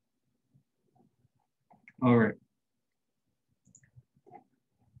 All right.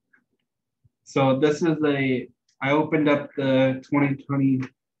 So this is I opened up the 2020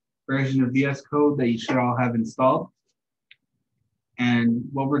 version of VS Code that you should all have installed. And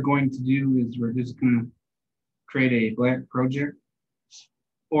what we're going to do is we're just going to create a blank project,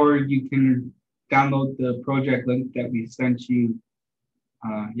 or you can download the project link that we sent you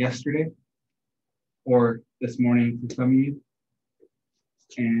yesterday or this morning for some of you.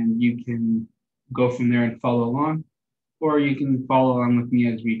 And you can go from there and follow along, or you can follow along with me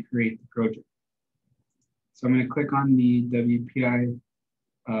as we create the project. So I'm going to click on the WPI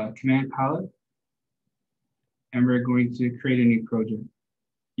command palette, and we're going to create a new project.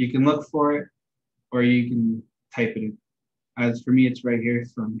 You can look for it, or you can type it in. As for me, it's right here,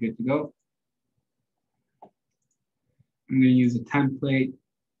 so I'm good to go. I'm going to use a template,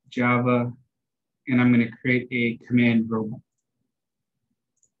 Java, and I'm going to create a command robot.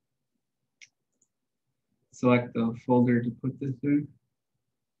 Select the folder to put this in.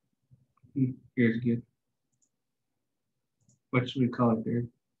 Here's good. What should we call it there?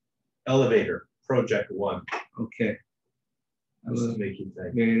 Elevator, project 1. Okay. This is making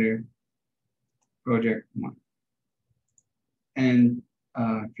things. Elevator, project 1. And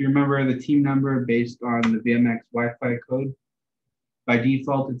if you remember the team number based on the VMX Wi-Fi code, by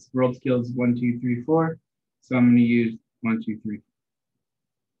default, it's Worldskills 1234. So I'm going to use 123.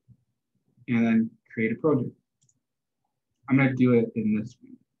 And then create a project. I'm going to do it in this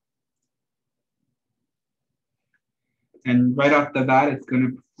one. And right off the bat, it's going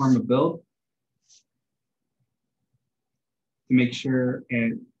to perform a build to make sure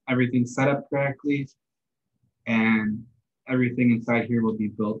everything's set up correctly, and everything inside here will be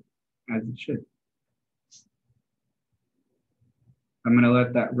built as it should. I'm going to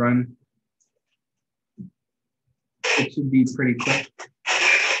let that run. It should be pretty quick.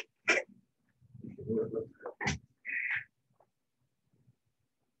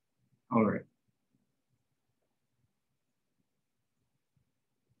 All right.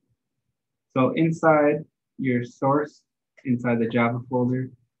 So inside, your source inside the Java folder,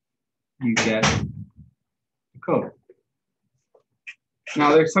 you get the code.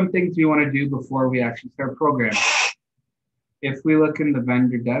 Now there's some things we want to do before we actually start programming. If we look in the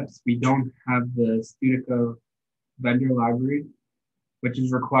vendor depths, we don't have the Studica vendor library, which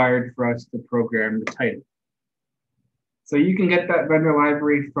is required for us to program the Titan. So you can get that vendor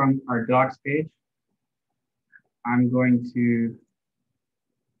library from our docs page. I'm going to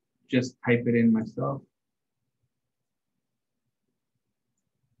just type it in myself.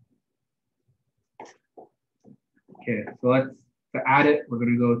 Okay, so to add it, we're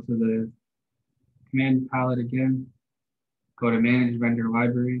going to go to the command palette again, go to manage vendor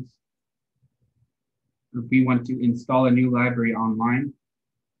libraries. We want to install a new library online.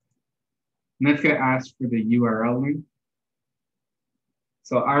 And that's going to ask for the URL link.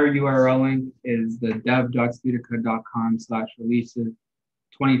 So our URL link is the dev.studica.com/releases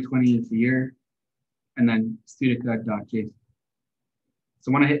 2020 is the year, and then studica.json.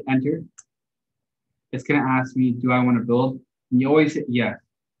 So when I hit enter, it's going to ask me, do I want to build? And you always hit yes,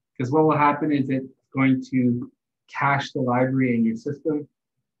 because what will happen is it's going to cache the library in your system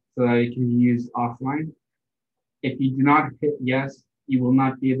so that it can be used offline. If you do not hit yes, you will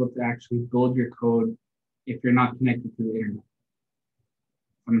not be able to actually build your code if you're not connected to the internet.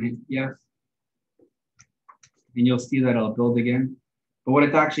 I'm going to hit yes, and you'll see that it'll build again. But what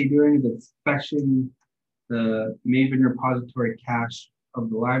it's actually doing is it's fetching the Maven repository cache of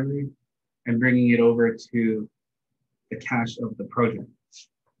the library and bringing it over to the cache of the project.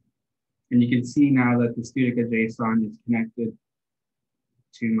 And you can see now that the Studica JSON is connected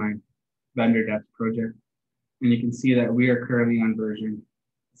to my vendor depth project. And you can see that we are currently on version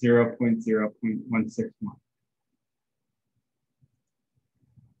 0.0.161.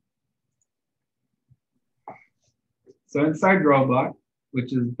 So inside Robot,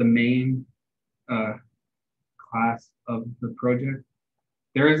 which is the main class of the project,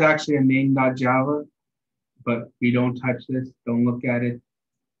 there is actually a main.java, but we don't touch this, don't look at it,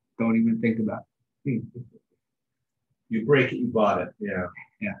 don't even think about it. You break it, you bought it. Yeah.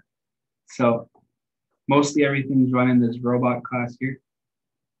 Yeah. So mostly everything's run in this robot class here.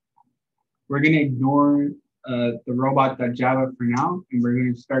 We're going to ignore the robot.java for now, and we're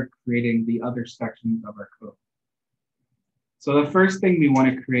going to start creating the other sections of our code. So the first thing we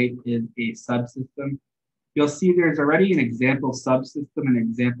want to create is a subsystem. You'll see there's already an example subsystem and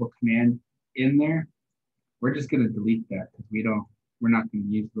example command in there. We're just going to delete that because we're not going to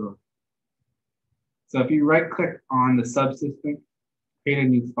use those. So if you right click on the subsystem, create a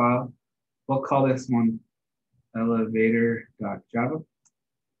new file, we'll call this one elevator.java.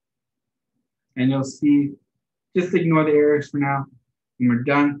 And you'll see, just ignore the errors for now. When we're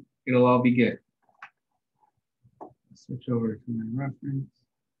done, it'll all be good. Switch over to my reference.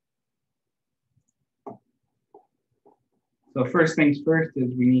 So first things first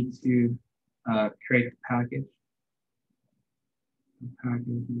is we need to create the package.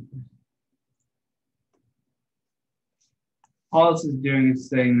 All this is doing is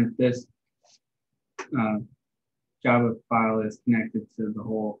saying that this Java file is connected to the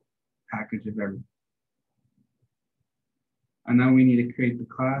whole package of everything. And then we need to create the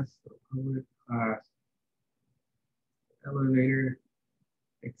class. So public class elevator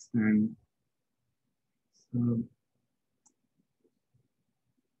extend sub.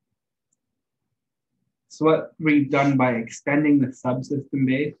 So what we've done by extending the subsystem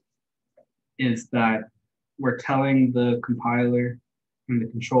base is that we're telling the compiler and the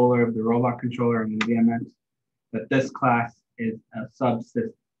controller of the robot controller and the VMX that this class is a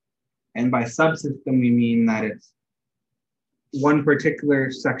subsystem. And by subsystem, we mean that it's one particular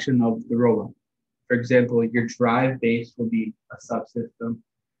section of the robot. For example, your drive base will be a subsystem.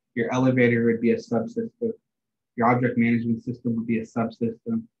 Your elevator would be a subsystem. Your object management system would be a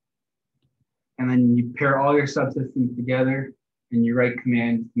subsystem. And then you pair all your subsystems together and you write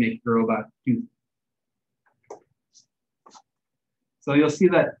commands to make the robot do. So you'll see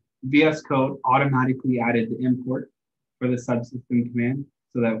that VS Code automatically added the import for the subsystem command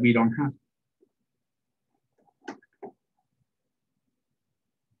so that we don't have to.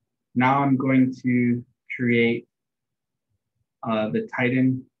 Now I'm going to create the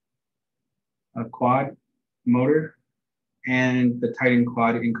Titan quad motor and the Titan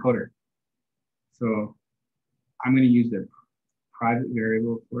quad encoder. So I'm going to use a private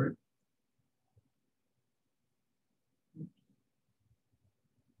variable for it.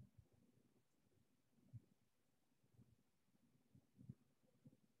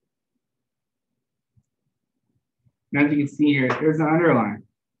 And as you can see here, there's an underline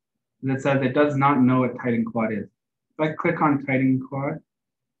that says it does not know what Titan quad is. If I click on Titan quad,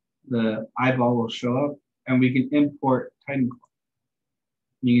 the eyeball will show up and we can import Titan Core.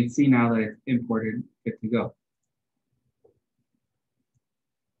 You can see now that it's imported, good to go.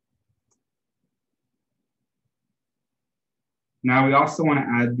 Now we also want to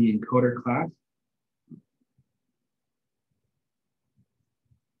add the encoder class.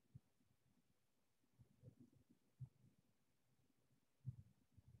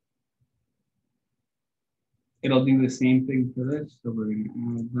 It'll do the same thing for this, so we're going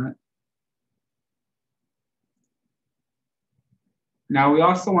to add that. Now we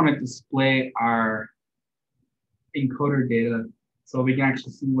also want to display our encoder data so we can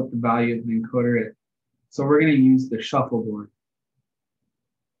actually see what the value of the encoder is. So we're going to use the shuffleboard.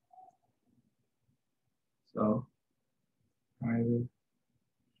 So private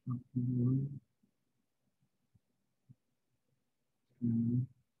shuffleboard.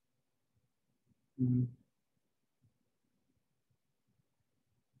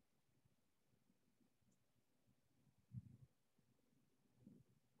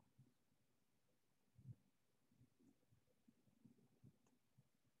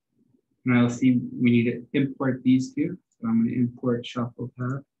 Now see we need to import these two. So I'm going to import shuffle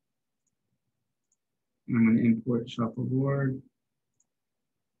tab. And I'm going to import shuffleboard.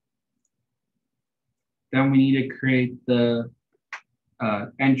 Then we need to create the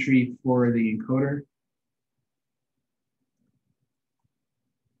entry for the encoder.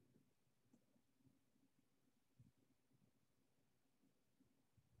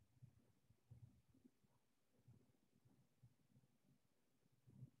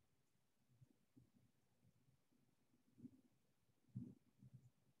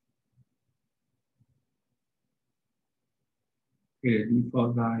 Create a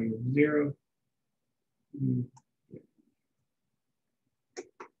default value of 0.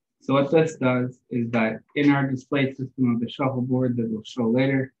 So what this does is that in our display system of the shuffleboard that we'll show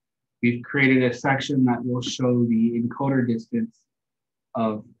later, we've created a section that will show the encoder distance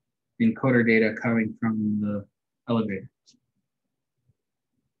of encoder data coming from the elevator.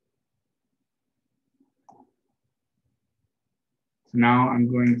 So now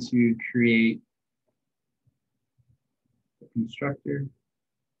I'm going to create a constructor.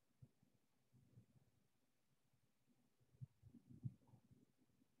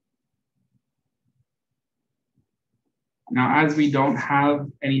 Now, as we don't have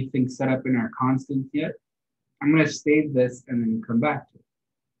anything set up in our constants yet, I'm going to save this and then come back to it.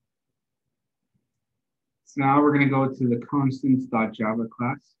 So now we're going to go to the constants.java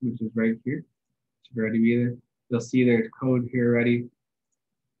class, which is right here. Should already be there. You'll see there's code here already.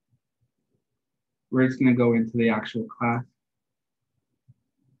 We're just going to go into the actual class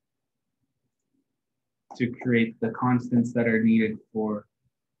to create the constants that are needed for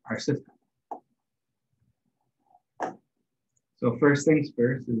our system. So first things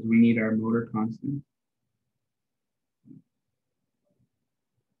first is we need our motor constant.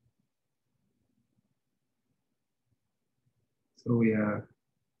 So we have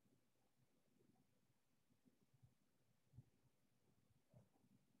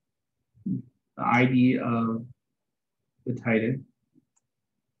the ID of the Titan.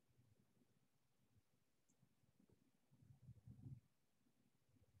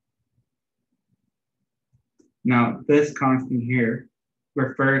 Now, this constant here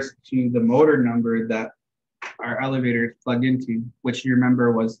refers to the motor number that our elevator is plugged into, which you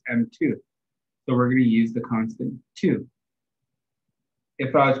remember was M2. So we're going to use the constant 2.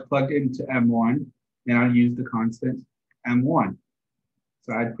 If I was plugged into M1, then I'll use the constant M1.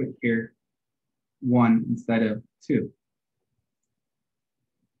 So I'd put here 1 instead of 2.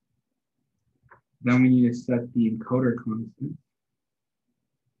 Then we need to set the encoder constant.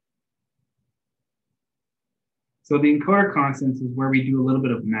 So the encoder constants is where we do a little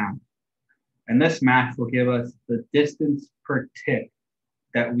bit of math. And this math will give us the distance per tick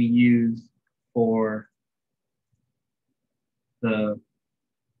that we use for the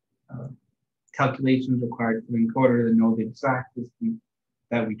calculations required for the encoder to know the exact distance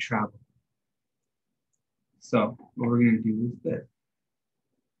that we travel. So what we're going to do is this.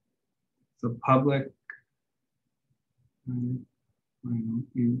 So public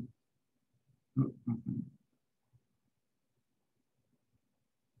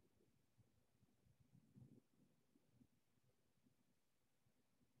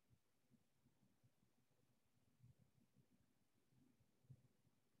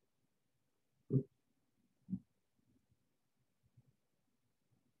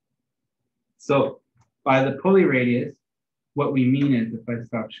So by the pulley radius, what we mean is, if I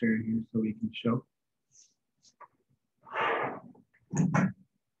stop sharing here so we can show,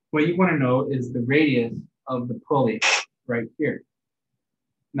 what you want to know is the radius of the pulley right here.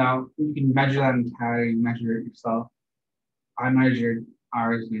 Now you can measure that in CAD, you measure it yourself. I measured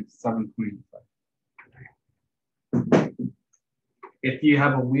ours and it's 7.5. If you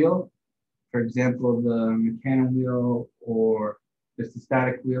have a wheel, for example, the mechanical wheel or just a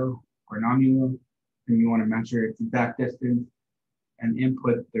static wheel or non wheel, and you want to measure its exact distance and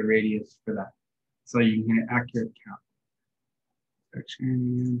input the radius for that. So you can get an accurate count.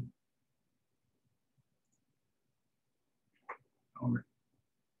 Section over.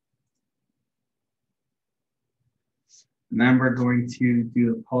 And then we're going to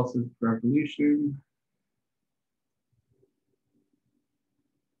do the pulses per revolution.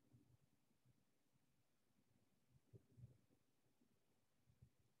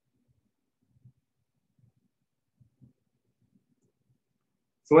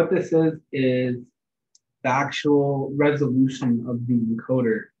 So what this is the actual resolution of the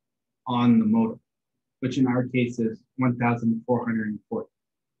encoder on the modem, which in our case is 1,440.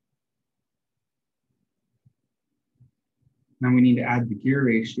 Now we need to add the gear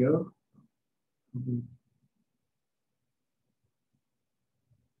ratio.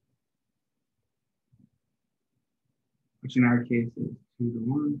 Which in our case is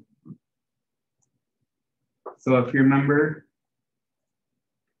 2:1. So if you remember,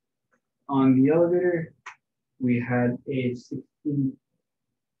 on the elevator, we had a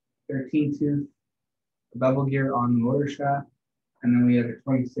 13 tooth bevel gear on the motor shaft, and then we have a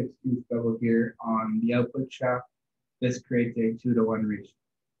 26 tooth bevel gear on the output shaft. This creates a 2:1 ratio.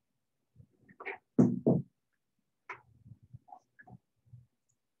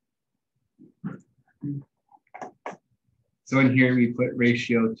 So in here we put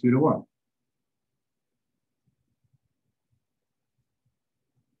ratio 2:1.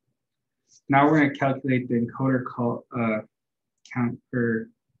 Now we're going to calculate the encoder count per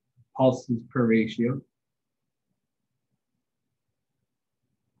pulses per ratio.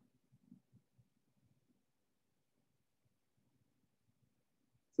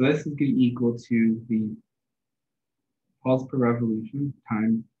 So this is going to equal to the pulse per revolution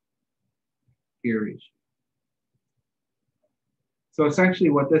times gear ratio. So essentially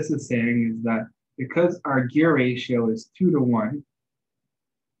what this is saying is that because our gear ratio is 2:1,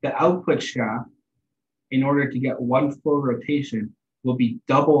 the output shaft, in order to get one full rotation, will be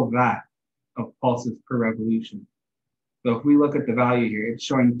double that of pulses per revolution. So if we look at the value here, it's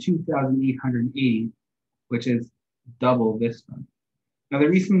showing 2,880, which is double this one. Now, the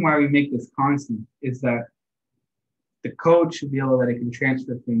reason why we make this constant is that the code should be able that it can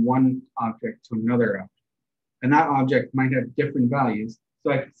transfer from one object to another object. And that object might have different values.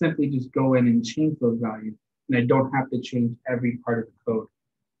 So I can simply just go in and change those values, and I don't have to change every part of the code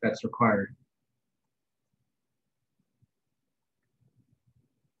that's required.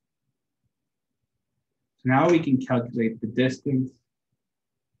 So now we can calculate the distance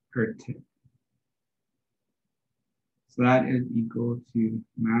per tick. So that is equal to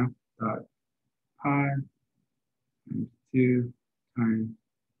math.pi times 2 times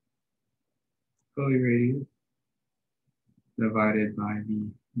Foley radius divided by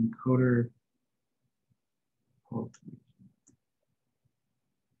the encoder pulse ratio.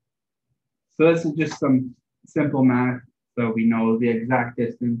 So this is just some simple math. So we know the exact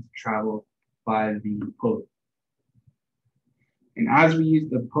distance traveled by the pulley. And as we use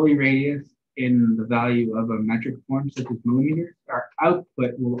the pulley radius in the value of a metric form, such as millimeters, our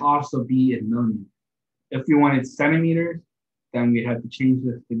output will also be in millimeters. If we wanted centimeters, then we'd have to change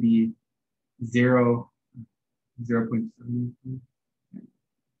this to be 0.7.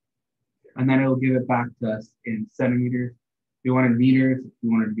 And then it'll give it back to us in centimeters. If you wanted meters, if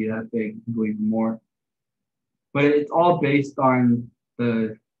you wanted to be that big, you can go even more. But it's all based on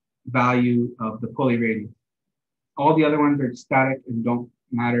the value of the pulley radius. All the other ones are static and don't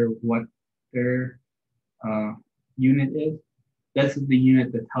matter what their unit is. This is the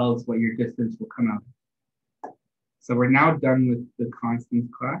unit that tells what your distance will come out. So we're now done with the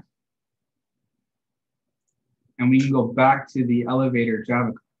constants class. And we can go back to the elevator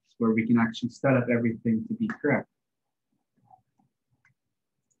Java class where we can actually set up everything to be correct.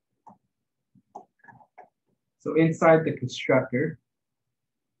 So inside the constructor,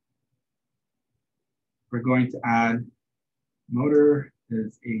 we're going to add motor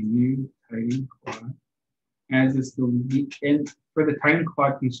as a new Titan quad. As is for the Titan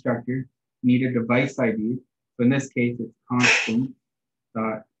quad constructor, we need a device ID. So in this case, it's constant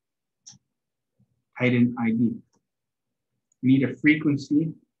dot Titan ID. We need a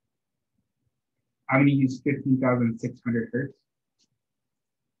frequency. I'm going to use 15,600 hertz.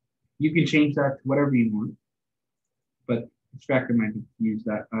 You can change that to whatever you want, but it's recommended to use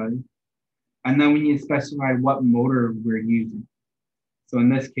that value. And then we need to specify what motor we're using. So in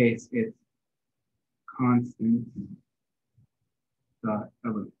this case, it's constant dot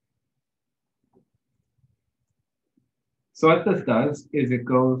elevator. So what this does is it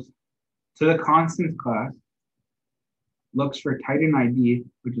goes to the constants class, looks for Titan ID,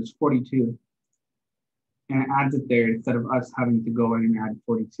 which is 42, and it adds it there instead of us having to go in and add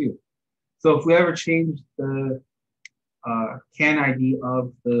 42. So if we ever change the CAN ID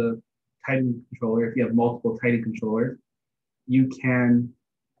of the Titan controller, if you have multiple Titan controllers, you can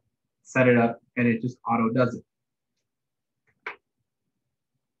set it up and it just auto does it.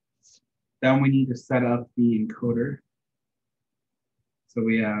 Then we need to set up the encoder. So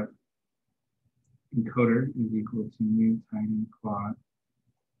we have encoder is equal to new Titan quad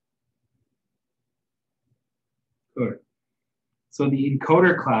encoder. So the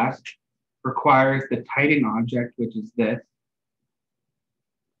encoder class requires the Titan object, which is this,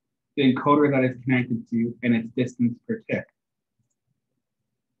 the encoder that it's connected to, and its distance per tick.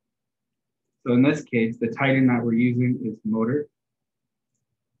 So in this case, the Titan that we're using is motor.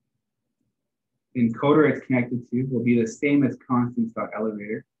 The encoder it's connected to will be the same as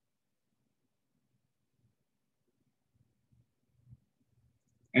constants.elevator.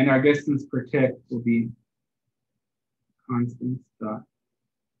 And our distance per tick will be constants dot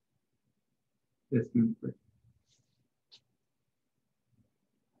distance per tick.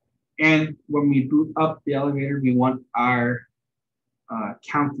 And when we boot up the elevator, we want our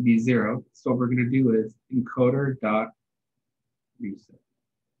count to be 0. So what we're going to do is encoder dot reset.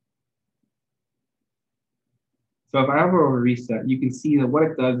 So if I hover over reset, you can see that what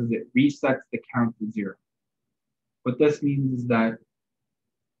it does is it resets the count to 0. What this means is that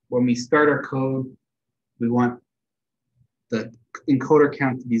when we start our code, we want the encoder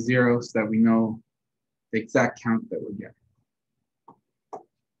count to be 0 so that we know the exact count that we're getting.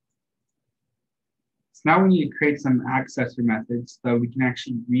 So now we need to create some accessor methods so we can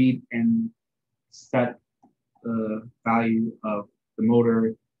actually read and set the value of the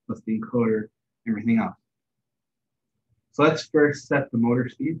motor plus the encoder and everything else. So let's first set the motor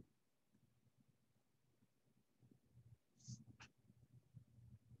speed.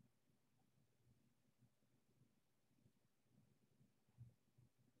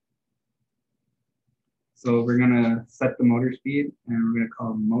 So we're going to set the motor speed and we're going to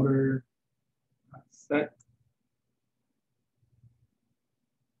call motor set.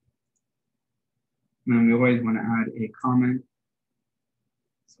 And then we always want to add a comment.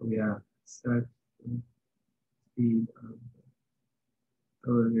 So we have set the speed of the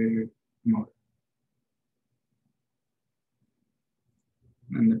elevator motor.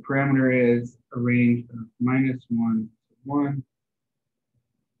 And the parameter is a range of -1 to 1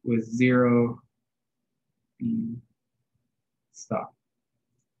 with 0 being stop.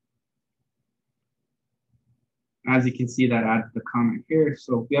 As you can see, that adds the comment here.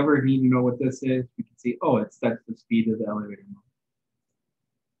 So if we ever need to know what this is, we can see, oh, it sets the speed of the elevator motor.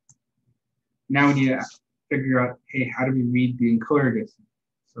 Now we need to figure out, hey, how do we read the encoder distance?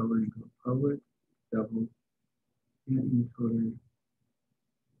 So we're going to go public double encoder.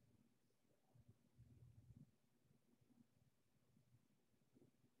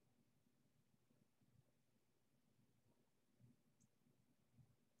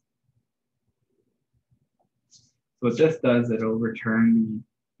 So what this does, it'll return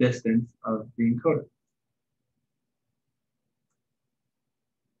the distance of the encoder.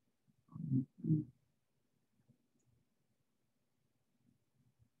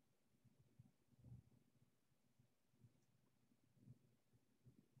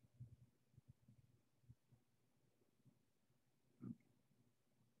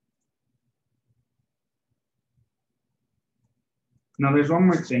 Now there's one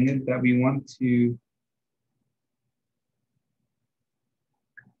more thing is that we want to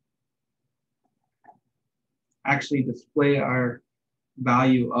actually display our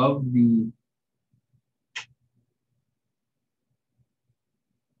value of the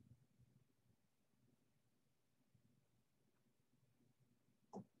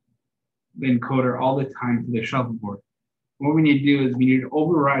encoder all the time to the shuffleboard. What we need to do is we need to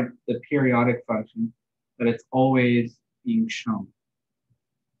override the periodic function that it's always being shown.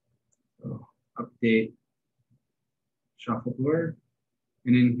 So update shuffleboard,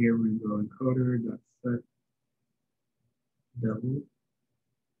 and in here we go encoder.set double.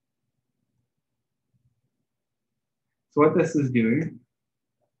 So what this is doing,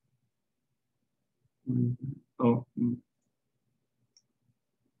 encoder,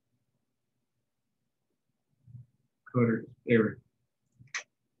 there we go.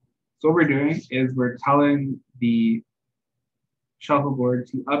 So what we're doing is we're telling the shuffleboard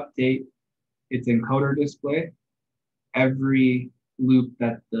to update its encoder display every loop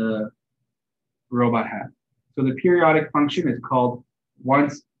that the robot had. So the periodic function is called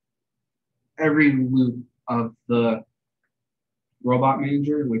once every loop of the robot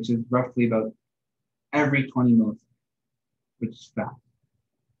manager, which is roughly about every 20 milliseconds, which is fast.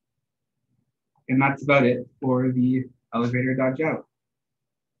 And that's about it for the elevator.java.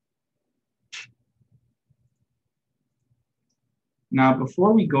 Now,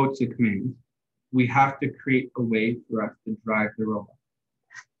 before we go to commands, we have to create a way for us to drive the robot.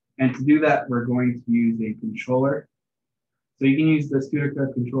 And to do that, we're going to use a controller. So you can use the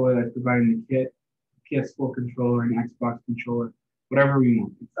Studica controller that's provided in the kit, PS4 controller, an Xbox controller, whatever we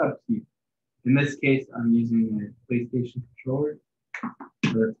want. It's up to you. In this case, I'm using a PlayStation controller.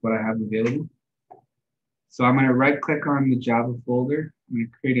 So that's what I have available. So I'm going to right click on the Java folder. I'm going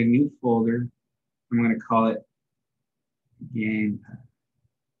to create a new folder. I'm going to call it Gamepad.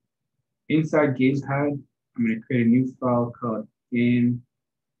 Inside Gamepad, I'm going to create a new file called Gamepad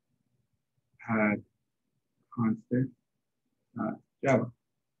constant.java.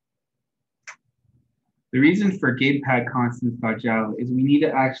 The reason for Gamepad constant.java is we need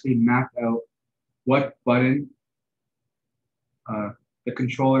to actually map out what button the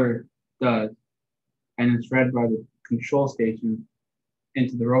controller does, and it's read by the control station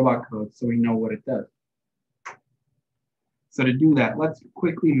into the robot code so we know what it does. So to do that, let's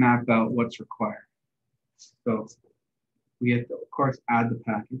quickly map out what's required. So we have to, of course, add the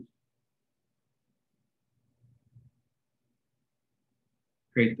package,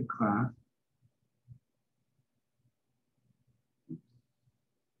 create the class,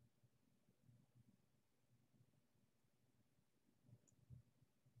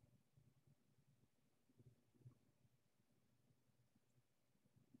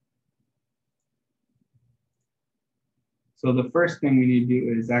 so the first thing we need to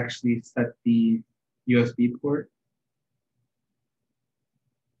do is actually set the USB port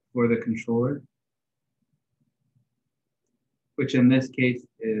for the controller, which in this case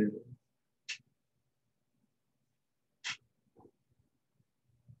is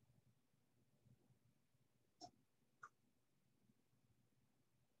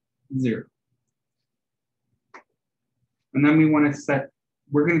 0. And then we want to set,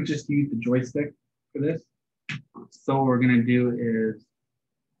 we're going to just use the joystick for this. So what we're going to do is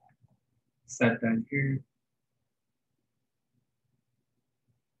set that here.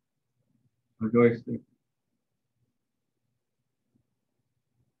 Our joystick.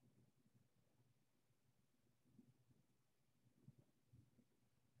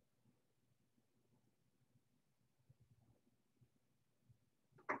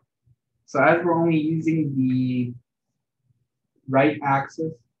 So as we're only using the right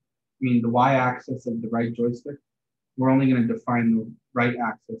axis, the y-axis of the right joystick, we're only going to define the right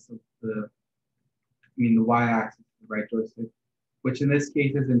axis of the y-axis of the right joystick, which in this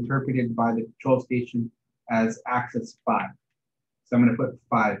case is interpreted by the control station as axis 5. So I'm going to put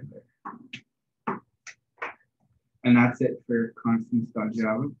 5 there. And that's it for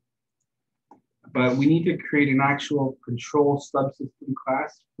constants.java. But we need to create an actual control subsystem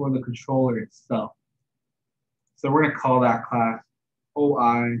class for the controller itself. So we're going to call that class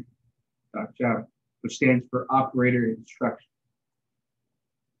OI.java, which stands for operator instruction.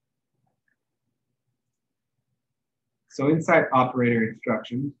 So inside operator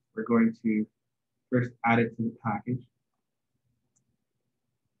instructions, we're going to first add it to the package.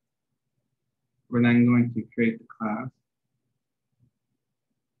 We're then going to create the class.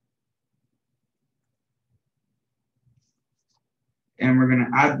 And we're going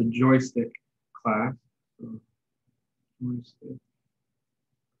to add the joystick class. So joystick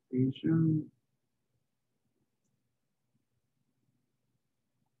creation.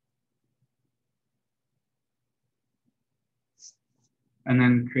 And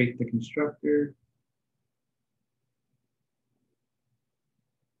then create the constructor.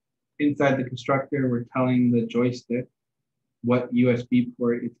 Inside the constructor, we're telling the joystick what USB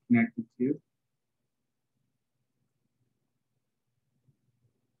port it's connected to.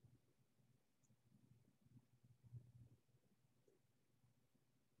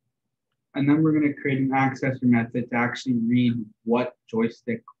 And then we're going to create an accessor method to actually read what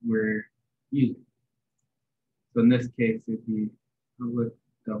joystick we're using. So in this case, it'd be public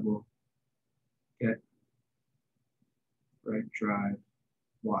double get right drive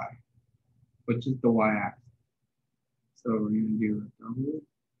Y, which is the Y-axis. So we're going to do a double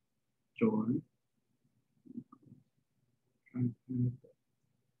join,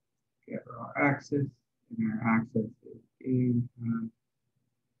 get our axis, and our axis is game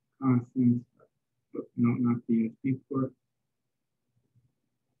constant, no, not the USB port.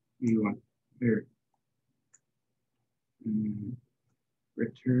 We want there. And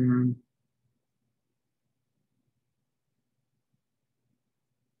return one.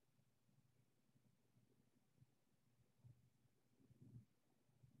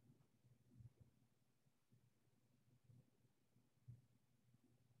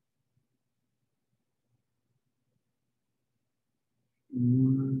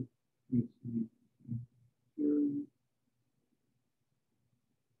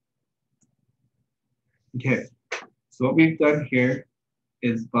 Okay, so what we've done here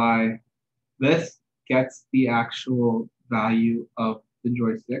is by this gets the actual value of the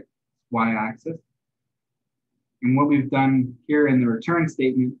joystick, y-axis. And what we've done here in the return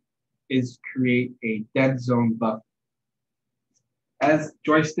statement is create a dead zone buffer. As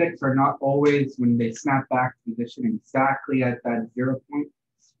joysticks are not always, when they snap back to position exactly at that 0 point,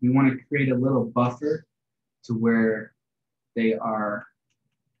 we want to create a little buffer to where they are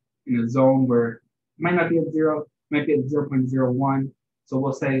in a zone where it might not be at 0, might be at 0.01. So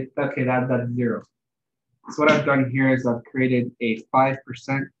we'll say, okay, that's 0. So what I've done here is I've created a 5%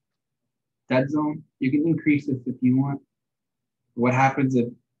 dead zone. You can increase this if you want. What happens if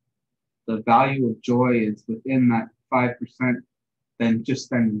the value of joy is within that 5%, then just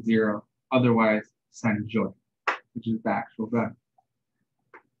send 0. Otherwise, send joy, which is the actual value.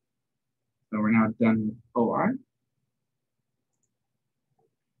 So we're now done with OI.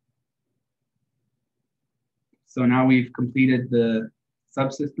 So now we've completed the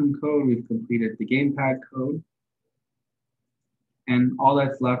subsystem code, we've completed the gamepad code, and all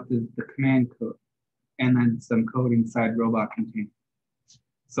that's left is the command code, and then some code inside robot container.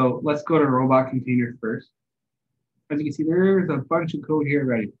 So let's go to robot container first. As you can see, there's a bunch of code here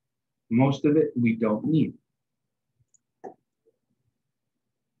already. Most of it we don't need.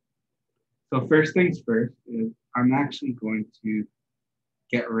 So first things first is I'm actually going to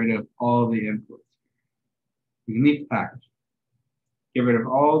get rid of all the inputs. We can leave the package. Get rid of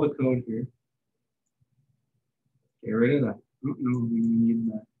all the code here. Get rid of that. Oh, no, we need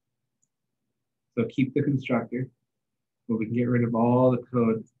that. So keep the constructor, but we can get rid of all the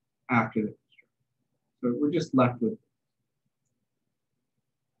code after the constructor. So we're just left with.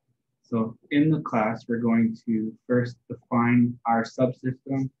 So in the class, we're going to first define our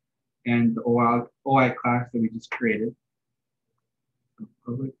subsystem and the OI class that we just created. So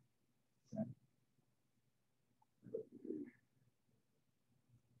public.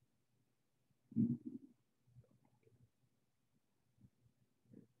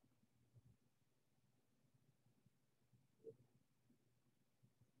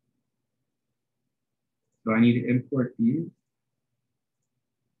 So I need to import these.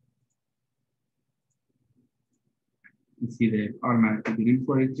 You can see they've automatically been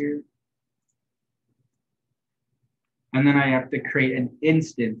imported here. And then I have to create an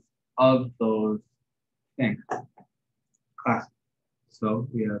instance of those things, class. So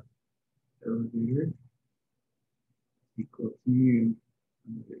we have elevator equal to new,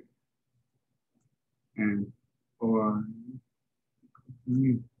 and or equal to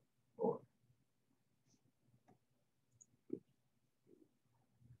new, or.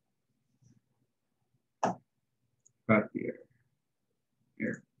 Got the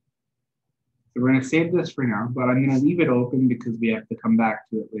error. So we're going to save this for now, but I'm going to leave it open because we have to come back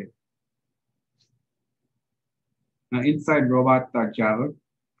to it later. Now inside robot.java,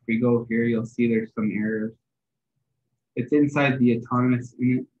 if we go here, you'll see there's some errors. It's inside the autonomous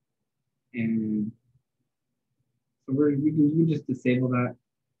init, and so we can just disable that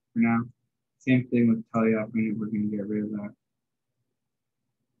for now. Same thing with teleop init, we're going to get rid of that.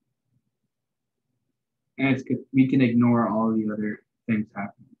 And it's good. We can ignore all the other things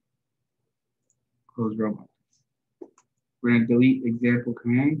happening. Close robots. We're going to delete example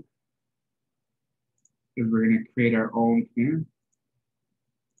command because we're going to create our own command.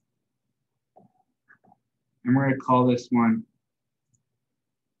 And we're going to call this one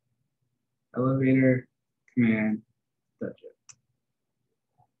elevator command subject.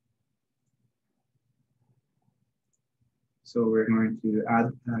 So we're going to add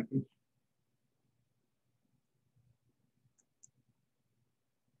the package.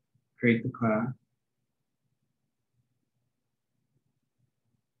 Create the class.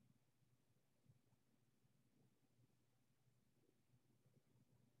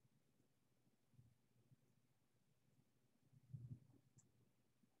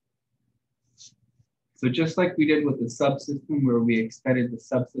 So just like we did with the subsystem where we extended the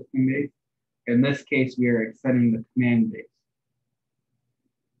subsystem base, in this case, we are extending the command base.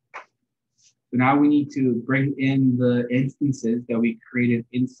 So now we need to bring in the instances that we created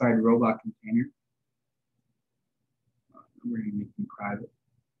inside robot container. We're going to make them private.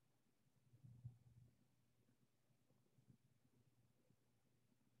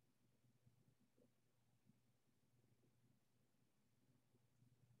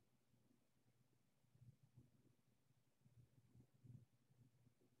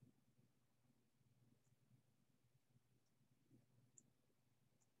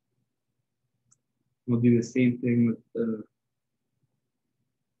 We'll do the same thing with the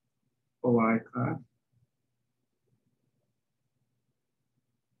OI class.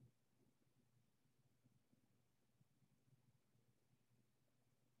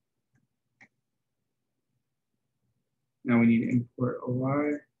 Now we need to import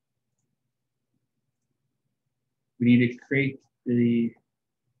OI. We need to create a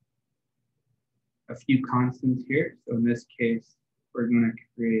few constants here. So in this case, we're going to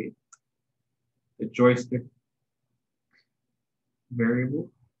create the joystick variable.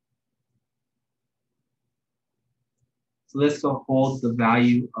 So this will hold the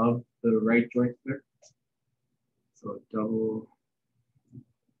value of the right joystick. So double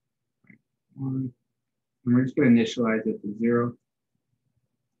one. And we're just going to initialize it to 0.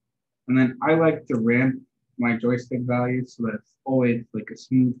 And then I like to ramp my joystick value so that it's always like a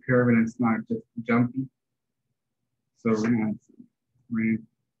smooth curve and it's not just jumpy. So we're going to add some ramp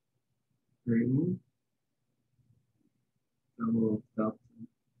variable. Double delta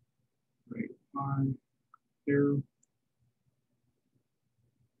right on 0.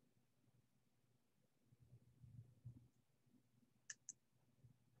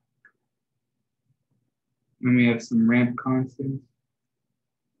 Then we have some ramp constants.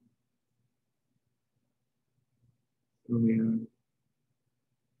 So we have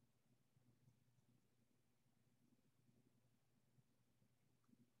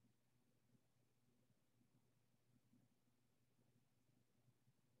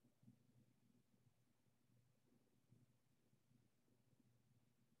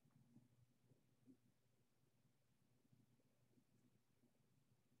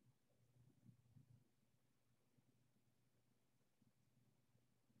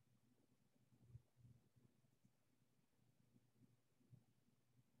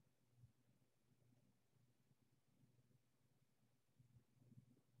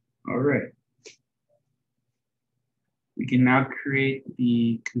all right. We can now create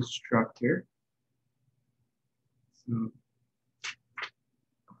the constructor. So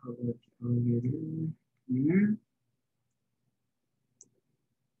public elevator here.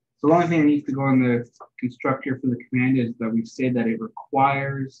 So the only thing that needs to go in the constructor for the command is that we say that it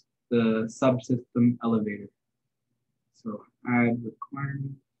requires the subsystem elevator. So add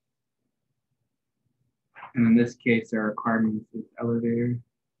requirement. And in this case, our requirement is elevator.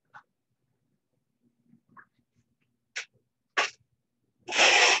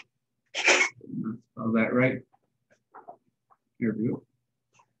 Let's spell that right. Here we go.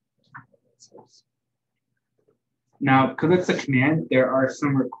 Now, because it's a command, there are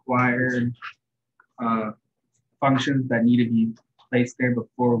some required functions that need to be placed there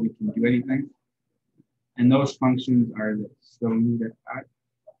before we can do anything. And those functions are this. So we need to add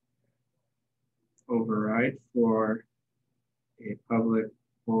override for a public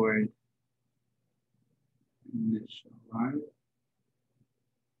void initialize.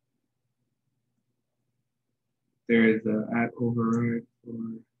 There is an add override for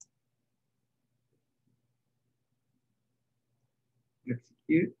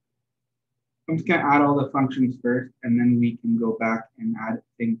execute. I'm just going to add all the functions first, and then we can go back and add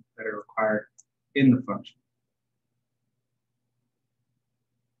things that are required in the function.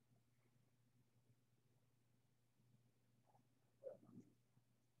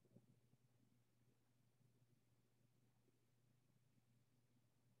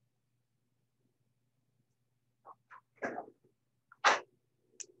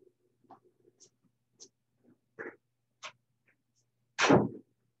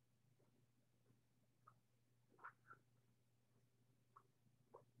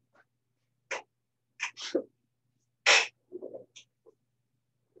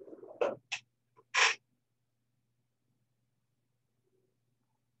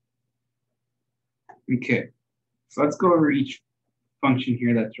 Okay, so let's go over each function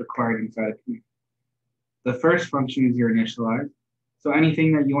here that's required inside a command. The first function is your initialize. So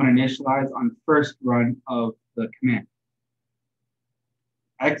anything that you want to initialize on first run of the command.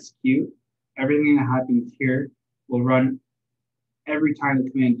 Execute, everything that happens here will run every time the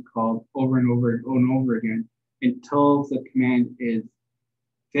command is called over and over and over again until the command is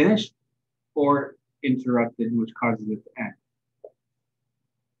finished or interrupted, which causes it to end.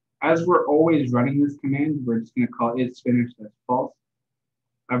 As we're always running this command, we're just going to call is finished as false.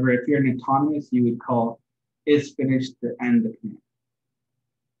 However, if you're an autonomous, you would call is finished to end the command.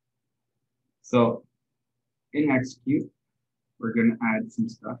 So in execute, we're going to add some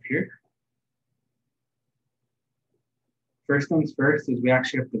stuff here. First things first is we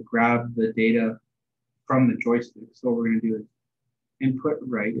actually have to grab the data from the joystick. So what we're going to do is input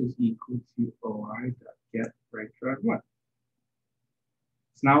right is equal to oi.get right.1.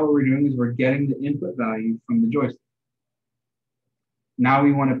 now what we're doing is we're getting the input value from the joystick. Now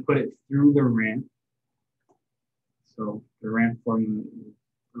we want to put it through the ramp. So the ramp formula is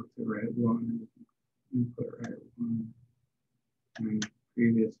put the right one, input right one, and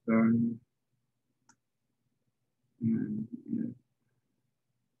previous value. And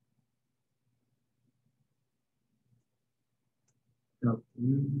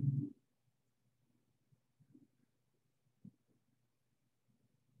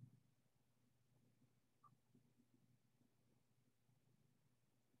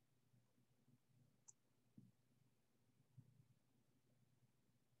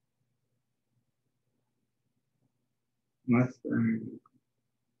less than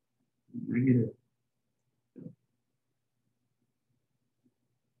negative.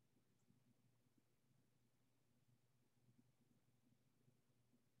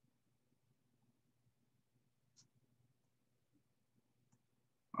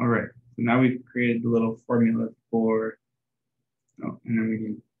 All right, so now we've created the little formula for, oh, and then we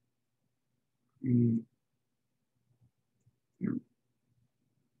can,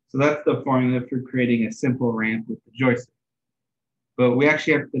 so that's the formula for creating a simple ramp with the joystick. But we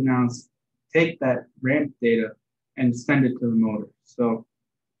actually have to now take that ramp data and send it to the motor. So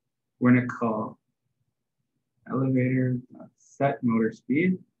we're going to call elevator set motor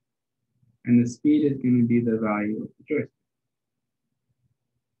speed, and the speed is going to be the value of the joystick.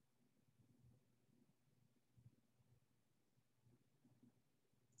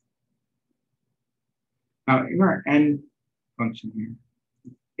 Now in our end function here,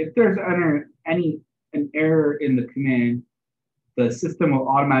 if there's an error in the command, the system will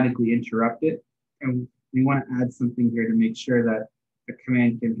automatically interrupt it, and we want to add something here to make sure that the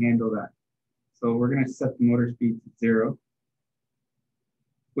command can handle that. So we're going to set the motor speed to 0,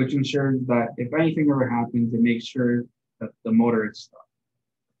 which ensures that if anything ever happens, it makes sure that the motor is stopped.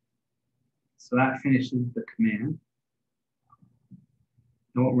 So that finishes the command.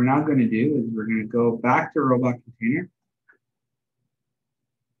 And what we're now going to do is we're going to go back to robot container.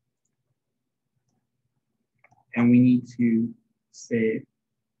 And we need to say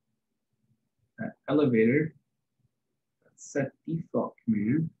that elevator set default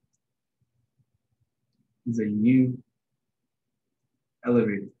command is a new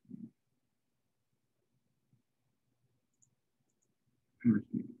elevator command.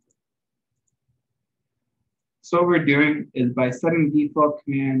 So what we're doing is by setting default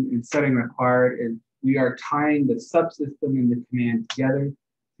command and setting required is we are tying the subsystem and the command together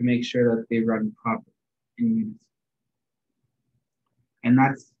to make sure that they run properly in unison. And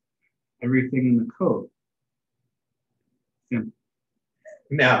that's everything in the code. Simple.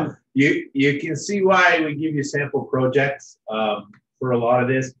 Now, you can see why we give you sample projects for a lot of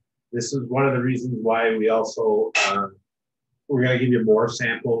this. This is one of the reasons why we also, we're going to give you more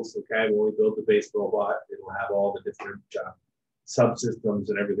samples, okay? When we build the base robot, it'll have all the different subsystems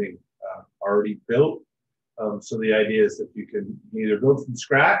and everything already built. So the idea is that you can either build from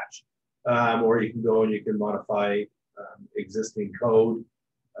scratch or you can go and you can modify existing code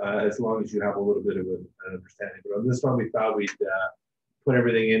as long as you have a little bit of an understanding. But on this one, we thought we'd put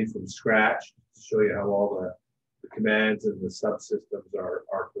everything in from scratch to show you how all the commands and the subsystems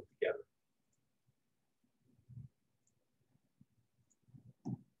are put together.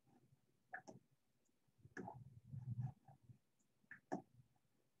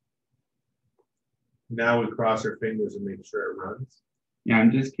 Now we cross our fingers and make sure it runs. Yeah,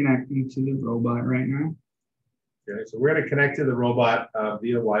 I'm just connecting to the robot right now. Okay, so we're going to connect to the robot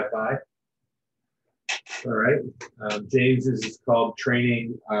via Wi-Fi. All right. James's is called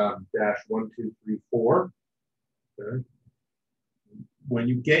training -1234. Okay. When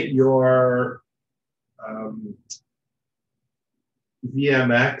you get your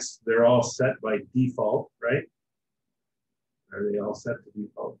VMX, they're all set by default, right? Are they all set to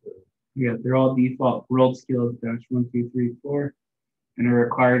default? Yeah, they're all default Worldskills -1234, and it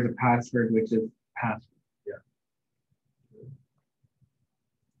requires a password, which is password. Yeah.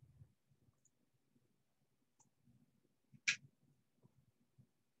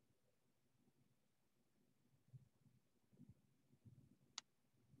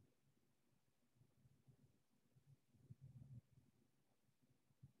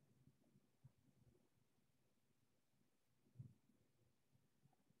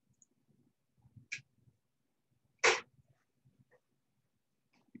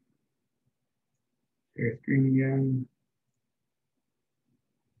 Share screen again.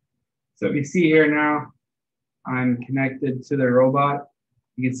 So if you see here now, I'm connected to the robot.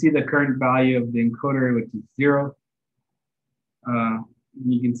 You can see the current value of the encoder, which is 0.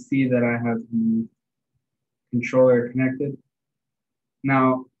 You can see that I have the controller connected.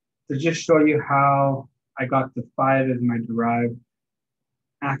 Now, to just show you how I got the 5 as my derived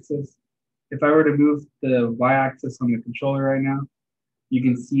axis, if I were to move the y-axis on the controller right now, you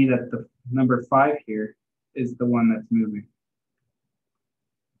can see that the number 5 here is the one that's moving.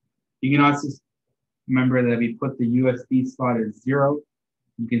 You can also remember that we put the USB slot as 0.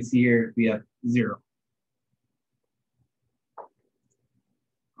 You can see here we have 0.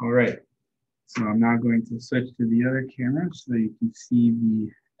 All right, so I'm now going to switch to the other camera so that you can see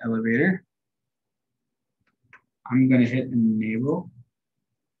the elevator. I'm going to hit enable.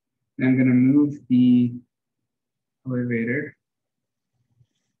 And I'm going to move the elevator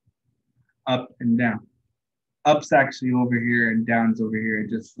up and down. Up's actually over here and down's over here. It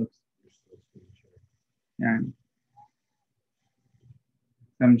just looks, yeah.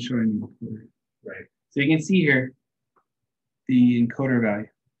 I'm showing you the encoder. Right. So you can see here the encoder value,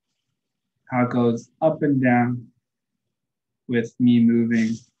 how it goes up and down with me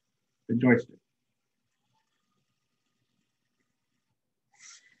moving the joystick.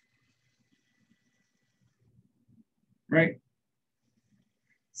 Right.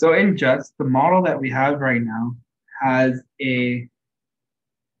 So in Just, the model that we have right now has a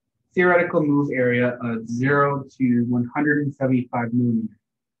theoretical move area of 0 to 175 millimeters.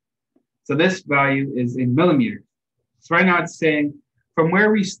 So this value is in millimeters. So right now it's saying from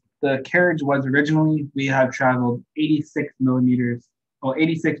where the carriage was originally, we have traveled 86 millimeters, or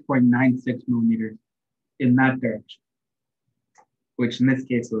 86.96 millimeters in that direction, which in this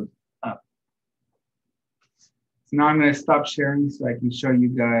case was up. So now I'm going to stop sharing so I can show you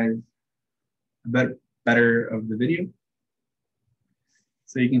guys a bit better of the video.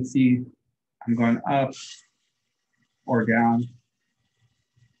 So you can see I'm going up or down.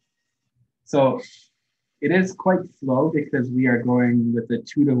 So it is quite slow because we are going with a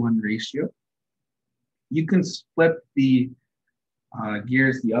 2-to-1 ratio. You can split the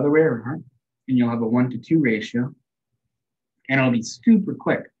gears the other way around and you'll have a 1-to-2 ratio and it'll be super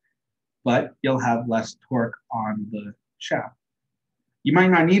quick, but you'll have less torque on the shaft. You might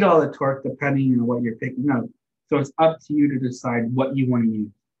not need all the torque depending on what you're picking up. So it's up to you to decide what you want to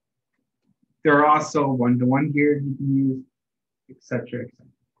use. There are also 1-to-1 gears you can use, etc., etc.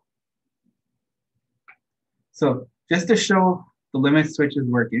 So just to show the limit switch is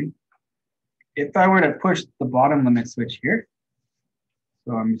working, if I were to push the bottom limit switch here,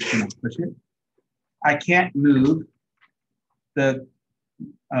 so I'm just going to push it, I can't move the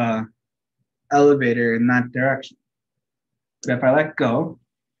elevator in that direction. But if I let go,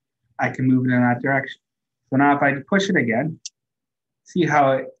 I can move it in that direction. So now if I push it again, see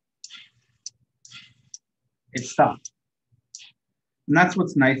how it stopped. And that's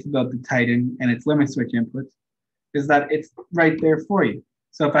what's nice about the Titan and its limit switch inputs, is that it's right there for you.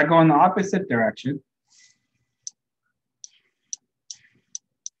 So if I go in the opposite direction,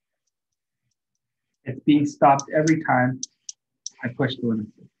 it's being stopped every time I push the limit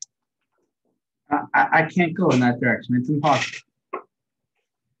switch. I can't go in that direction. It's impossible.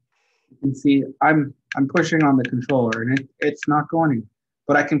 You can see I'm pushing on the controller and it's not going anywhere.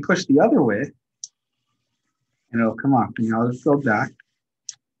 But I can push the other way and it'll come off. And I'll just go back.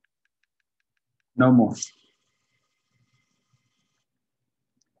 No more.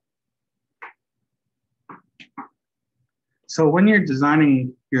 So when you're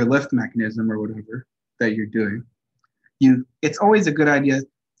designing your lift mechanism or whatever that you're doing, it's always a good idea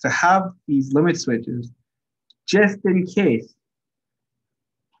to have these limit switches just in case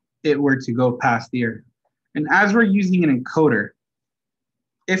it were to go past the area. And as we're using an encoder,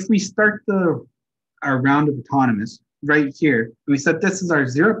 if we start our round of autonomous right here, we said this is our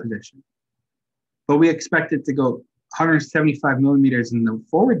 0 position, but we expect it to go 175 millimeters in the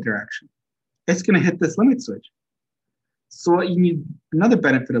forward direction, it's going to hit this limit switch. So what you need, another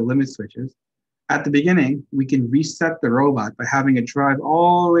benefit of limit switches, at the beginning, we can reset the robot by having it drive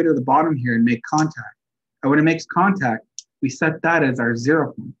all the way to the bottom here and make contact. And when it makes contact, we set that as our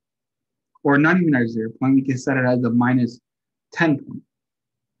 0 point. Or not even our 0 point, we can set it as a -10 point.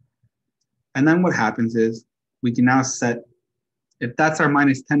 And then what happens is we can now set, if that's our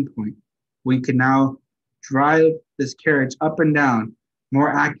 -10 point, we can now drive this carriage up and down more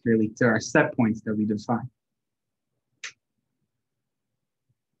accurately to our set points that we define.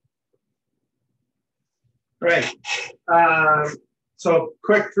 Right. So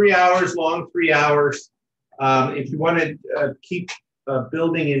quick 3 hours, long 3 hours. If you want to keep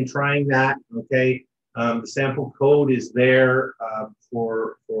building and trying that, okay, the sample code is there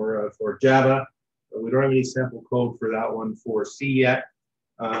for Java. We don't have any sample code for that one for C yet,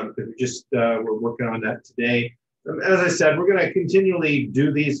 because we're working on that today. As I said, we're going to continually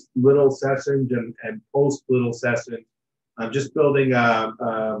do these little sessions and post little sessions I'm just building a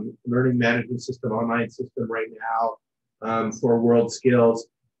learning management system, online system right now for Worldskills.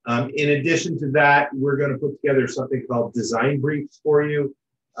 In addition to that, we're going to put together something called design briefs for you.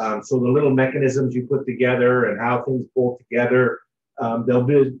 So the little mechanisms you put together and how things pull together, there'll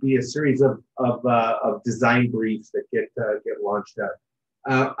be a series of design briefs that get launched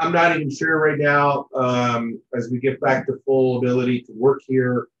out. I'm not even sure right now, as we get back to full ability to work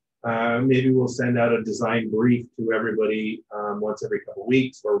here, maybe we'll send out a design brief to everybody once every couple of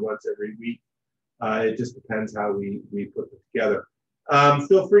weeks or once every week. It just depends how we put it together.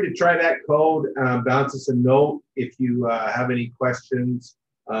 Feel free to try that code, bounce us a note if you have any questions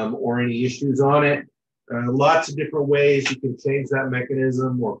or any issues on it. Lots of different ways you can change that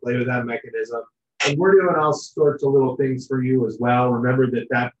mechanism or play with that mechanism. And we're doing all sorts of little things for you as well. Remember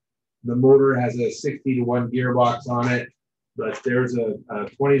that the motor has a 60-to-1 gearbox on it, but there's a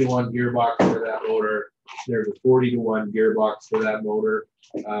 20-to-1 gearbox for that motor. There's a 40-to-1 gearbox for that motor.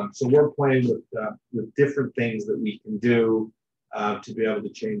 So we're playing with different things that we can do to be able to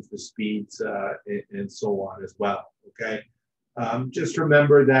change the speeds and so on as well, okay? Just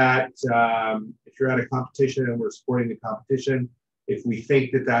remember that if you're at a competition and we're supporting the competition, if we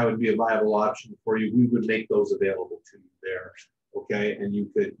think that would be a viable option for you, we would make those available to you there, okay? And you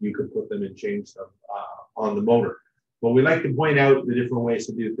could put them and change them on the motor. But we like to point out the different ways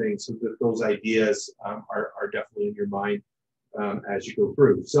to do things so that those ideas are definitely in your mind as you go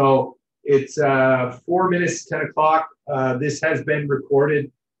through. So it's 4 minutes, 10 o'clock. This has been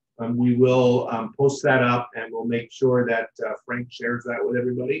recorded. We will post that up and we'll make sure that Frank shares that with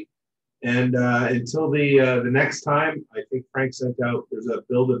everybody. And until the next time, I think Frank sent out, there's a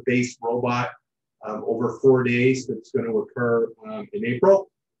build a base robot over 4 days that's going to occur in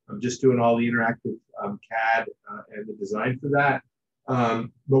April. I'm just doing all the interactive CAD and the design for that.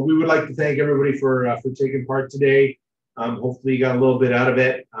 But we would like to thank everybody for taking part today. Hopefully you got a little bit out of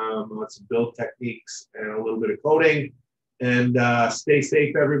it, lots of build techniques and a little bit of coding. And stay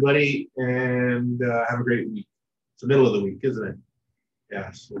safe, everybody, and have a great week. It's the middle of the week, isn't it?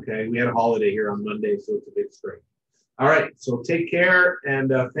 Yes, okay. We had a holiday here on Monday, so it's a bit strange. All right, so take care,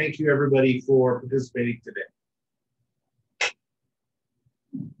 and thank you, everybody, for participating today.